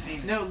never seen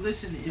it. No,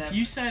 listen. If Never.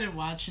 you started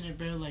watching it,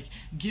 bro, like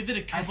give it a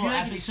I couple feel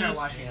like if you start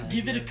episodes. watching it, Yeah.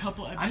 Give it a it'd be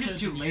couple good. episodes. I'm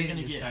just too and lazy You're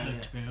gonna to get start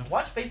hooked, bro.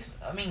 Watch Bates.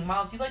 I mean,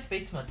 Miles, you like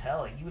Bates Motel.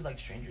 Like, you would like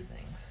Stranger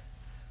Things.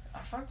 I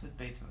fucked with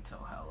Bates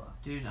Motel hella.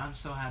 Dude, I'm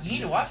so happy. You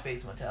need to watch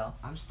Bates Motel.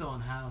 I'm still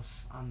in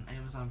house on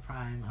Amazon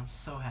Prime. I'm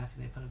so happy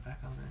they put it back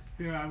on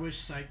there. Bro, I wish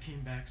Psych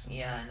came back. Sometime.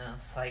 Yeah, I know.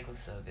 Psych was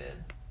so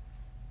good.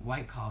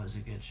 White Collar's a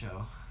good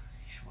show.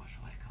 You should watch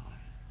White Collar.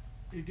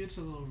 It gets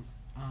a little,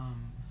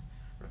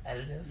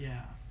 Repetitive.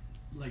 yeah,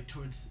 like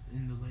towards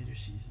in the later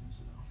seasons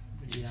though,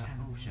 which is Yeah.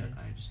 kind Oh of shit! weird.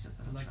 I just did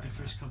that. But like Sorry, the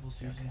first man. couple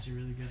seasons are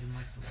really good, and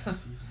like the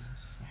last season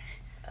is.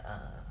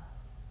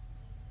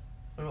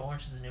 What about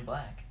Orange Is the New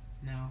Black?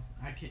 No,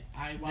 I can't.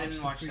 I watched Didn't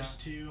the watch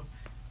first two.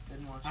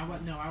 Didn't watch I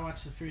it.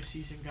 watched the first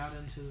season, got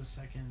into the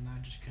second, and I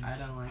just couldn't. I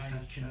don't like I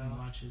that couldn't show.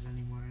 watch it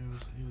anymore.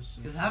 It was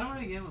so. Is How to Win a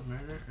frustrating. Game with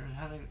Murder or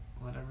How to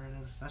whatever it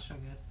is? Is that show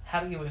good? How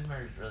to Get Away with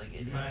Murder is really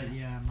good. Yeah. But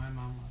yeah, my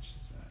mom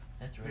watches that.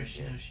 That's Or really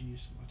she good. knows she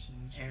used to watch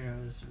that. Arrow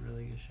is a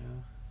really good show.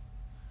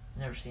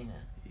 Never seen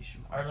it. You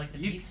should watch. Are like the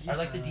You- DC, you are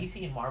like the probably-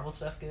 DC and Marvel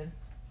stuff good?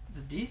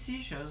 The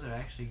DC shows are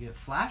actually good.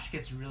 Flash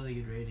gets really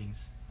good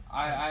ratings.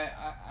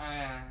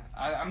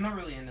 I'm not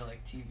really into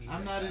like TV. I'm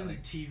like not that. into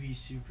Like, TV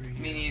superheroes.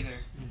 Me neither.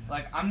 Yeah.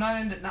 like I'm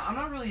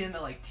not really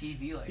into like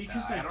TV like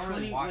Because that. like I don't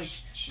 20, really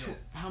watch shit.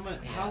 how much?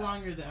 Yeah. How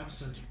long are the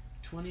episodes?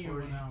 20 or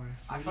 1 hour?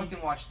 I 40?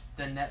 fucking watched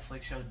the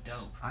Netflix show Dope.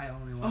 I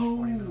only watch Oh,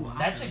 40 minutes.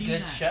 That's I've a seen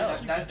good that. show.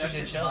 That's a That, good that's good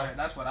just show. fire.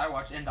 That's what I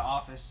watched. In The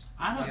Office.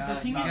 I don't. Yeah, the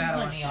thing you is, gotta is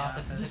watch like The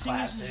Office the is a thing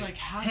is classic. like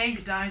how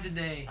Hank died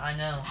today. I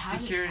know. How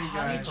did- Security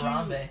how guard. did you-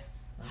 Harambe.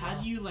 How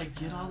do you like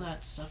get all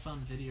that stuff on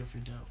video for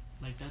Dope?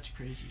 Like that's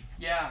crazy.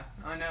 Yeah,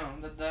 I know.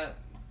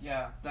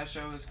 That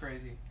show is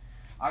crazy.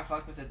 I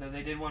fuck with it though.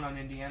 They did one on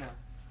Indiana,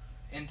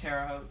 in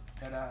Terre Haute,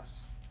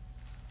 deadass.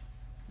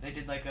 They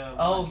did like a.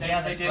 Oh, they,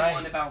 yeah, they that's did right.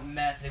 one about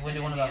meth. They went in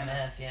to one about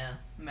Indiana. meth, yeah.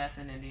 Meth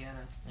in Indiana.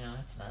 Yeah,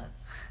 that's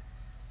nuts.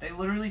 They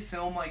literally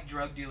film like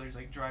drug dealers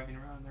like driving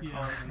around in their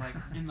Yeah. cars and like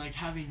And like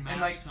having And,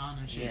 masks on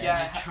and shit.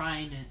 Yeah. Like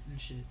trying it and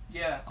shit.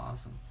 yeah,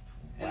 Awesome.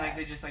 and like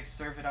they just like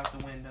surf it out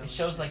the window. It and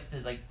shows shit. like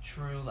the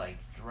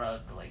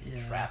drug like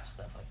Yeah. trap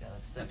stuff like that.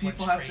 That's the that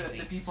people part's have crazy.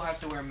 the people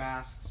have to wear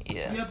masks.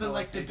 Yeah. Yeah, So, but like,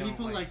 like the they don't,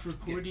 people like, like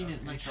recording get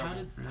it, in like how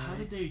trouble.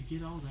 did they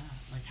get all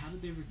that? Like how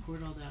did they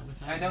record all that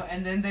without? I know,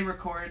 and then they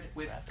record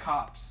with Traffic.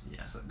 cops.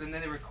 Yeah. So then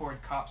they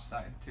record cops'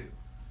 side too.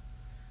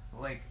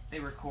 Like they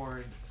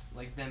record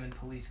like them in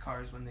police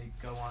cars when they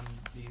go on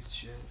these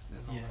shit and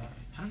all Yeah. that.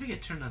 How did we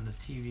get turned on to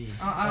TV?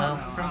 I Well,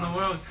 don't know. From the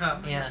World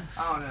Cup. Yeah.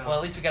 I don't know. Well,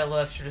 at least we got a little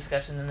extra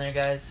discussion in there,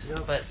 guys.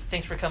 Yep. But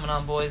thanks for coming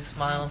on, boys.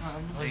 Miles, No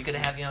problem. always Thank good to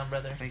you. have you on,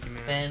 brother. Thank you,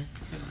 man. Ben,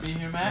 Good to be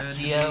here, Matt.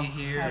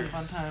 Gio. Had a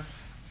fun time.